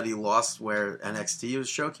one that he lost where NXT was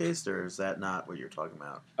showcased, or is that not what you're talking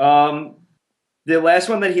about? The last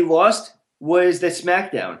one that he lost was the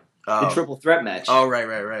SmackDown, the triple threat match. Oh,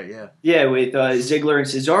 right, yeah. Yeah, with Ziggler and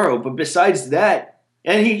Cesaro. But besides that,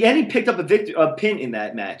 and he picked up a pin in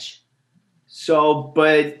that match. So,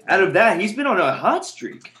 but out of that, he's been on a hot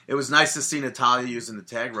streak. It was nice to see Natalya using the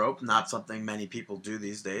tag rope, not something many people do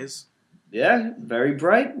these days. Yeah, very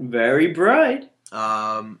bright, very bright.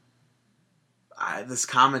 This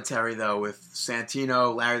commentary, though, with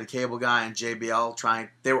Santino, Larry the Cable Guy, and JBL,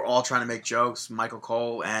 they were all trying to make jokes. Michael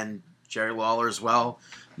Cole and Jerry Lawler as well,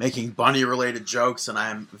 making Bunny-related jokes, and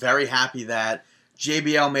I'm very happy that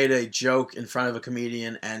JBL made a joke in front of a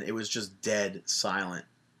comedian, and it was just dead silent.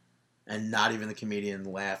 And not even the comedian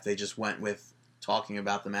laughed. They just went with talking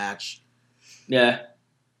about the match. Yeah,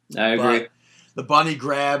 I agree. But the bunny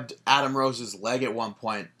grabbed Adam Rose's leg at one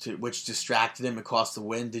point, which distracted him and cost the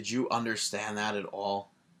win. Did you understand that at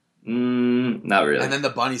all? Not really. And then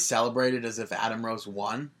the bunny celebrated as if Adam Rose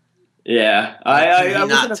won. Yeah. Did he I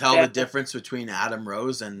not tell the difference between Adam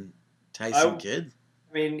Rose and Tyson Kidd?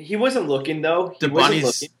 I mean, he wasn't looking, though.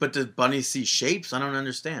 But did bunnies see shapes? I don't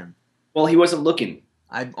understand. Well, he wasn't looking.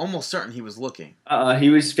 I'm almost certain he was looking. He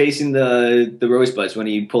was facing the rosebuds when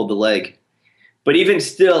he pulled the leg. But even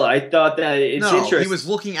still, I thought that it's interesting. He was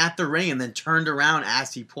looking at the ring and then turned around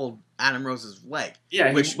as he pulled Adam Rose's leg.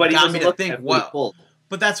 Yeah, which but got he me wasn't to think, what?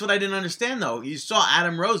 But that's what I didn't understand, though. You saw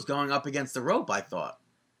Adam Rose going up against the rope, I thought.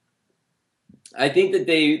 I think that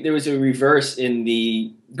there was a reverse in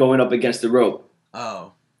the going up against the rope.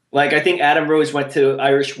 Oh. Like, I think Adam Rose went to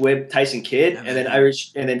Irish whip Tyson Kidd, and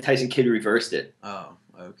then Tyson Kidd reversed it. Oh,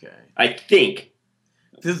 okay. I think.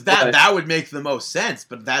 That would make the most sense,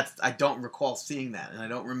 but I don't recall seeing that, and I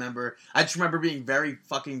don't remember. I just remember being very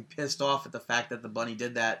fucking pissed off at the fact that the bunny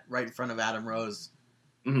did that right in front of Adam Rose.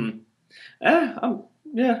 Mm-hmm.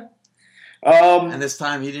 Yeah. And this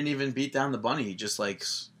time he didn't even beat down the bunny. He just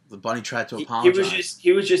the bunny tried to apologize.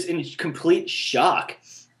 He was just in complete shock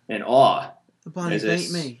and awe. The bunny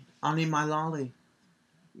beat me. I need my lolly.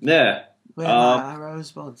 Yeah. Where are my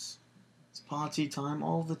rosebuds? It's party time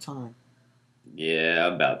all the time. Yeah,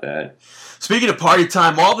 about that. Speaking of party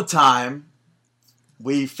time all the time,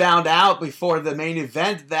 we found out before the main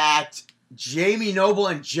event that Jamie Noble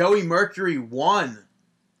and Joey Mercury won.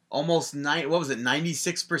 Almost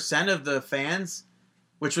 96% of the fans,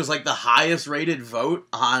 which was like the highest rated vote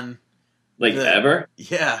on ever?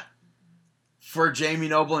 Yeah. For Jamie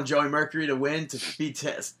Noble and Joey Mercury to win, to be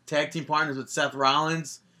tag team partners with Seth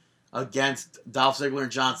Rollins against Dolph Ziggler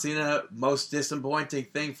and John Cena. Most disappointing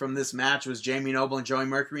thing from this match was Jamie Noble and Joey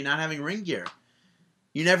Mercury not having ring gear.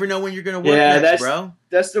 You never know when you're going to work next, bro.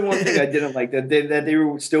 That's the one thing I didn't like, that they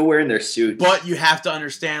were still wearing their suits. But you have to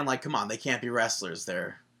understand, come on, they can't be wrestlers.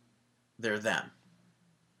 They're them.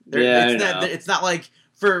 It's not like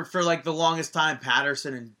for the longest time,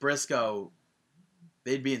 Patterson and Briscoe,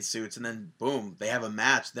 they'd be in suits, and then boom, they have a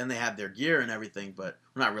match. Then they have their gear and everything, but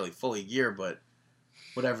not really fully gear, but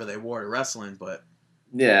whatever they wore to wrestling. But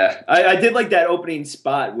yeah, I did like that opening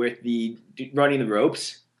spot with the running the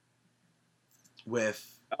ropes.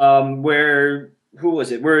 With where who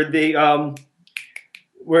was it? Where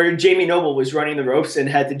Jamie Noble was running the ropes and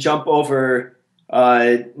had to jump over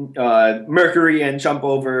Mercury and jump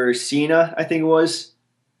over Cena, I think it was,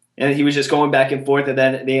 and he was just going back and forth, and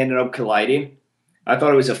then they ended up colliding. I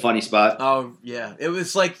thought it was a funny spot. Oh yeah, it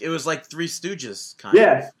was like Three Stooges kind of.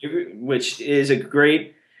 Yeah, which is a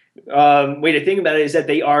great way to think about it. Is that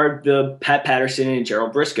they are the Pat Patterson and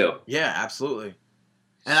Gerald Briscoe. Yeah, absolutely.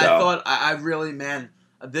 And I thought I really, man,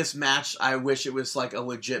 this match, I wish it was like a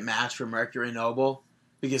legit match for Mercury and Noble,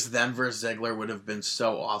 because them versus Ziggler would have been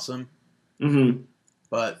so awesome. Mm-hmm.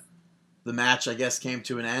 But the match, I guess, came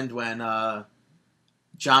to an end when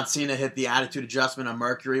John Cena hit the attitude adjustment on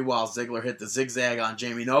Mercury while Ziggler hit the zigzag on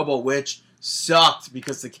Jamie Noble, which sucked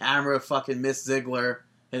because the camera fucking missed Ziggler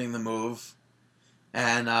hitting the move.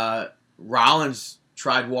 And Rollins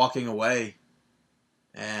tried walking away,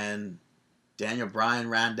 and Daniel Bryan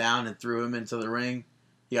ran down and threw him into the ring.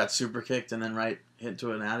 He got super kicked and then right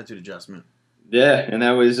into an attitude adjustment. Yeah, and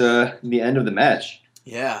that was the end of the match.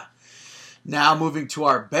 Yeah. Now moving to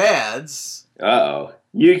our bads. Uh-oh.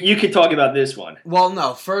 You could talk about this one. Well,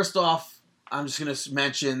 no. First off, I'm just going to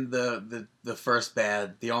mention the first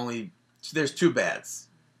bad. There's two bads.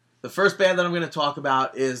 The first bad that I'm going to talk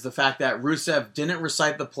about is the fact that Rusev didn't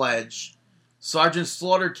recite the pledge. Sergeant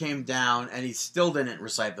Slaughter came down and he still didn't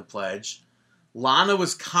recite the pledge. Lana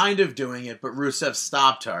was kind of doing it, but Rusev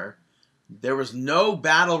stopped her. There was no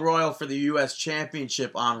battle royal for the U.S.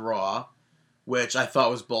 Championship on Raw, which I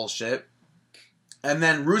thought was bullshit. And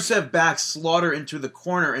then Rusev backed Slaughter into the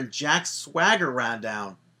corner, and Jack Swagger ran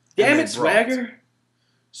down. Damn it, Swagger!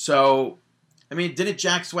 So, I mean, didn't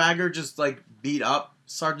Jack Swagger just beat up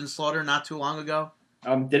Sergeant Slaughter not too long ago?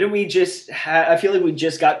 Didn't we just? I feel like we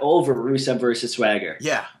just got over Rusev versus Swagger.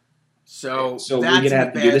 Yeah. So we're gonna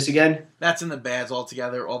have to do this again. That's in the bads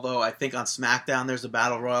altogether. Although I think on SmackDown there's a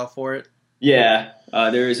battle royal for it. Yeah,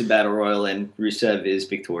 there is a battle royal, and Rusev is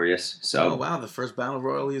victorious. So, oh wow, the first battle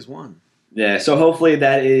royal he has won. Yeah, so hopefully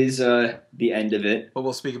that is the end of it. But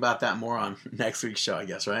we'll speak about that more on next week's show, I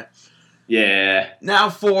guess, right? Yeah. Now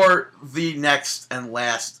for the next and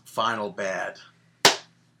last final bad.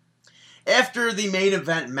 After the main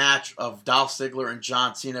event match of Dolph Ziggler and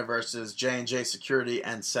John Cena versus J&J Security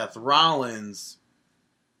and Seth Rollins,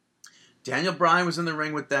 Daniel Bryan was in the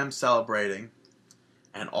ring with them celebrating,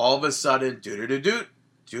 and all of a sudden,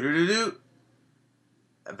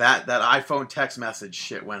 that iPhone text message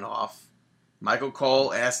shit went off. Michael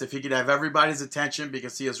Cole asked if he could have everybody's attention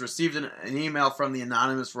because he has received an email from the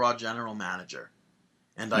anonymous Raw general manager.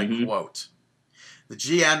 And I quote, the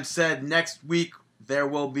GM said next week there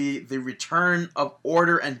will be the return of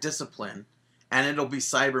order and discipline, and it'll be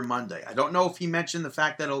Cyber Monday. I don't know if he mentioned the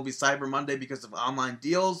fact that it'll be Cyber Monday because of online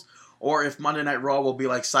deals, or if Monday Night Raw will be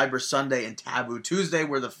like Cyber Sunday and Taboo Tuesday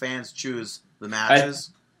where the fans choose the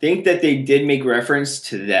matches. I think that they did make reference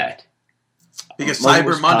to that. Because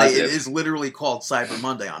Cyber Monday, it is literally called Cyber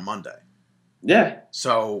Monday on Monday. Yeah.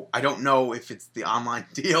 So I don't know if it's the online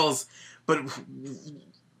deals, but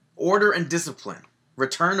order and discipline.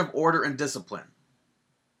 Return of order and discipline.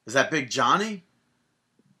 Is that Big Johnny?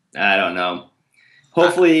 I don't know.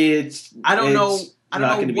 Hopefully I don't know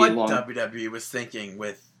what long. WWE was thinking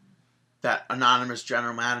with that anonymous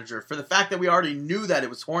general manager for the fact that we already knew that it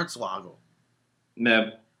was Hornswoggle.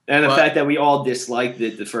 No. And the fact that we all disliked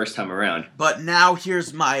it the first time around. But now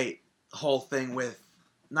here's my whole thing with,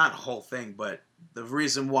 not whole thing, but the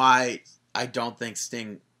reason why I don't think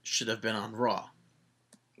Sting should have been on Raw.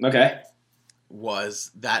 Okay.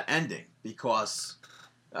 Was that ending. Because,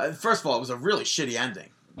 first of all, it was a really shitty ending.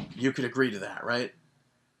 You could agree to that, right?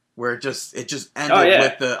 Where it just ended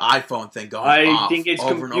with the iPhone thing going off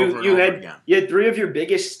over and over again. You had three of your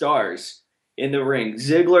biggest stars in the ring.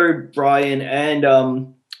 Ziggler, Bryan,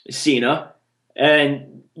 and Cena,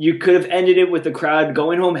 and you could have ended it with the crowd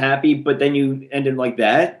going home happy, but then you ended like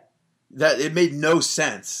that. That it made no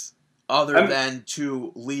sense other than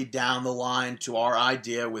to lead down the line to our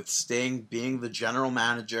idea with Sting being the general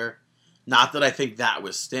manager. Not that I think that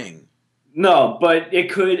was Sting. No, but it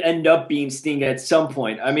could end up being Sting at some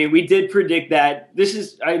point. I mean, we did predict that. This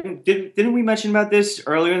is didn't we mention about this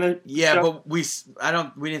earlier in the show? But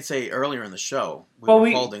we didn't say earlier in the show. We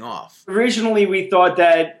were holding off. Originally, we thought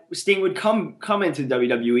that Sting would come into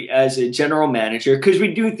WWE as a general manager because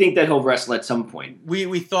we do think that he'll wrestle at some point.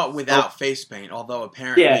 We thought without face paint, although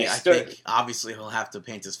apparently I think obviously he'll have to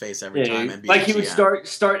paint his face every time and be like he would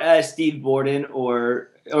start as Steve Borden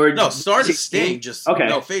or no, start as Sting, just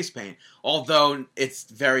no face paint. Although it's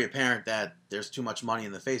very apparent that there's too much money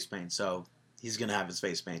in the face paint, so he's going to have his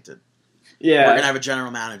face painted. Yeah. We're going to have a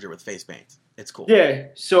general manager with face paint. It's cool. Yeah,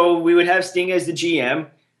 so we would have Sting as the GM,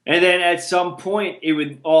 and then at some point it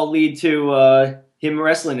would all lead to him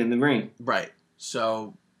wrestling in the ring. Right.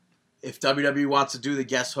 So if WWE wants to do the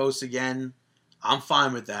guest host again, I'm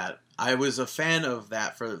fine with that. I was a fan of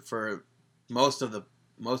that for most of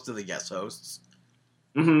the guest hosts.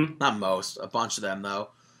 Mm-hmm. Not most, a bunch of them though.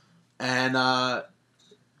 And I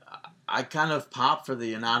kind of popped for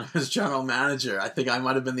the anonymous general manager. I think I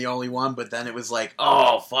might have been the only one, but then it was like,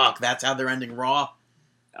 oh, fuck, that's how they're ending Raw?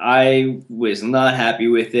 I was not happy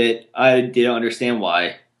with it. I didn't understand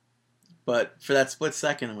why. But for that split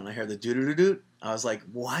second, when I heard the doo-doo-doo-doo, I was like,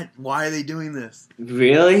 what? Why are they doing this?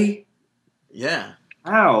 Really? Yeah.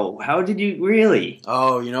 How? How did you really?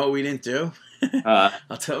 Oh, you know what we didn't do?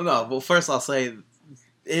 I'll tell you. No, well, first I'll say...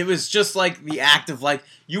 It was just like the act of like,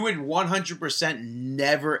 you would 100%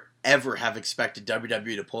 never, ever have expected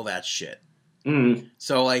WWE to pull that shit. Mm.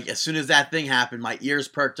 So like, as soon as that thing happened, my ears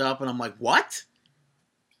perked up and I'm like, what?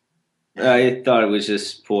 I thought it was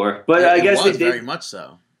just poor. But I guess it was very much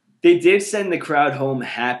so. They did send the crowd home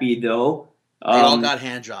happy though. They all got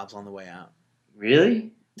hand jobs on the way out.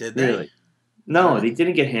 Really? Did they? Really? No, they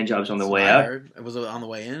didn't get hand jobs on the way out. Was it on the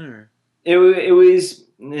way in or? It was,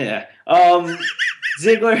 yeah.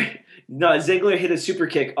 Ziggler hit a super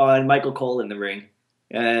kick on Michael Cole in the ring,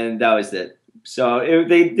 and that was it. So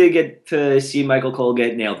they did get to see Michael Cole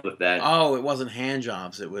get nailed with that. Oh, it wasn't hand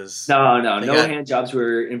jobs. It was no hand jobs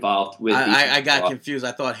were involved with. I got confused.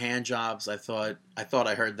 I thought hand jobs. I thought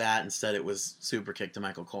I heard that. Instead, it was super kick to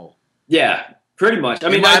Michael Cole. Yeah, pretty much. I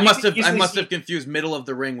mean, I must have confused middle of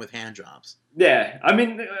the ring with hand jobs. Yeah, I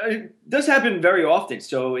mean, it does happen very often.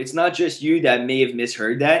 So it's not just you that may have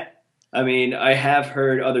misheard that. I mean, I have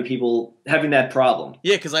heard other people having that problem.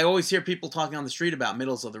 Yeah, because I always hear people talking on the street about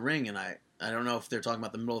middles of the ring, and I don't know if they're talking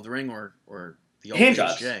about the middle of the ring or the old hand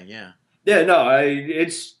jobs. Yeah. Yeah, no,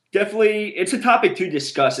 it's definitely a topic to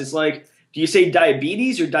discuss. It's like, do you say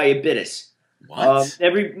diabetes or diabetes? What?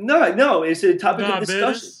 No, it's a topic of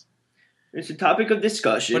discussion. It's a topic of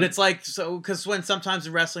discussion. But it's like, so, because when sometimes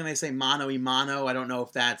in wrestling they say mano y mano, I don't know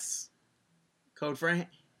if that's code for a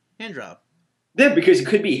hand job. Yeah, because it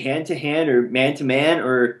could be hand to hand or man to man,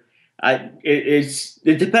 or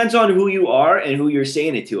It depends on who you are and who you're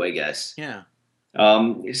saying it to, I guess. Yeah.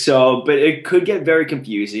 But it could get very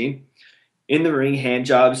confusing. In the ring, hand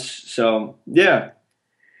jobs. So yeah.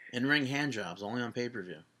 In-ring hand jobs, only on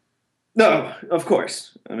pay-per-view. No, of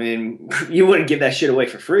course. I mean, you wouldn't give that shit away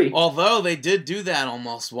for free. Although they did do that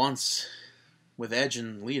almost once with Edge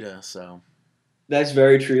and Lita, so That's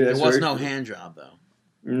very true. there was no hand job though.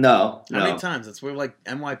 No. How many times? That's where like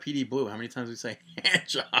NYPD Blue. How many times we say hand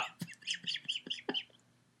job?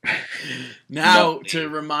 Now, to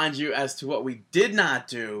remind you as to what we did not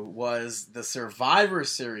do was the Survivor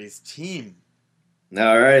Series team.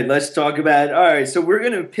 All right, let's talk about. All right, so we're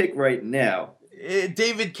gonna pick right now.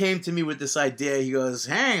 David came to me with this idea. He goes,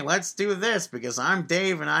 "Hey, let's do this because I'm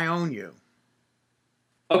Dave and I own you."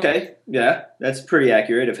 Okay, yeah, that's pretty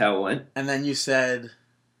accurate of how it went. And then you said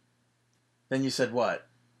what?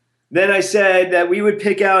 Then I said that we would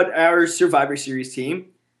pick out our Survivor Series team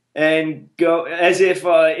and go as if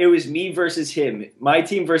it was me versus him, my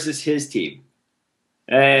team versus his team.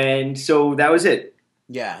 And so that was it.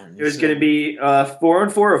 Yeah. It was going to be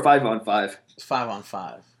 4-on-4 or 5-on-5.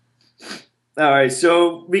 5-on-5. All right,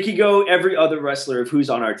 so we could go every other wrestler of who's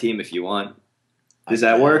on our team if you want. Does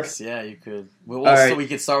that work? Yeah, you could. All right. So we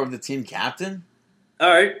could start with the team captain. All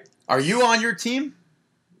right. Are you on your team?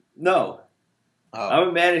 No. Oh. I'm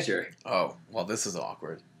a manager. Oh, well, this is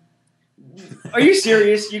awkward. Are you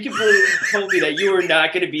serious? You completely told me that you were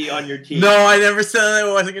not going to be on your team. No, I never said that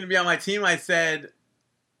I wasn't going to be on my team. I said,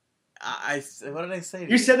 what did I say?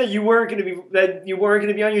 You said that you weren't going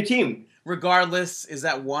to be on your team. Regardless, is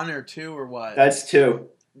that 1 or 2 or what? That's 2.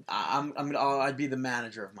 I'd be the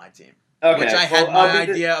manager of my team. Okay. Which I had my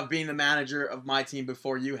idea of being the manager of my team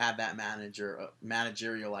before you had that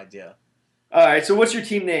managerial idea. All right. So what's your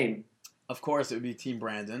team name? Of course, it would be Team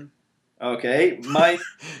Brandon. Okay.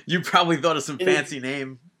 You probably thought of some fancy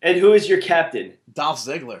name. And who is your captain? Dolph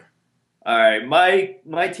Ziggler. All right.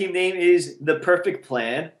 My team name is The Perfect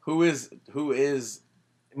Plan. Who is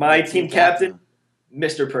my team captain?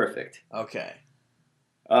 Mr. Perfect. Okay.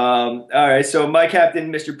 All right. So my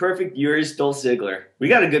captain, Mr. Perfect. Yours, Dolph Ziggler. We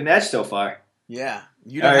got a good match so far. Yeah.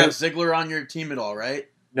 You don't have Ziggler on your team at all, right?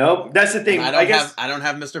 Nope. That's the thing. I don't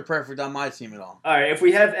have Mr. Perfect on my team at all. All right. If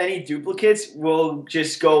we have any duplicates, we'll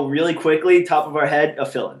just go really quickly, top of our head, a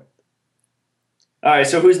fill-in. All right.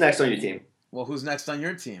 So who's next on your team? Well, who's next on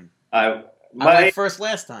your team? I went first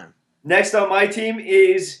last time. Next on my team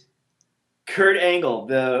is Kurt Angle,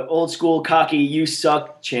 the old school cocky "you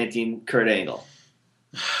suck" chanting Kurt Angle.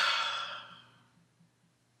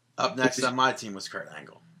 Up next on my team was Kurt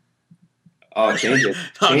Angle. Oh, change it.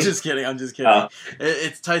 I'm just kidding. Oh.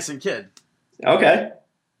 It's Tyson Kidd. Okay.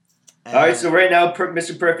 All right. So right now,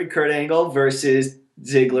 Mr. Perfect Kurt Angle versus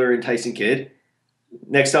Ziggler and Tyson Kidd.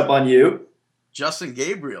 Next up on you, Justin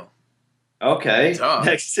Gabriel. Okay. Duh.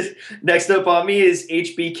 Next up on me is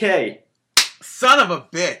HBK. Son of a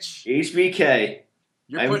bitch. HBK.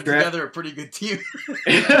 You're putting together a pretty good team.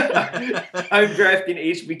 I'm drafting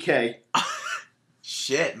HBK.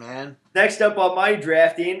 Shit, man. Next up on my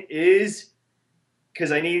drafting is,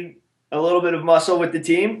 because I need a little bit of muscle with the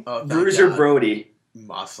team, Bruiser Brody.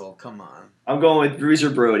 Muscle, come on. I'm going with Bruiser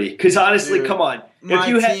Brody. Because honestly, Dude, come on. My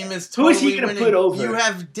team is totally who is he going to put over? You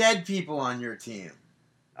have dead people on your team.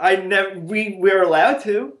 We're allowed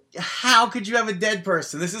to. How could you have a dead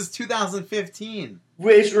person? This is 2015.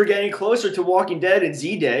 Which we're getting closer to Walking Dead and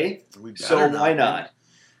Z-Day. So why not?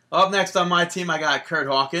 Up next on my team, I got Kurt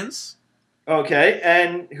Hawkins. Okay,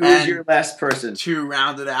 and who's your last person? To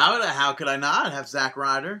round it out, how could I not have Zack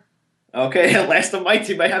Ryder? Okay, and last on my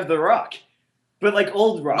team, I have The Rock. But like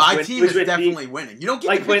old Rock. My team is definitely winning. You don't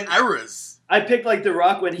get to pick errors. I picked like The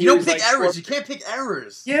Rock when he was like... You don't pick errors. You can't pick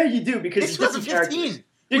errors. Yeah, you do, because it's 2015.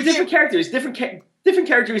 They're different characters. Different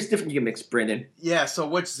characters, different gimmicks, Brendan. Yeah, so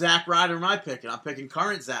which Zack Ryder am I picking? I'm picking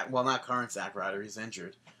current Zack... Well, not current Zack Ryder. He's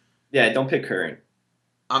injured. Yeah, don't pick current.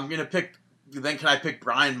 I'm going to pick... Then can I pick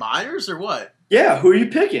Brian Myers or what? Yeah, who are you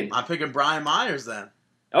picking? I'm picking Brian Myers then.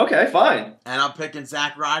 Okay, fine. And I'm picking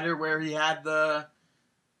Zack Ryder where he had the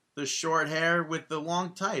short hair with the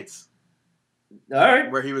long tights. All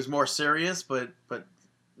right. Where he was more serious, but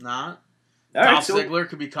not. All Dolph Ziggler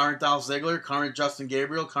could be current Dolph Ziggler, current Justin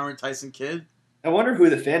Gabriel, current Tyson Kidd. I wonder who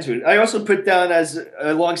the fans would... I also put down as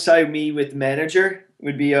alongside me with manager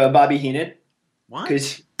would be Bobby Heenan. What?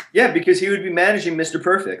 Because he would be managing Mr.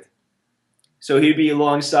 Perfect. So he'd be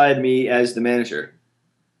alongside me as the manager.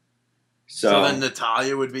 So then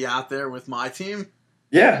Natalya would be out there with my team?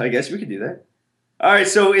 Yeah, I guess we could do that. All right,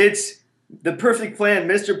 so it's The Perfect Plan,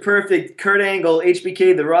 Mr. Perfect, Kurt Angle,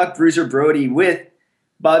 HBK, The Rock, Bruiser Brody with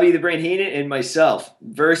Bobby the Brain Heenan and myself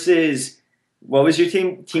versus What was your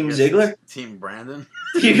team? Team Ziggler? Team Brandon.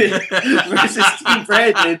 Versus Team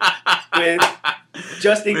Brandon with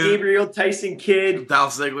Justin Gabriel, Tyson Kidd,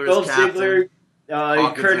 Dolph Ziggler,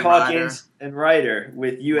 Kurt Hawkins, and Ryder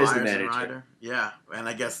with you as the manager. Yeah, and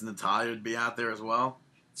I guess Natalya would be out there as well.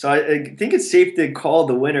 So I think it's safe to call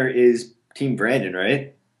the winner is Team Brandon,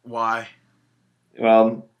 right? Why?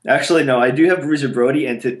 Well, actually, no. I do have Bruiser Brody,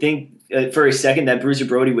 and to think for a second that Bruiser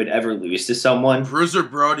Brody would ever lose to someone. Bruiser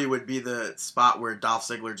Brody would be the spot where Dolph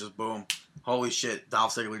Ziggler just boom. Holy shit,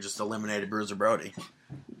 Dolph Ziggler just eliminated Bruiser Brody.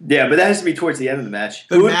 Yeah, but that has to be towards the end of the match.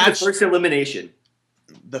 Who would be the first elimination?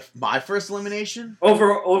 My first elimination?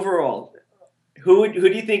 Overall. Who do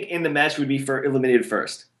you think in the match would be eliminated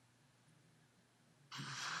first?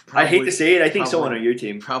 Probably, I hate to say it. I think someone on your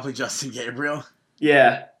team. Probably Justin Gabriel.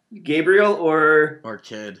 Yeah. Gabriel or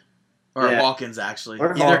Kidd. Or Hawkins, actually.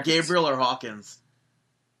 Or Either Hawkins. Gabriel or Hawkins.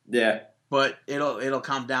 Yeah. But it'll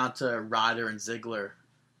come down to Ryder and Ziggler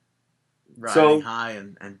riding high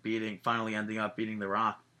and finally ending up beating The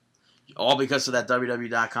Rock. All because of that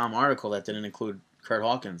WWE.com article that didn't include Kurt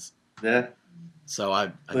Hawkins. Yeah. So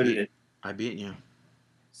I beat you.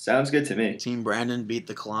 Sounds good to me. Team Brandon beat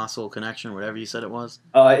the Colossal Connection, whatever you said it was.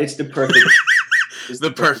 It's the perfect.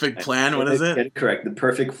 The perfect plan. What is it? Get it correct. The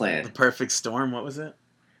perfect plan. The perfect storm. What was it?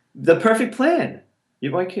 The perfect plan.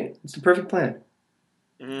 Why can't? It's the perfect plan.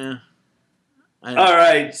 Yeah. All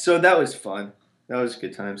right. So that was fun. That was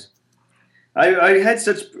good times. I had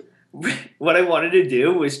such. What I wanted to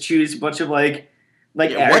do was choose a bunch of like.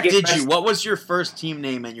 What was your first team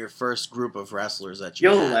name and your first group of wrestlers that you?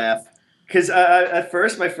 You'll laugh. Because at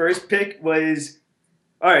first, my first pick was,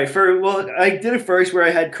 all right, I did it first where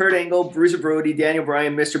I had Kurt Angle, Bruiser Brody, Daniel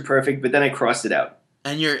Bryan, Mr. Perfect, but then I crossed it out.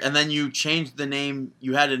 And then you changed the name.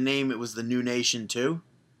 You had a name. It was the New Nation too.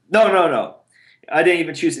 No. I didn't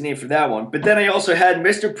even choose the name for that one. But then I also had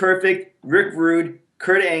Mr. Perfect, Rick Rude,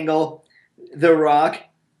 Kurt Angle, The Rock,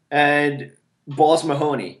 and Balls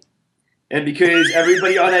Mahoney. And because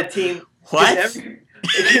everybody on that team, what?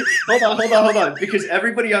 Hold on. Because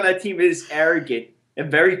everybody on that team is arrogant and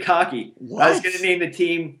very cocky. What? I was going to name the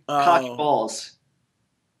team Cocky Balls.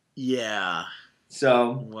 Yeah.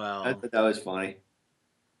 So, I thought that was funny.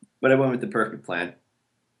 But I went with the perfect plan.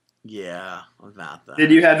 Yeah, about that.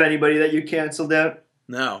 Did you have anybody that you canceled out?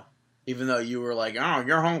 No. Even though you were like, oh,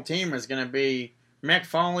 your whole team is going to be Mick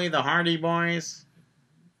Foley, the Hardy Boys.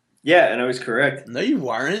 Yeah, and I was correct. No, you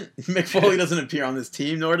weren't. Mick Foley doesn't appear on this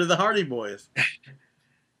team, nor do the Hardy Boys.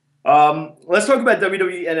 Let's talk about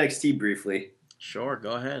WWE NXT briefly. Sure,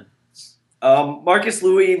 go ahead. Marcus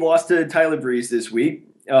Louis lost to Tyler Breeze this week.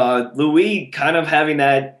 Louis kind of having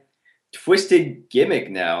that twisted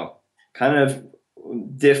gimmick now. Kind of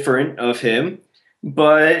different of him.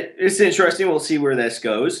 But it's interesting. We'll see where this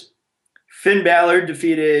goes. Finn Balor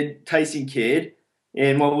defeated Tyson Kidd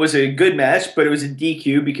in what was a good match, but it was a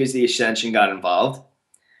DQ because the Ascension got involved.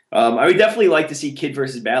 I would definitely like to see Kidd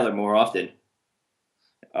versus Balor more often.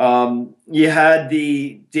 You had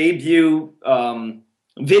the debut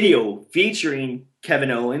video featuring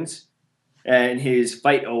Kevin Owens and his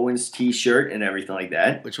Fight Owens t-shirt and everything like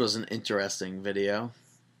that. Which was an interesting video.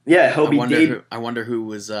 Yeah, I wonder who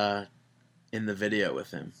was in the video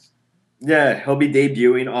with him. Yeah, he'll be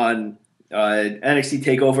debuting on NXT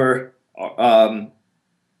TakeOver.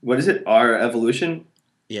 What is it? Our Evolution?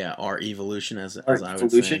 Yeah, our Evolution, as I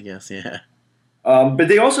would say, I guess, yeah. But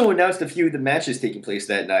they also announced a few of the matches taking place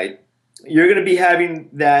that night. You're going to be having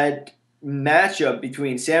that matchup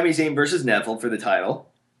between Sami Zayn versus Neville for the title.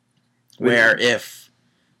 Where if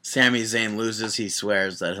Sami Zayn loses, he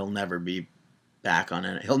swears that he'll never be back on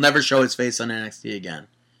it. He'll never show his face on NXT again.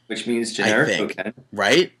 Which means Generico can.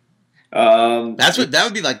 Right? That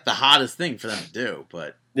would be like the hottest thing for them to do,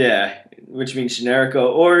 but... Yeah, which means Generico,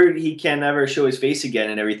 or he can never show his face again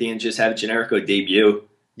and everything and just have Generico debut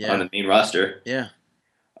on the main roster. Yeah.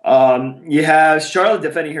 You have Charlotte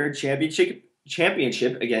defending her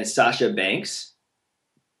championship against Sasha Banks.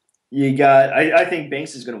 You got, I think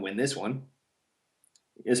Banks is going to win this one,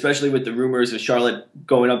 especially with the rumors of Charlotte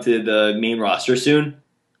going up to the main roster soon.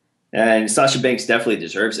 And Sasha Banks definitely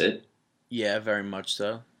deserves it. Yeah, very much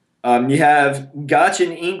so. You have Gotch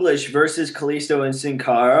and English versus Kalisto and Sin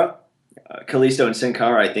Cara. Kalisto and Sin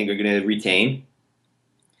Cara, I think, are going to retain.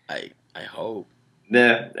 I hope.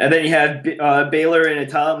 Yeah. And then you have Baylor and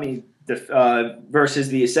Itami versus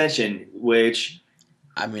the Ascension, which...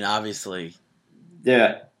 I mean, obviously...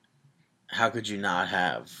 Yeah. How could you not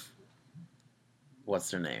have...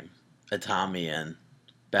 What's their name? Itami and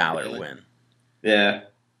Balor win. Yeah.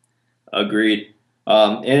 Agreed.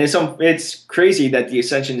 And it's crazy that the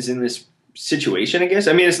Ascension is in this situation, I guess.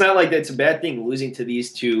 I mean, it's not like that's a bad thing losing to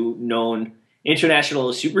these two known international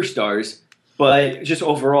superstars, but just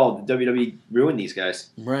overall, the WWE ruined these guys.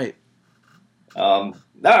 Right. All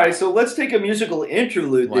right, so let's take a musical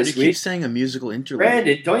interlude Why this do you week. keep saying a musical interlude?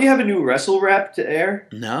 Brandon, don't you have a new wrestle rap to air?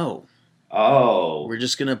 No. Oh. We're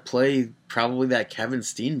just going to play probably that Kevin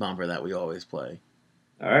Steen bumper that we always play.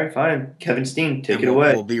 All right, fine. Kevin Steen, take it we'll,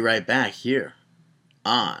 away. We'll be right back here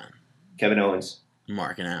on Kevin Owens.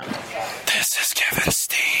 Markin Out. This is Kevin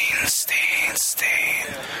Steen.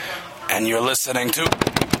 And you're listening to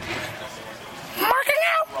Markin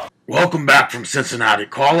Out. Welcome back from Cincinnati.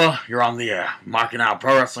 Caller, you're on the air. Markin Out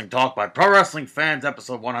Pro Wrestling Talk by Pro Wrestling Fans,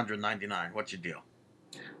 episode 199. What's your deal?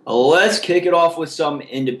 Let's kick it off with some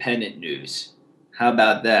independent news. How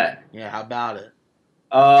about that? Yeah, how about it?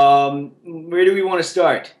 Where do we want to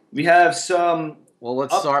start? We have some... Well,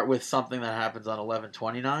 let's start with something that happens on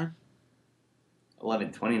 11/29.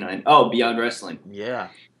 11/29. Oh, Beyond Wrestling. Yeah.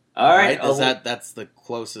 All right. That's the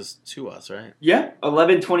closest to us, right? Yeah.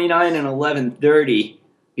 11/29 and 11/30.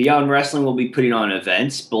 Beyond Wrestling will be putting on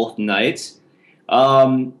events both nights.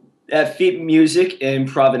 At Feet Music in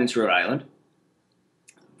Providence, Rhode Island.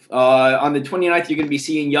 On the 29th, you're going to be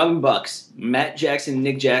seeing Young Bucks, Matt Jackson and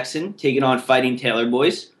Nick Jackson taking on Fighting Taylor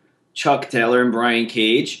Boys, Chuck Taylor and Brian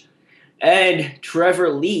Cage, and Trevor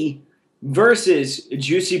Lee versus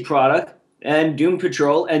Juicy Product and Doom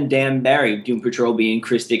Patrol and Dan Barry. Doom Patrol being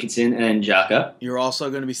Chris Dickinson and Jaka. You're also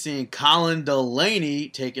going to be seeing Colin Delaney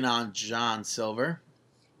taking on John Silver.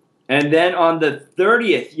 And then on the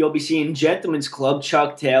 30th, you'll be seeing Gentlemen's Club,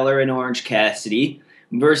 Chuck Taylor and Orange Cassidy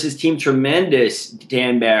versus Team Tremendous,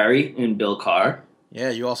 Dan Barry and Bill Carr. Yeah,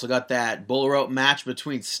 you also got that bull rope match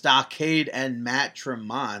between Stockade and Matt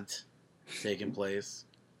Tremont taking place.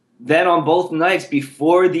 Then on both nights,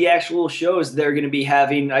 before the actual shows, they're going to be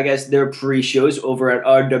having, I guess, their pre-shows over at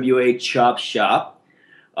RWA Chop Shop.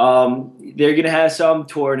 They're going to have some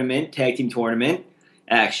tag team tournament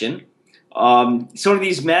action. Some of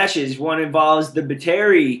these matches, one involves the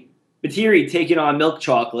Bateri taking on Milk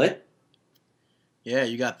Chocolate. Yeah,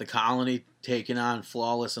 you got the Colony taking on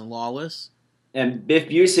Flawless and Lawless. And Biff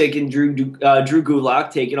Busick and Drew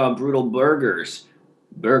Gulak taking on Brutal Burgers.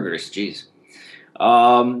 Jeez.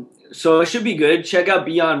 So it should be good. Check out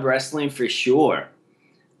Beyond Wrestling for sure.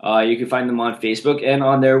 You can find them on Facebook and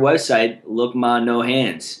on their website, Look Ma No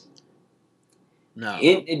Hands. No.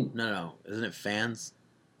 No. Isn't it Fans?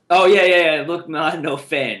 Oh, yeah. Look Ma No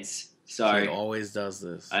Fans. Sorry. He always does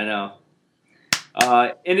this. I know.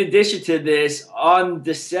 In addition to this, on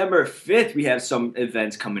December 5th, we have some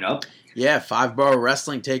events coming up. Yeah, 5-Borough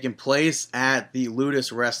Wrestling taking place at the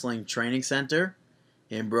Ludus Wrestling Training Center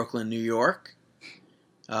in Brooklyn, New York.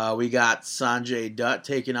 We got Sanjay Dutt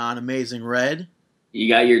taking on Amazing Red. You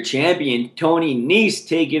got your champion, Tony Nese,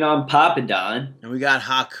 taking on Papadon. And we got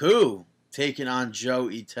Haku taking on Joe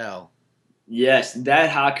Etel. Yes, that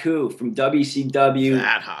Haku from WCW.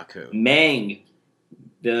 That Haku. Mang,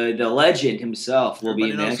 the legend himself, will be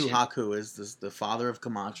in action. Everybody knows who Haku is. This is the father of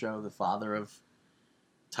Camacho, the father of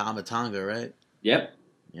Tama Tonga, right? Yep.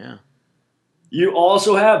 Yeah. You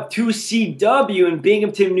also have 2CW in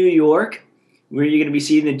Binghamton, New York, where you're going to be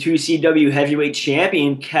seeing the 2CW heavyweight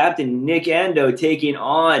champion, Captain Nick Ando, taking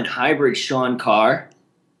on hybrid Sean Carr.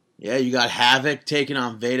 Yeah, you got Havoc taking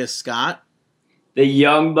on Veda Scott. The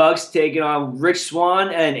Young Bucks taking on Rich Swann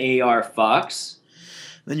and AR Fox.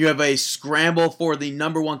 Then you have a scramble for the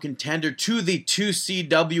number one contender to the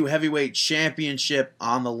 2CW Heavyweight Championship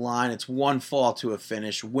on the line. It's one fall to a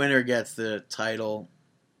finish. Winner gets the title.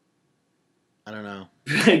 I don't know.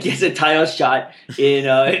 Gets a title shot in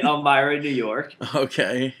Elmira, New York.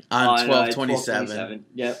 Okay. On 12/27.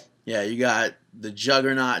 Yep. Yeah, you got the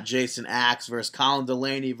Juggernaut Jason Axe versus Colin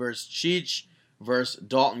Delaney versus Cheech versus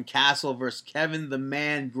Dalton Castle versus Kevin the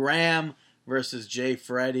Man Graham versus Jay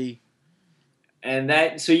Freddy.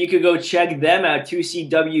 And so you could go check them out,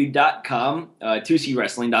 2cw.com,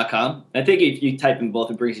 2cwrestling.com. I think if you type in both,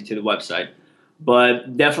 it brings you to the website.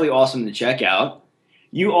 But definitely awesome to check out.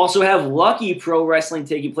 You also have Lucky Pro Wrestling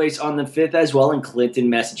taking place on the 5th as well in Clinton,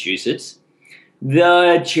 Massachusetts.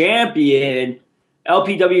 The champion,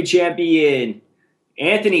 LPW champion,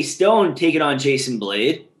 Anthony Stone taking on Jason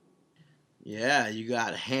Blade. Yeah, you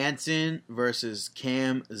got Hanson versus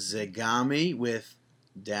Cam Zagami with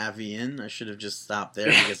Davian. I should have just stopped there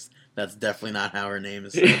because that's definitely not how her name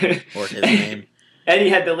is said, or his name. And you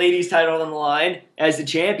had the ladies title on the line as the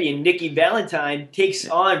champion, Nikki Valentine, takes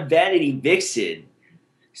on Vanity Vixen.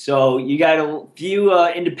 So you got a few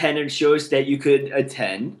independent shows that you could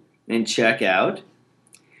attend and check out.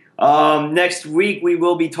 Next week, we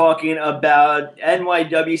will be talking about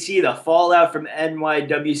NYWC, the fallout from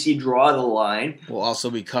NYWC Draw the Line. We'll also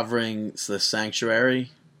be covering the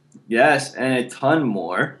Sanctuary. Yes, and a ton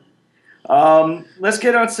more. Let's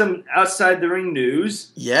get on some outside the ring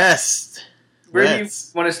news. Yes. Where do you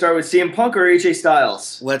want to start with, CM Punk or AJ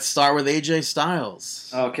Styles? Let's start with AJ Styles.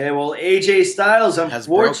 Okay, well, AJ Styles has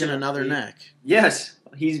broken another neck. Yes,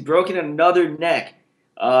 he's broken another neck.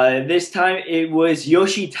 This time it was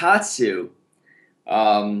Yoshitatsu.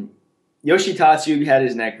 Yoshitatsu had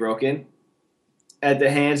his neck broken at the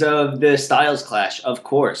hands of the Styles Clash, of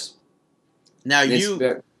course. Now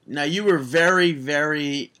you were very,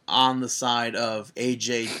 very on the side of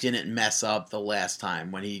AJ didn't mess up the last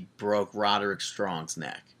time when he broke Roderick Strong's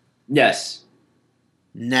neck. Yes.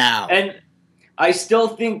 Now. And I still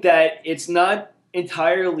think that it's not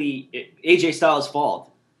entirely AJ Styles'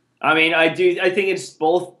 fault. I mean, I think it's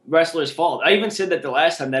both wrestlers' fault. I even said that the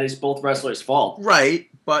last time that it's both wrestlers' fault. Right,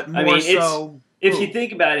 but more so. If you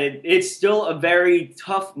think about it, it's still a very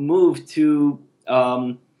tough move to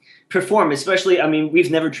perform, especially, I mean, we've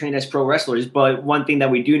never trained as pro wrestlers, but one thing that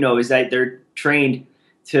we do know is that they're trained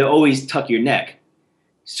to always tuck your neck.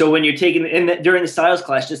 So when you're taking, during the Styles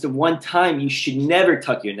Clash, just the one time, you should never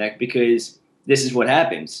tuck your neck because this is what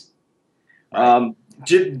happens. Right.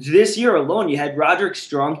 This year alone, you had Roderick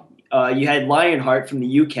Strong, you had Lionheart from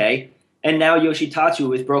the UK, and now Yoshitatsu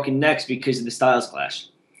with broken necks because of the Styles Clash.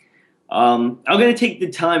 I'm going to take the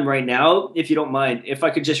time right now, if you don't mind, if I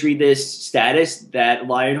could just read this status that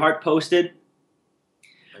Lionheart posted.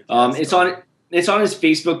 It's on his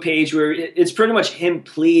Facebook page where it's pretty much him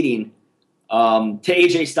pleading to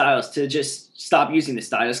AJ Styles to just stop using the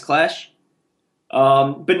Styles Clash,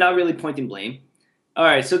 but not really pointing blame. All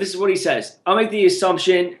right, so this is what he says. I'll make the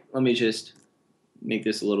assumption. Let me just make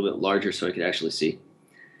this a little bit larger so I can actually see.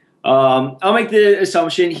 I'll make the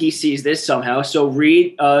assumption he sees this somehow. So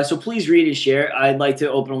please read and share. I'd like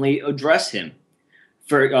to openly address him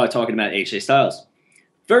for talking about AJ Styles.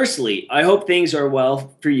 Firstly, I hope things are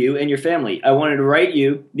well for you and your family. I wanted to write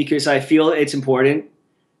you because I feel it's important.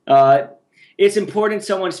 It's important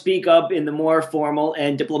someone speak up in the more formal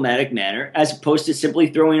and diplomatic manner, as opposed to simply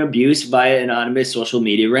throwing abuse via anonymous social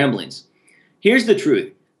media ramblings. Here's the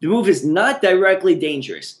truth. The move is not directly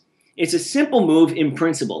dangerous. It's a simple move in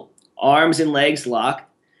principle. Arms and legs locked.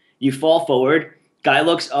 You fall forward. Guy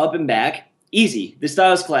looks up and back. Easy. The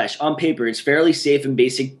Styles Clash, on paper, is fairly safe and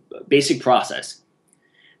basic process.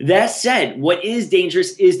 That said, what is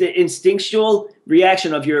dangerous is the instinctual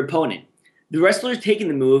reaction of your opponent. The wrestler taking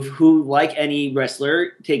the move, who, like any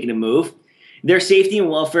wrestler taking a move, their safety and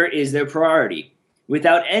welfare is their priority.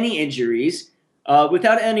 Without any injuries,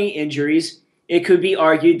 it could be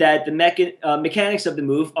argued that the mechanics of the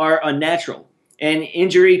move are unnatural, and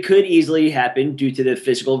injury could easily happen due to the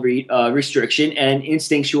physical restriction and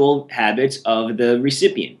instinctual habits of the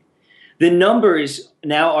recipient. The numbers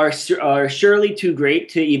now are surely too great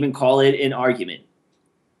to even call it an argument.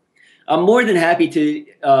 I'm more than happy to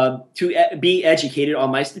be educated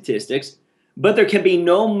on my statistics, but there can be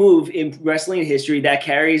no move in wrestling history that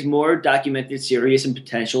carries more documented serious and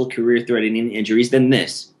potential career-threatening injuries than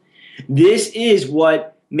this. This is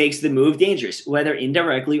what makes the move dangerous, whether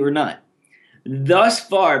indirectly or not. Thus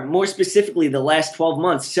far, more specifically the last 12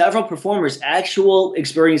 months, several performers, actual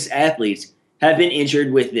experienced athletes, have been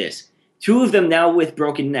injured with this. 2 of them now with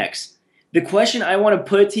broken necks. The question I want to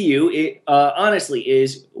put to you, honestly,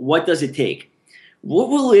 is what does it take? What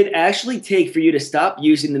will it actually take for you to stop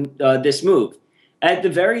using this move? At the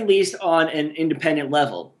very least on an independent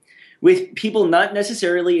level, with people not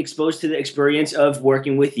necessarily exposed to the experience of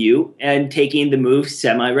working with you and taking the move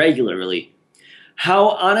semi-regularly. How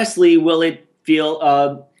honestly will you feel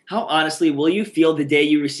the day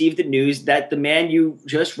you receive the news that the man you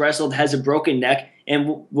just wrestled has a broken neck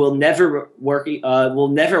and will never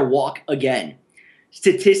walk again?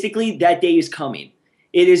 Statistically, that day is coming.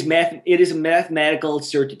 It is a mathematical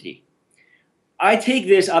certainty. I take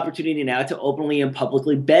this opportunity now to openly and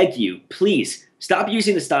publicly beg you, please stop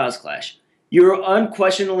using the Styles Clash. You're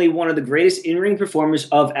unquestionably one of the greatest in-ring performers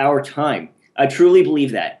of our time. I truly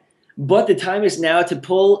believe that. But the time is now to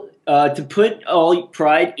put all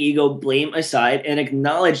pride, ego, blame aside and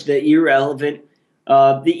acknowledge the irrelevant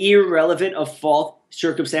of fault,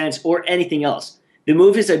 circumstance, or anything else. The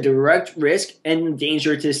move is a direct risk and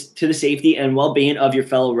danger to the safety and well-being of your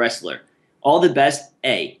fellow wrestler. All the best,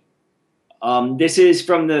 A. This is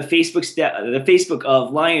from the Facebook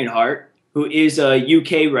of Lionheart, who is a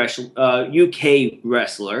UK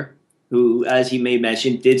wrestler who, as he may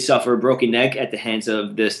mention, did suffer a broken neck at the hands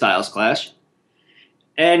of the Styles Clash.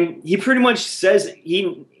 And he pretty much says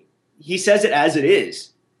he says it as it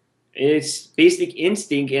is. It's basic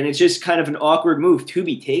instinct, and it's just kind of an awkward move to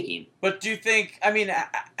be taking. But do you think, I mean,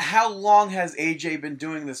 how long has AJ been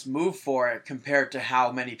doing this move for compared to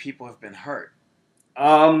how many people have been hurt?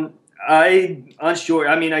 I'm unsure.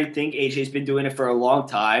 I mean, I think AJ's been doing it for a long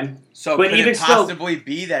time. So but could even it possibly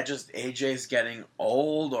be that just AJ's getting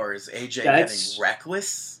old, or is AJ getting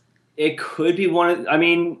reckless? It could be one of. I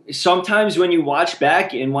mean, sometimes when you watch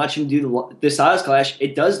back and watch him do the Styles Clash,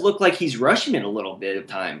 it does look like he's rushing it a little bit at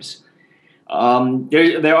times.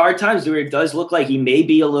 There are times where it does look like he may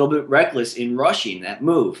be a little bit reckless in rushing that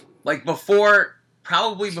move. Like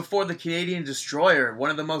probably before the Canadian Destroyer, one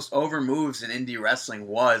of the most over moves in indie wrestling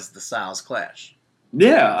was the Styles Clash.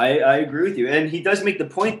 Yeah, I agree with you. And he does make the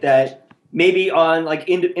point that maybe on like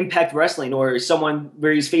Impact Wrestling or someone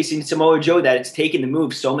where he's facing Samoa Joe, that it's taken the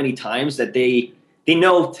move so many times that they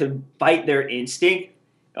know to fight their instinct.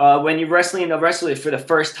 When you're wrestling a wrestler for the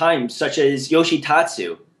first time, such as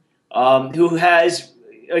Yoshitatsu,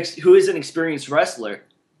 who is an experienced wrestler,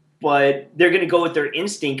 but they're going to go with their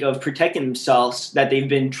instinct of protecting themselves that they've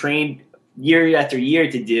been trained year after year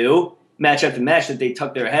to do, match after match, that they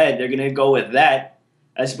tuck their head. They're going to go with that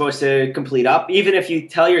as opposed to complete up. Even if you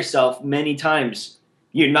tell yourself many times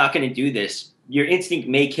you're not going to do this, your instinct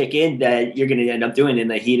may kick in that you're going to end up doing it in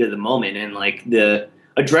the heat of the moment and like the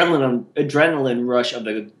adrenaline rush of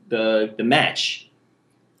the match.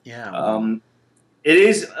 Yeah. It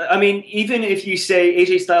is. I mean, even if you say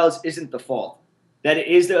AJ Styles isn't the fault, that it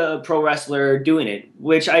is the pro wrestler doing it,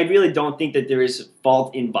 which I really don't think that there is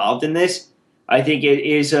fault involved in this. I think it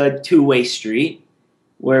is a two-way street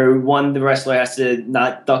where the wrestler has to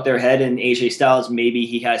not duck their head, and AJ Styles, maybe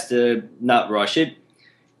he has to not rush it.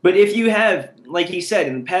 But if you have, like he said,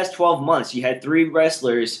 in the past 12 months, you had 3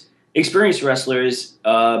 experienced wrestlers,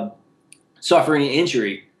 suffering an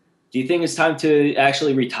injury, do you think it's time to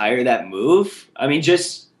actually retire that move? I mean,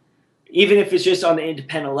 even if it's just on the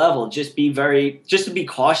independent level, just to be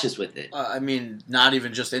cautious with it. I mean, not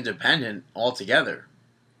even just independent altogether.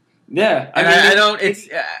 Yeah, I don't.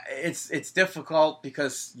 It's difficult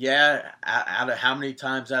because out of how many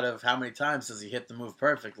times does he hit the move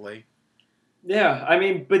perfectly? Yeah, I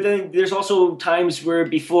mean, but then there's also times where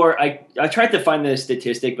before I tried to find the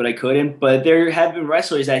statistic, but I couldn't. But there have been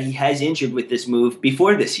wrestlers that he has injured with this move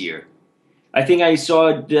before this year. I think I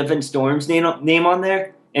saw Devin Storm's name on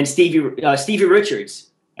there, and Stevie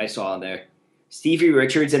Richards I saw on there, Stevie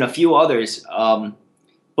Richards and a few others.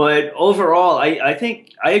 But overall, I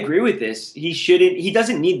think I agree with this. He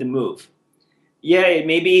doesn't need the move. Yeah, it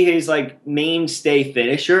may be his like mainstay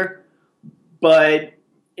finisher, but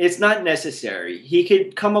it's not necessary. He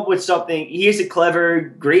could come up with something. He is a clever,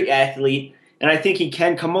 great athlete, and I think he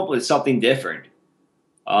can come up with something different.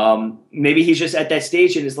 Maybe he's just at that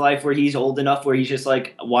stage in his life where he's old enough where he's just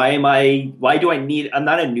like, I'm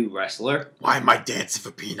not a new wrestler. Why am I dancing for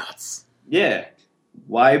peanuts? Yeah.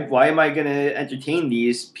 Why am I going to entertain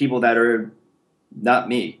these people that are not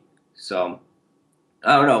me? So,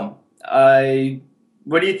 I don't know.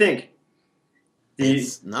 What do you think?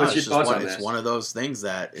 What's your thoughts on this? It's one of those things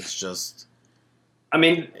that it's just... I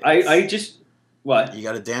mean, what? You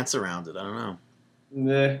got to dance around it. I don't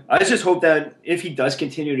know. I just hope that if he does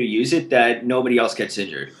continue to use it, that nobody else gets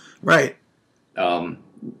injured. Right.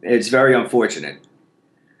 It's very unfortunate.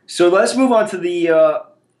 So let's move on to the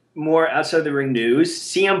more outside the ring news.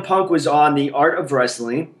 CM Punk was on The Art of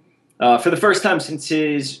Wrestling for the first time since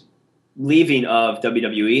his leaving of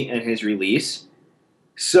WWE and his release.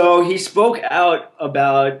 So he spoke out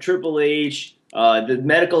about Triple H, the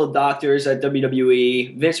medical doctors at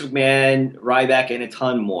WWE, Vince McMahon, Ryback, and a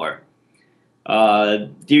ton more.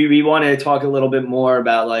 Do we want to talk a little bit more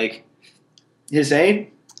about like his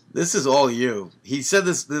aim? This is all you. He said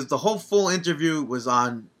this. The whole full interview was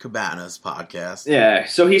on Cabana's podcast. Yeah.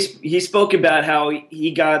 So he spoke about how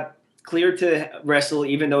he got cleared to wrestle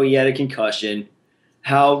even though he had a concussion.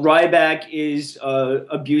 How Ryback is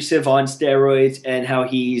abusive on steroids and how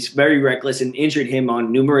he's very reckless and injured him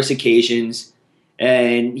on numerous occasions,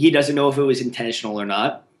 and he doesn't know if it was intentional or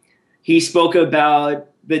not. He spoke about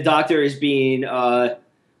the doctor as being not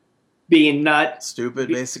stupid,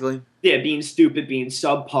 basically. Yeah, being stupid, being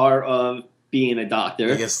subpar of being a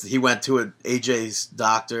doctor. I guess he went to AJ's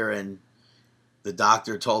doctor, and the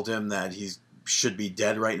doctor told him that he should be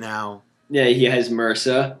dead right now. Yeah, he has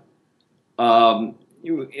MRSA. That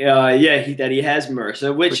he has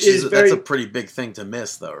MRSA, that's a pretty big thing to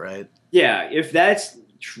miss, though, right? Yeah, if that's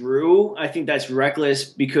true, I think that's reckless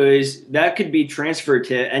because that could be transferred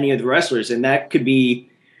to any of the wrestlers, and that could be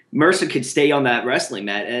MRSA could stay on that wrestling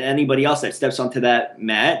mat, and anybody else that steps onto that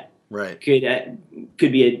mat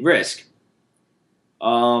could be at risk.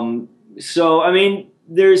 So I mean,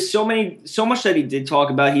 there's so much that he did talk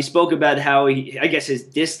about. He spoke about how I guess his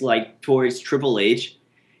dislike towards Triple H,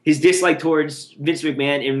 his dislike towards Vince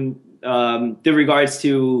McMahon in the regards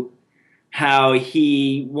to how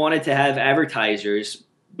he wanted to have advertisers,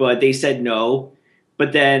 but they said no.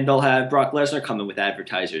 But then they'll have Brock Lesnar come in with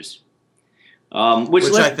advertisers, which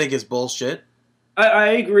I think is bullshit. I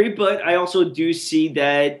agree, but I also do see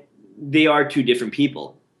that they are two different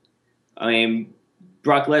people. I mean,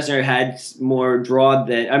 Brock Lesnar had more draw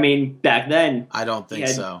than, back then. I don't think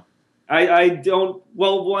so. I don't.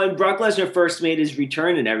 Well, when Brock Lesnar first made his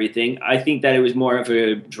return and everything, I think that it was more of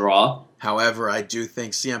a draw. However, I do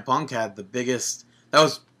think CM Punk had the biggest. That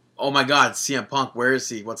was, oh my God, CM Punk, where is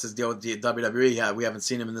he? What's his deal with the WWE? Yeah, we haven't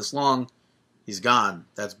seen him in this long. He's gone.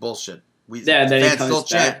 That's bullshit. Then fans he comes still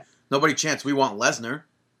chant. back. Nobody chants, we want Lesnar.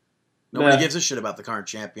 Nobody gives a shit about the current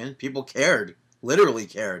champion. People cared. Literally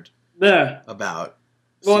cared about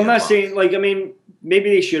Well, CM I'm not Punk. saying, maybe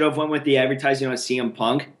they should have went with the advertising on CM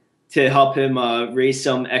Punk to help him raise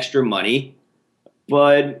some extra money.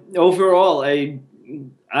 But overall, I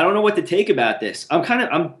don't know what to take about this.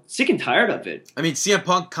 I'm sick and tired of it. I mean, CM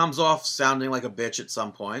Punk comes off sounding like a bitch at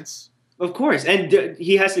some points. Of course. And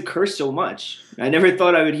he has to curse so much. I never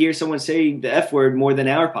thought I would hear someone say the F word more than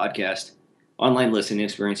our podcast. Online listening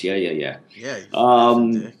experience. Yeah. Yeah,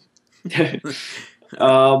 you dick.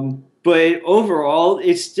 But overall,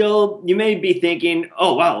 it's still, you may be thinking,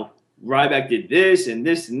 oh, wow, Ryback did this and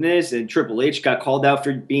this and this, and Triple H got called out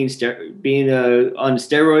for being on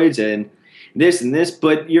steroids and this,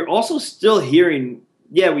 but you're also still hearing,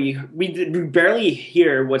 we barely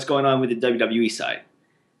hear what's going on with the WWE side.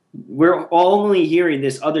 We're only hearing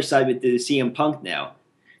this other side with the CM Punk now.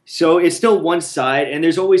 So it's still one side, and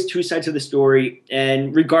there's always two sides of the story,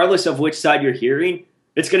 and regardless of which side you're hearing,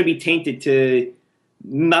 it's going to be tainted to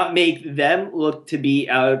not make them look to be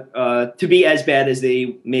as bad as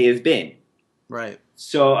they may have been. Right.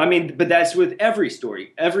 So, but that's with every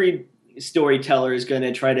story. Every storyteller is going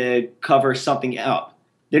to try to cover something out.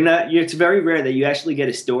 It's very rare that you actually get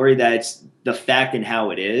a story that's the fact and how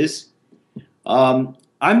it is.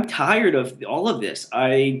 I'm tired of all of this.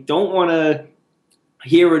 I don't want to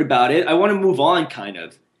hear it about it. I want to move on, kind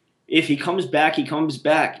of. If he comes back, he comes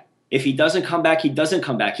back. If he doesn't come back, he doesn't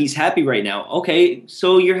come back. He's happy right now. Okay,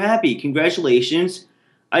 so you're happy. Congratulations.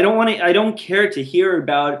 I don't care to hear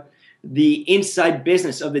about the inside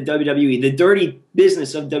business of the WWE, the dirty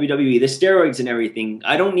business of WWE, the steroids and everything.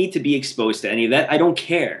 I don't need to be exposed to any of that. I don't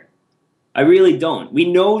care. I really don't. We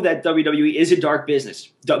know that WWE is a dark business.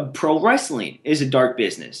 Pro wrestling is a dark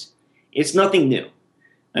business. It's nothing new.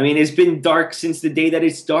 It's been dark since the day that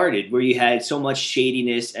it started, where you had so much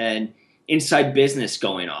shadiness and inside business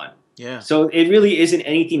going on. Yeah. So it really isn't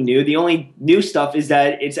anything new. The only new stuff is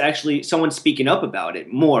that it's actually someone speaking up about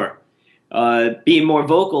it more, being more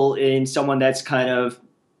vocal in someone that's kind of,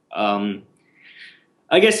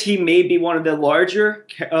 I guess he may be one of the larger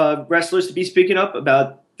wrestlers to be speaking up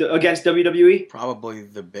against WWE. Probably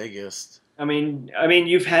the biggest.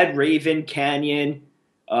 You've had Raven, Canyon,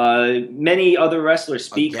 many other wrestlers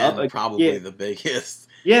speak up. Probably the biggest.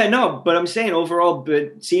 Yeah, no, but I'm saying overall,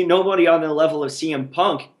 but see, nobody on the level of CM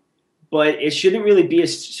Punk, but it shouldn't really be a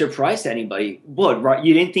surprise to anybody. What,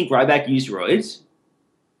 you didn't think Ryback used roids?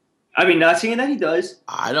 Not saying that he does.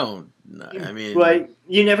 I don't know. But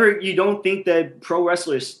you don't think that pro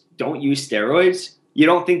wrestlers don't use steroids? You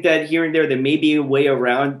don't think that here and there may be a way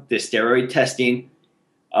around the steroid testing?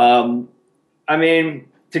 To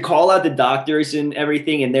call out the doctors and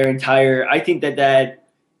everything and I think that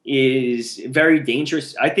is very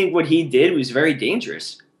dangerous. I think what he did was very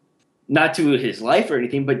dangerous. Not to his life or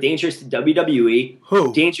anything, but dangerous to WWE.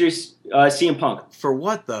 Who? Dangerous CM Punk. For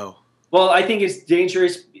what, though? Well, I think it's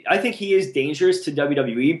dangerous. I think he is dangerous to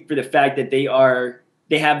WWE for the fact that they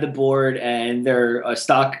have the board and they're a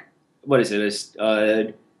stock. What is it?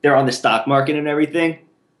 They're on the stock market and everything.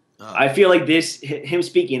 Oh. I feel like him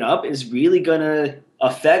speaking up is really going to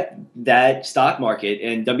affect that stock market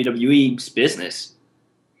and WWE's business.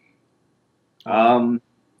 What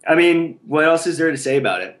else is there to say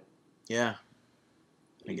about it? Yeah.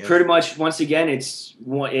 Pretty much, once again, it's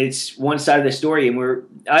one side of the story, and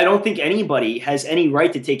I don't think anybody has any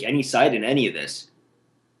right to take any side in any of this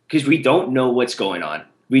because we don't know what's going on.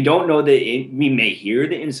 We don't know we may hear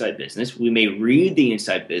the inside business, we may read the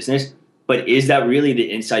inside business, but is that really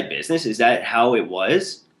the inside business? Is that how it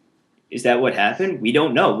was? Is that what happened? We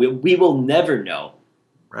don't know. We will never know.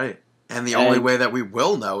 Right. And the only way that we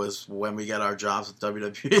will know is when we get our jobs with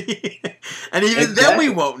WWE. And even then we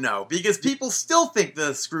won't know because people still think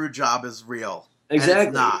the screw job is real. Exactly. And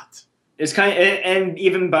it's not. It's kind of, and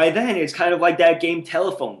even by then, it's kind of like that game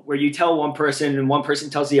Telephone, where you tell one person and one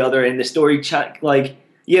person tells the other, and the story, like,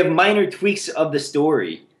 you have minor tweaks of the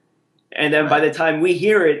story. And then by the time we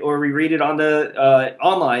hear it or we read it on the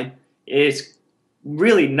online, it's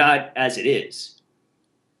really not as it is.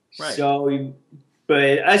 Right. So,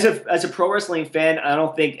 but as a pro wrestling fan, I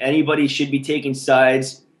don't think anybody should be taking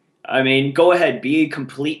sides. I mean, go ahead, be a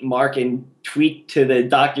complete mark and tweet to the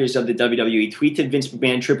doctors of the WWE. Tweet to Vince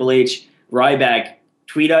McMahon, Triple H, Ryback.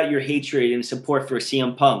 Tweet out your hatred and support for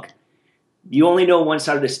CM Punk. You only know one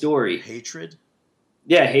side of the story. Hatred?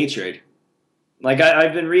 Yeah, hatred. Like,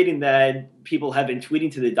 I've been reading that people have been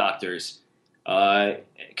tweeting to the doctors,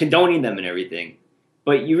 condoning them and everything.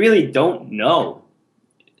 But you really don't know.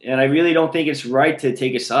 And I really don't think it's right to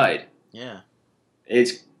take a side. Yeah.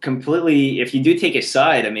 It's completely, if you do take a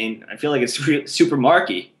side, I mean, I feel like it's super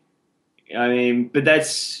marky. I mean, but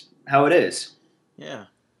that's how it is. Yeah.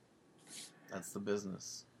 That's the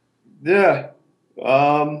business. Yeah.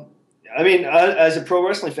 I mean, as a pro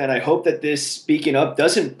wrestling fan, I hope that this speaking up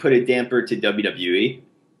doesn't put a damper to WWE.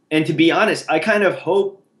 And to be honest, I kind of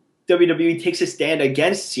hope WWE takes a stand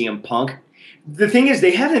against CM Punk. The thing is,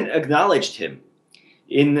 they haven't acknowledged him.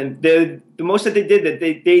 In the most that they did, that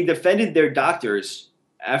they defended their doctors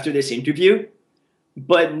after this interview,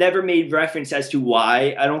 but never made reference as to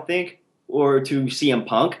why, I don't think, or to CM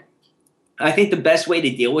Punk. I think the best way to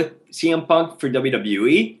deal with CM Punk for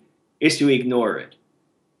WWE is to ignore it.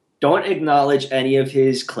 Don't acknowledge any of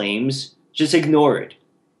his claims. Just ignore it.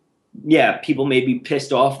 Yeah, people may be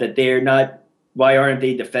pissed off that they're not, why aren't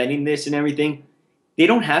they defending this and everything? They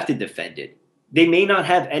don't have to defend it. They may not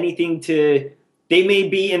have anything to, they may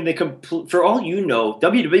be in the, for all you know,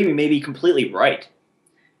 WWE may be completely right.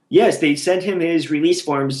 Yes, they sent him his release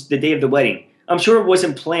forms the day of the wedding. I'm sure it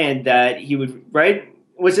wasn't planned that he would, right?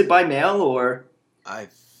 Was it by mail or? I'm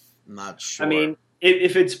not sure. I mean,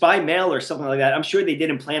 if it's by mail or something like that, I'm sure they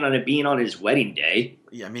didn't plan on it being on his wedding day.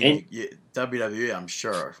 Yeah, I mean, WWE, I'm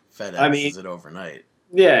sure, FedEx it overnight.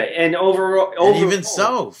 Yeah, and overall, and even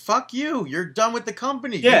so, fuck you. You're done with the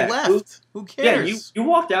company. Yeah, you left. Who cares? Yeah, you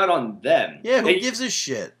walked out on them. Yeah, who gives a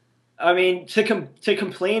shit? I mean, to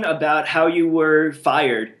complain about how you were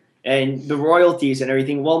fired and the royalties and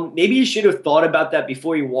everything, well, maybe you should have thought about that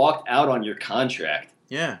before you walked out on your contract.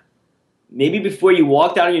 Yeah. Maybe before you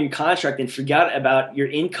walked out on your contract and forgot about your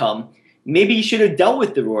income, maybe you should have dealt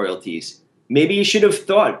with the royalties. Maybe you should have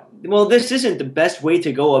thought, well, this isn't the best way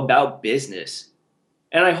to go about business.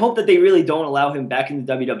 And I hope that they really don't allow him back in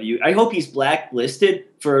the WWE. I hope he's blacklisted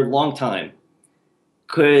for a long time.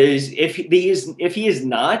 Because if he is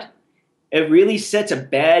not, it really sets a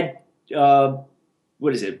bad,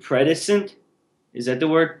 precedent? Is that the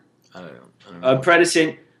word? I don't know.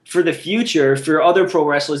 Precedent for the future for other pro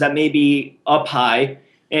wrestlers that may be up high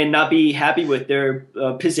and not be happy with their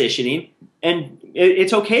positioning. And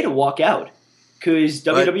it's okay to walk out. Because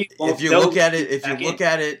WWE won't. If you look at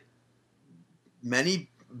it, many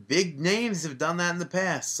big names have done that in the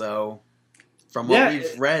past. So, from what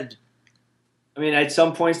we've read, I mean, at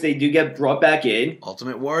some points they do get brought back in.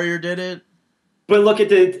 Ultimate Warrior did it, but look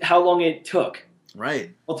at how long it took.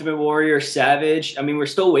 Right, Ultimate Warrior, Savage. I mean, we're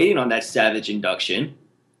still waiting on that Savage induction,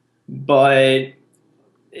 but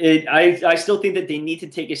I still think that they need to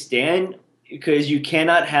take a stand because you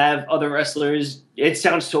cannot have other wrestlers. It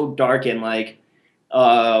sounds so dark and like.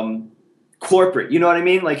 Corporate, you know what I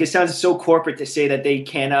mean? Like, it sounds so corporate to say that they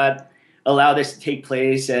cannot allow this to take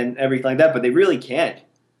place and everything like that, but they really can't.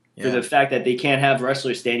 For the fact that they can't have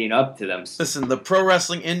wrestlers standing up to them. Listen, the pro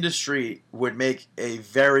wrestling industry would make a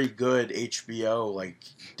very good HBO, like,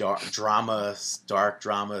 dark drama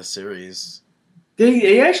series.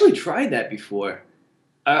 They actually tried that before.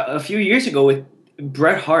 A few years ago with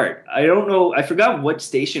Bret Hart. I don't know, I forgot what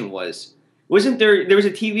station it was. Wasn't there was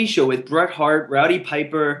a TV show with Bret Hart, Rowdy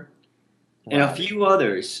Piper, and a few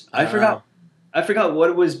others. I forgot what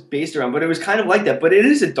it was based around, but it was kind of like that. But it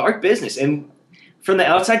is a dark business, and from the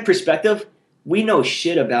outside perspective, we know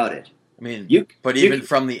shit about it. I mean, even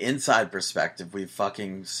from the inside perspective, we've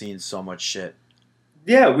fucking seen so much shit.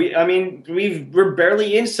 Yeah, we're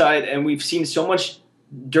barely inside, and we've seen so much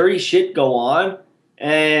dirty shit go on.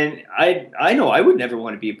 And I know I would never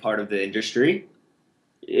want to be a part of the industry.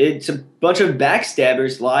 It's a bunch of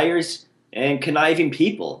backstabbers, liars, and conniving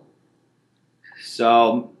people.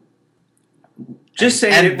 So, just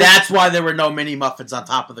saying. And that's why there were no mini muffins on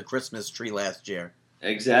top of the Christmas tree last year.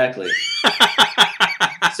 Exactly.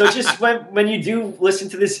 So just when you do listen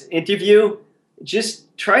to this interview,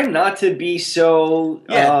 just try not to be so...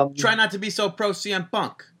 try not to be so pro CM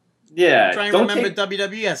Punk. Yeah. Try and remember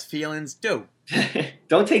WWS feelings too.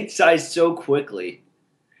 Don't take sides so quickly.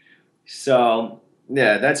 So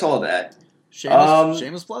yeah, that's all that.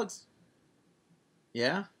 Shameless plugs.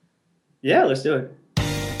 Yeah. Yeah, let's do it.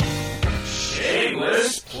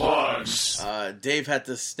 Shameless plugs. Dave had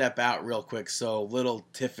to step out real quick, so little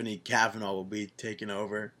Tiffany Kavanaugh will be taking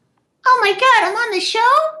over. Oh my god, I'm on the show?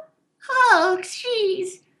 Oh,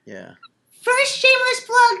 jeez. Yeah. First shameless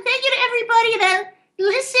plug. Thank you to everybody that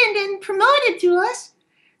listened and promoted to us.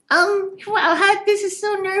 Wow, this is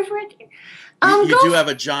so nerve-wracking. You do have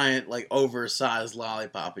a giant, like, oversized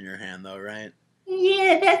lollipop in your hand, though, right?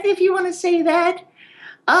 Yeah, that's if you want to say that.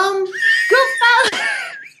 Go follow...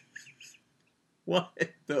 What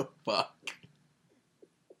the fuck?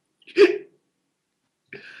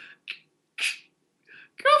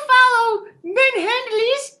 Go follow Ben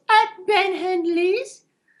Handley's at Ben Handley's.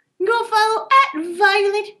 Go follow at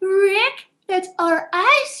Violet Rick. That's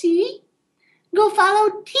R-I-C. Go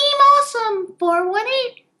follow Team Awesome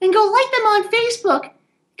 418 and go like them on Facebook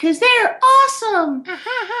because they're awesome.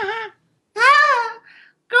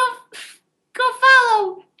 Go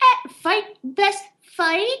follow at Fight Best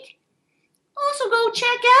Fight. Also go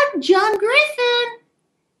check out John Griffin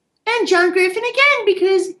and John Griffin again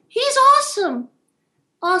because he's awesome.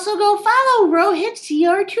 Also go follow Rohit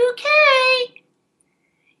CR2K.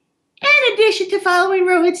 In addition to following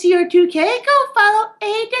Rohit CR2K, go follow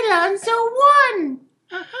A Delonzo1.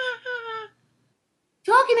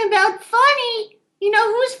 Talking about funny, you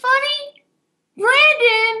know who's funny?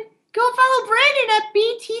 Brandon. Go follow Brandon at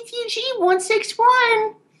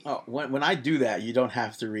BTTG161. Oh, when I do that, you don't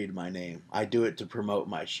have to read my name. I do it to promote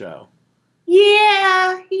my show.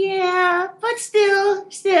 Yeah, but still.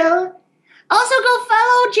 Also go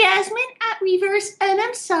follow Jasmine at Reverse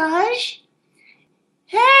NM Saj.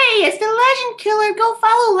 Hey, it's the Legend Killer. Go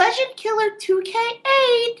follow Legend Killer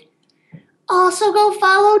 2K8. Also go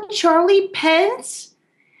follow Charlie Pence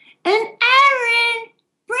and Aaron.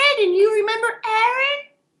 Brandon, you remember Aaron?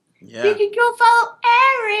 Yeah. You can go follow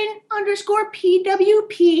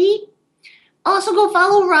Aaron_PWP. Also go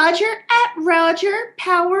follow Roger at Roger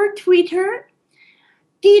Power Twitter.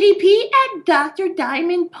 DDP at Dr.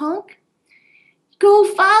 Diamond Punk. Go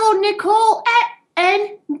follow Nicole at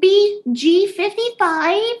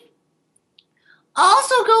NBG55.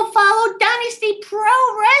 Also go follow Dynasty Pro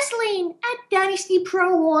Wrestling at Dynasty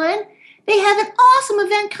Pro 1. They have an awesome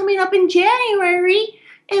event coming up in January.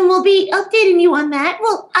 And we'll be updating you on that.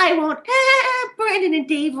 Well, I won't. Brandon and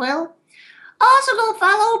Dave will. Also go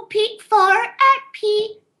follow Pete Farr at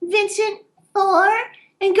P. Vincent Farr.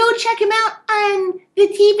 And go check him out on the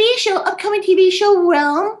TV show, upcoming TV show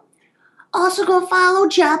Realm. Also go follow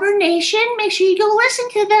Jobber Nation. Make sure you go listen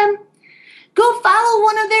to them. Go follow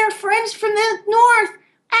one of their friends from the north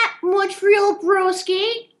at Montreal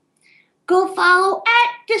Broski. Go follow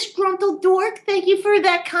at Disgruntled Dork. Thank you for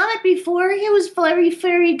that comment before. It was very,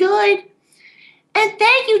 very good. And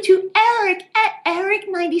thank you to Eric at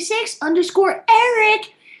Eric96_Eric.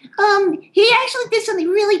 He actually did something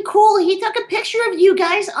really cool. He took a picture of you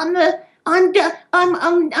guys on the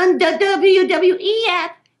WWE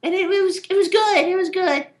app, and it was good. It was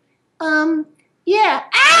good. Yeah.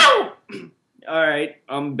 Ow! All right,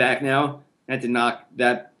 I'm back now. I had to knock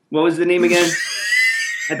that. What was the name again?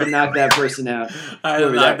 Had to knock that person out. I had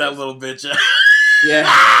to knock that little bitch out. Yeah.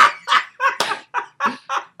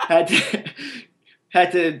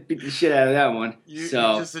 had to beat the shit out of that one. You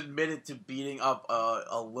just admitted to beating up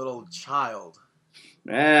a little child.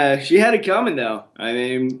 She had it coming though. I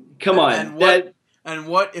mean, come on. And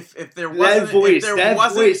what if there wasn't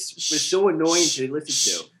that voice was so annoying to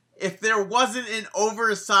listen to. If there wasn't an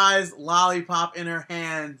oversized lollipop in her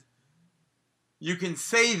hand, you can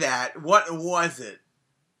say that. What was it?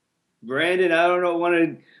 Brandon, I don't want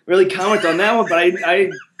to really comment on that one, but I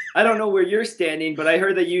don't know where you're standing, but I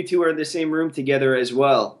heard that you two are in the same room together as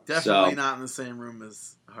well. Definitely not in the same room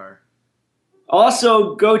as her.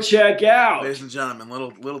 Also, go check out, ladies and gentlemen,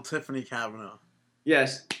 little Tiffany Kavanaugh.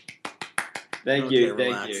 Yes. Thank you.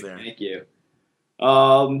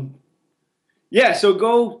 Yeah, so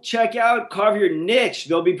go check out Carve Your Niche.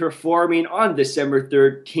 They'll be performing on December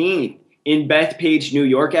 13th in Bethpage, New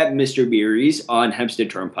York at Mr. Beery's on Hempstead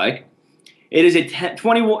Turnpike. It is you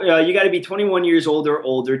got to be 21 years old or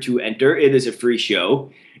older to enter. It is a free show.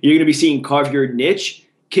 You're going to be seeing Carve Your Niche,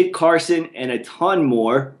 Kit Carson, and a ton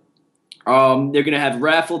more. They're going to have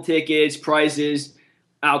raffle tickets, prizes,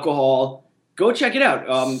 alcohol. Go check it out.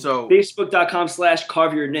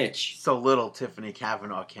 Facebook.com/Carve Your Niche. So little Tiffany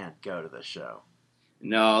Kavanaugh can't go to the show.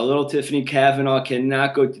 No, little Tiffany Kavanaugh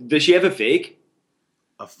cannot go. Does she have a fake?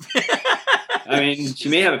 I mean, she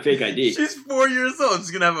may have a fake ID. She's 4 years old.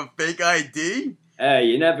 She's going to have a fake ID? Hey,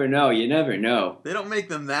 you never know. They don't make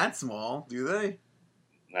them that small, do they?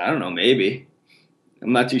 I don't know, maybe.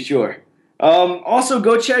 I'm not too sure. Also,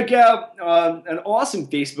 go check out an awesome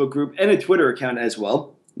Facebook group and a Twitter account as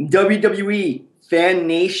well. WWE Fan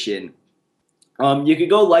Nation. You can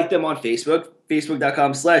go like them on Facebook,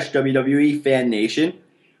 facebook.com/WWE Fan Nation.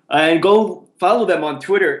 And go follow them on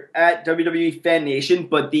Twitter at WWE Fan Nation,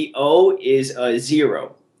 but the O is a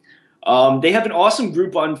 0. They have an awesome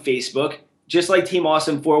group on Facebook, just like Team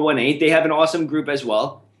Awesome 418. They have an awesome group as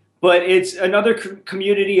well. But it's another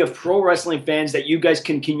community of pro wrestling fans that you guys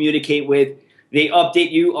can communicate with. They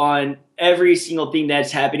update you on every single thing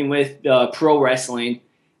that's happening with pro wrestling.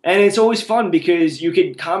 And it's always fun because you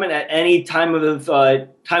can comment at any time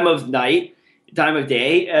of night, time of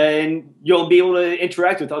day, and you'll be able to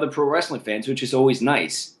interact with other pro wrestling fans, which is always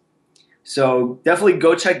nice. So definitely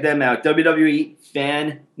go check them out, WWE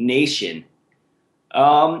Fan Nation.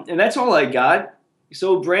 And that's all I got.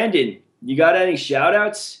 So Brandon, you got any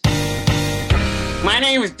shout-outs? My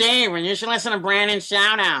name is Dave, and you should listen to Brandon's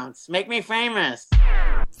shout-outs. Make me famous.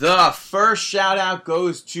 The first shout-out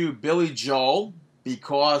goes to Billy Joel,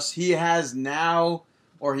 because he now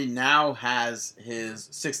has his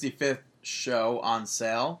 65th show on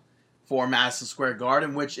sale for Madison Square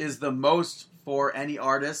Garden, which is the most for any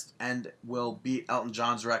artist and will beat Elton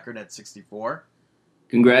John's record at 64.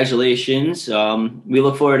 Congratulations. We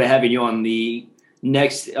look forward to having you on the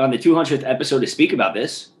 200th episode to speak about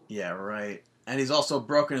this. Yeah, right. And he's also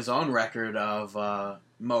broken his own record of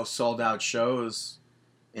most sold-out shows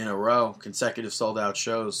in a row, consecutive sold-out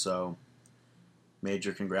shows, so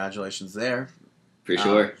major congratulations there. For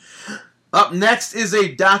sure. Up next is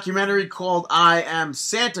a documentary called I Am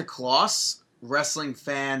Santa Claus. Wrestling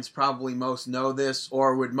fans probably most know this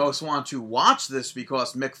or would most want to watch this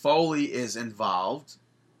because Mick Foley is involved.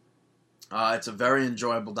 It's a very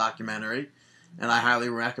enjoyable documentary, and I highly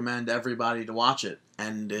recommend everybody to watch it.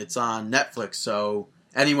 And it's on Netflix, so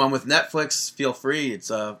anyone with Netflix, feel free.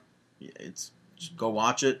 It's just go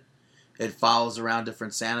watch it. It follows around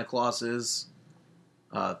different Santa Clauses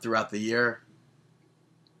throughout the year.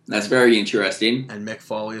 That's very interesting. And Mick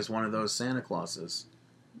Foley is one of those Santa Clauses.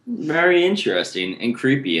 Very interesting and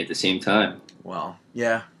creepy at the same time. Well,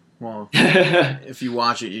 yeah. Well, if you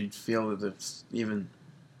watch it, you'd feel that it's even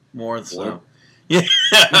more so. Yeah.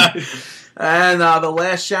 And the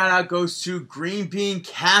last shout out goes to green bean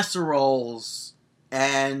casseroles.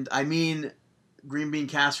 And I mean green bean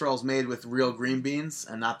casseroles made with real green beans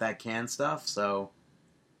and not that canned stuff. So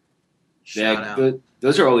shout out.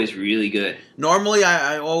 Those are always really good. Normally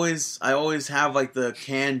I always have like the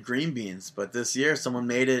canned green beans, but this year someone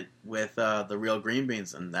made it with the real green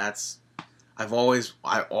beans, and I always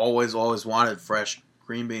wanted fresh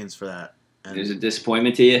green beans for that. And is it a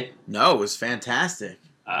disappointment to you? No, it was fantastic.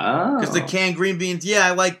 Oh. Because the canned green beans, yeah,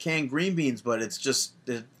 I like canned green beans, but it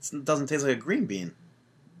doesn't taste like a green bean.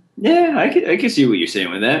 Yeah, I can see what you're saying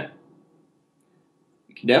with that.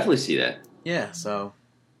 I can definitely see that. Yeah, so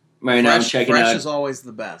right now I'm checking out. Fresh is always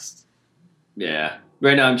the best. Yeah.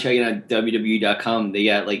 Right now I'm checking out WWE.com. They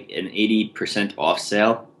got like an 80% off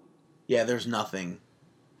sale. Yeah, there's nothing.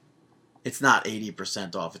 It's not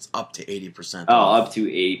 80% off. It's up to 80% off. Oh, up to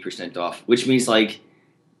 80% off, which means like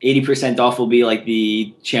 80% off will be like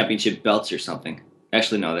the championship belts or something.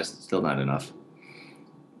 Actually, no, that's still not enough.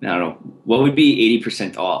 I don't know. What would be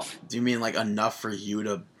 80% off? Do you mean like enough for you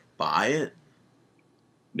to buy it?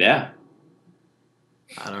 Yeah.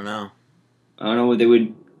 I don't know. I don't know what they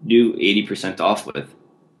would do 80% off with.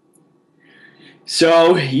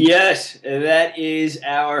 So, yes, that is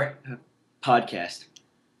our podcast.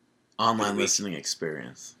 Online listening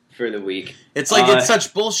experience. For the week. It's like, it's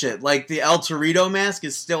such bullshit. Like, the El Torito mask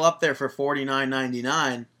is still up there for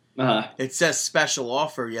 $49.99. Uh-huh. It says special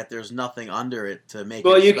offer, yet there's nothing under it to make it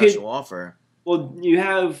a special offer. Well, you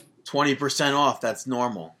have 20% off, that's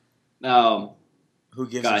normal. Who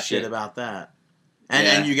gives a shit about that?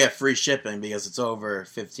 And you get free shipping because it's over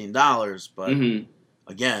 $15.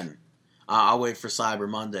 But again, I'll wait for Cyber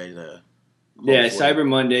Monday to. Yeah, Cyber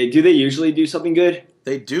Monday. Do they usually do something good?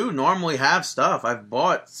 They do normally have stuff. I've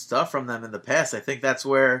bought stuff from them in the past. I think that's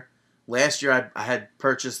where last year I had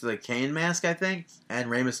purchased the Kane mask, I think, and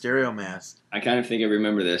Rey Mysterio mask. I kind of think I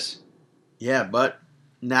remember this. Yeah, but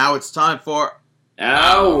now it's time for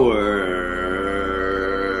our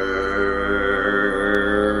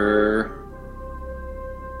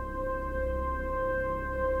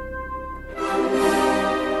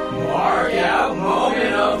Mark Out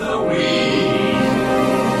Moment of the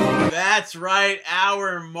Week. That's right,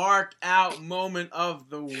 our Mark Out Moment of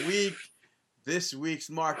the Week. This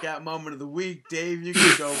week's Mark Out Moment of the Week, Dave, you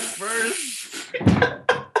can go first.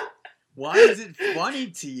 Why is it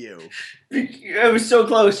funny to you? It was so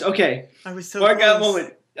close. Okay. I was so Mark close. Out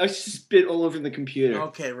Moment. I spit all over the computer.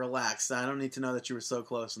 Okay, relax. I don't need to know that you were so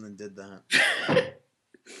close and then did that.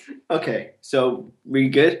 Okay, so we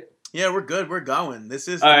good? Yeah, we're good. We're going. This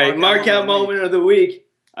is All right. Mark out moment of the week.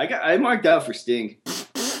 I marked out for Sting.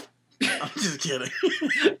 I'm just kidding.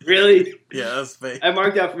 Really? Yeah, that's fake. I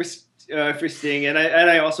marked out for Sting, and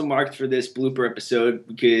I also marked for this blooper episode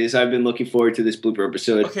because I've been looking forward to this blooper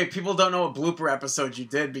episode. Okay, people don't know what blooper episode you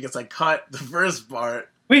did because I cut the first part.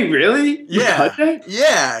 Wait, really? You cut that?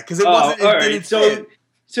 Yeah, because it wasn't. It didn't fit.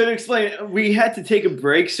 So to explain, we had to take a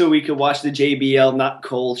break so we could watch the JBL Not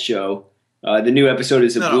Cole show. The new episode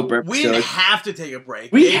is a blooper episode. We didn't have to take a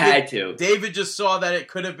break. We had to. David just saw that it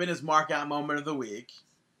could have been his mark out moment of the week,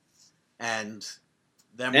 and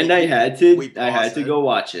then I had to go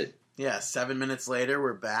watch it. Yeah, 7 minutes later,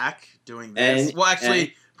 we're back doing this.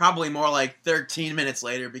 Probably more like 13 minutes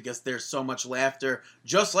later because there's so much laughter,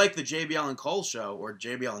 just like the JBL and Cole show, or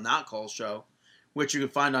JBL and Not Cole show, which you can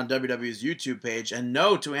find on WWE's YouTube page. And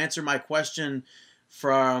no, to answer my question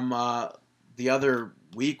from the other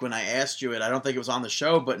week when I asked you it, I don't think it was on the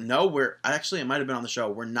show, but no, it might have been on the show.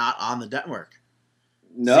 We're not on the network.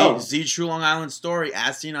 No. Z True Long Island Story,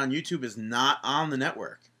 as seen on YouTube, is not on the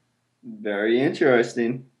network. Very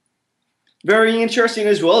interesting. Very interesting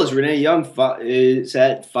as well as Renee Young is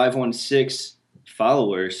at 516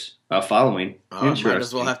 followers following. Might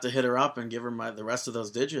as well have to hit her up and give her the rest of those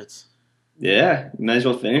digits. Yeah, might as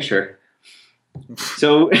well finish her.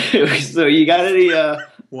 So you got any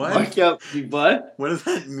what? Mark out what? What does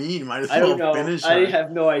that mean? Might as well I don't know. finish her. I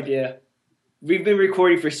have no idea. We've been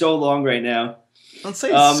recording for so long right now. Don't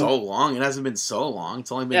say it's so long. It hasn't been so long.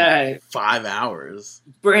 It's only been 5 hours.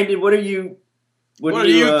 Brandon, what are you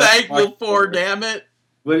thankful for, damn it?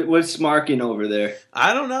 What's marking over there?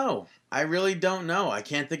 I don't know. I really don't know. I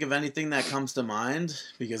can't think of anything that comes to mind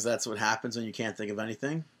because that's what happens when you can't think of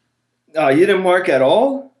anything. Oh, you didn't mark at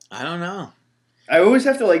all? I don't know. I always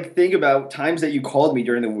have to think about times that you called me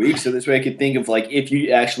during the week so this way I could think of if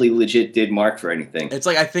you actually legit did mark for anything. It's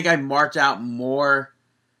I think I marked out more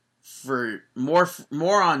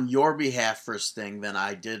on your behalf for Sting than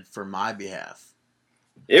I did for my behalf.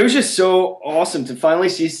 It was just so awesome to finally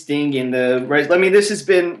see Sting in the right. I mean, this has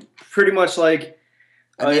been pretty much a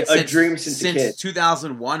dream since a kid. Since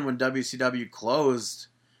 2001, when WCW closed,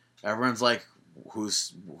 everyone's like,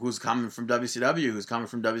 "Who's coming from WCW? Who's coming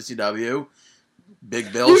from WCW?"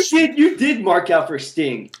 Big Bill. You did mark out for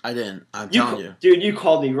Sting. I didn't. I'm telling you, dude. You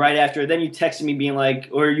called me right after. Then you texted me being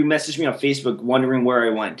or you messaged me on Facebook wondering where I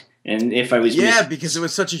went and if I was. Yeah, because it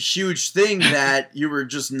was such a huge thing that you were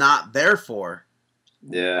just not there for.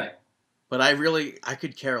 Yeah. But I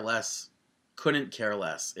could care less. Couldn't care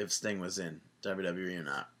less if Sting was in WWE or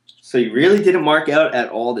not. So you really didn't mark out at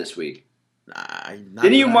all this week?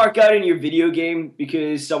 Didn't you mark out in your video game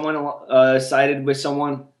because someone sided with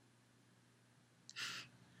someone?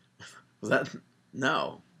 Was that?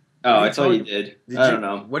 No. Oh, I thought you did. I don't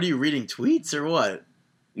know. What are you reading, tweets or what?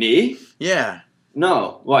 Me? Yeah.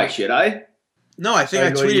 No. Why, should I? No, I think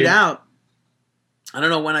I tweeted out. I don't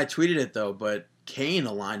know when I tweeted it, though, but Kane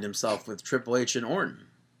aligned himself with Triple H and Orton.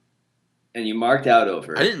 And you marked out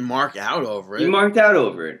over it. I didn't mark out over it. You marked out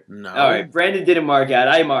over it. No. All right. Brandon didn't mark out.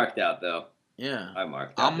 I marked out, though. Yeah. I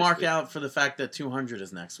marked out. I'll mark out for the fact that 200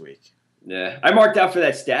 is next week. Yeah. I marked out for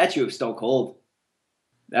that statue of Stone Cold.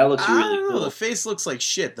 That looks really cool. I don't know. The face looks like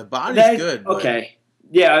shit. The body's good. But... Okay.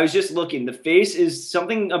 Yeah, I was just looking. The face is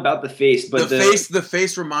something about the face, but the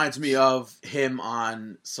face reminds me of him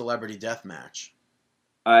on Celebrity Deathmatch.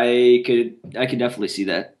 I could definitely see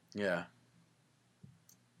that. Yeah.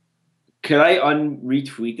 Could I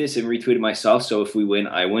retweet this and retweet it myself so if we win,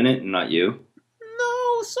 I win it and not you?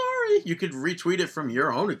 No, sorry. You could retweet it from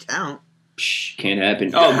your own account. Psh, can't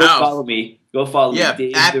happen. Oh, go follow me. Go follow me.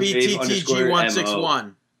 Dave at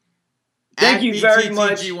BTTG161. Thank you very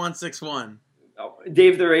much. BTTG161.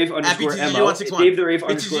 Dave the Rave underscore MO. Dave the Rave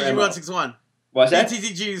underscore MO. BTTG161. What's that?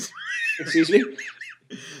 BTTG's. Excuse me?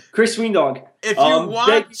 Chris Sweendog. If you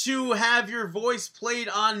want to have your voice played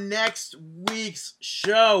on next week's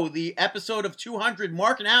show, the episode of 200,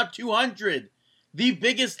 Markin Out 200, the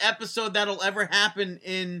biggest episode that'll ever happen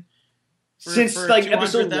since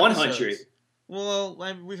episode 100. Well,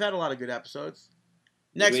 we've had a lot of good episodes.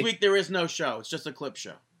 Next week there is no show; it's just a clip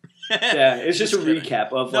show. Yeah, it's just a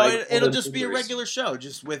recap of. No, it'll just be a regular show,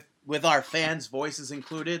 just with our fans' voices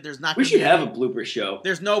included. There's not. We should have a blooper show.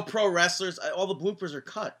 There's no pro wrestlers. All the bloopers are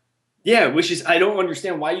cut. Yeah, I don't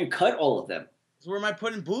understand why you cut all of them. So where am I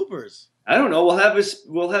putting bloopers? I don't know. We'll have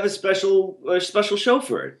a special show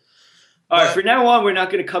for it. All right. From now on, we're not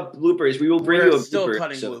going to cut bloopers. We will bring you a still blooper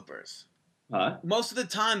cutting bloopers. Huh? Most of the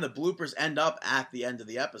time, the bloopers end up at the end of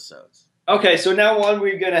the episodes. Okay, so now on,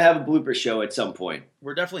 we're going to have a blooper show at some point.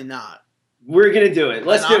 We're definitely not. We're going to do it.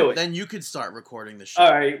 Let's do it. Then you could start recording the show.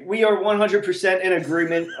 All right, we are 100% in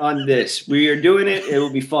agreement on this. We are doing it. It will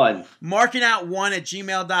be fun.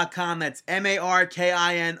 Markinout1@gmail.com. That's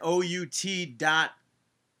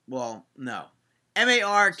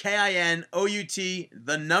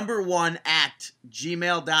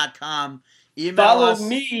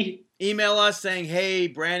Email us saying, hey,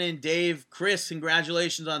 Brandon, Dave, Chris,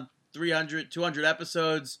 congratulations on 200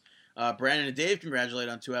 episodes. Brandon and Dave congratulate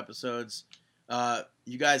on 2 episodes.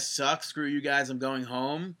 You guys suck. Screw you guys. I'm going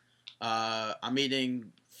home. I'm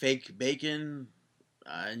eating fake bacon,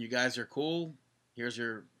 and you guys are cool. Here's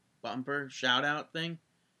your bumper shout-out thing.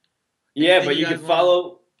 Yeah, but you can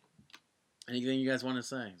follow... Anything you guys want to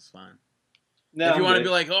say, it's fine. No, if you want to be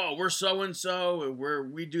like, oh, we're so-and-so,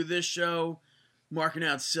 we do this show, Marking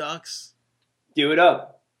Out sucks. Do it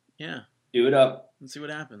up. Yeah. Do it up. Let's see what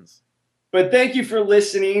happens. But thank you for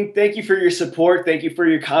listening. Thank you for your support. Thank you for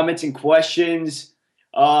your comments and questions.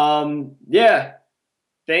 Yeah.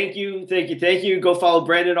 Thank you. Go follow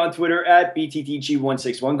Brandon on Twitter at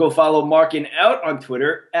BTTG161. Go follow Markin Out on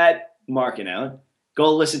Twitter at Markin Out.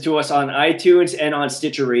 Go listen to us on iTunes and on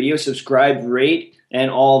Stitcher Radio. Subscribe, rate, and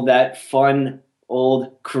all that fun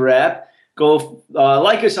old crap. Go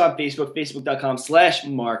like us on Facebook,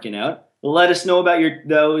 facebook.com/markinout. Let us know about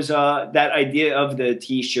that idea of the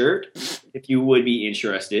T-shirt, if you would be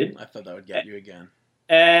interested. I thought that would get you again.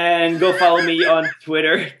 And go follow me on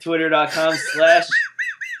Twitter,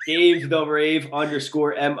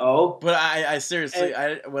 twitter.com/DaveTheRave_MO. But I seriously,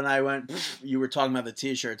 when I went, you were talking about the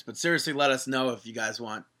T-shirts. But seriously, let us know if you guys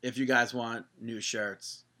want new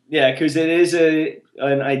shirts. Yeah, because it is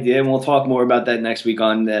an idea, and we'll talk more about that next week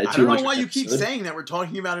on the 200 I don't know why you keep episode. saying that we're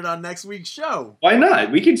talking about it on next week's show. Why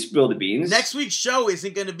not? We can spill the beans. Next week's show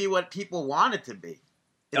isn't going to be what people want it to be.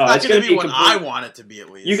 It's Oh, not it's going to be gonna what be I want it to be, at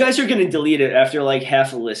least. You guys are going to delete it after like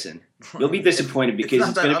half a listen. You'll be disappointed because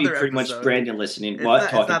it's going to be pretty much Brandon listening. It's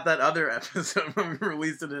not that other episode when we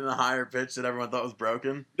released it in a higher pitch that everyone thought was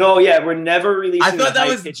broken. No, yeah, we're never releasing I thought the that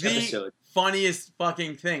was high-pitched the episode. funniest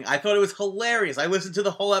fucking thing. I thought it was hilarious. I listened to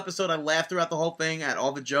the whole episode. I laughed throughout the whole thing at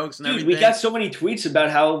all the jokes and everything. Dude, we got so many tweets about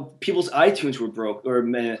how people's iTunes were broke or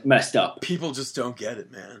messed up. People just don't get it,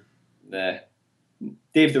 man.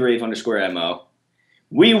 DaveTheRave_MO.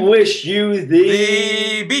 We wish you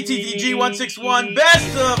the BTTG161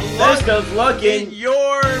 best of luck in in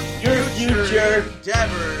your future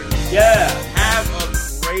endeavors. Yeah.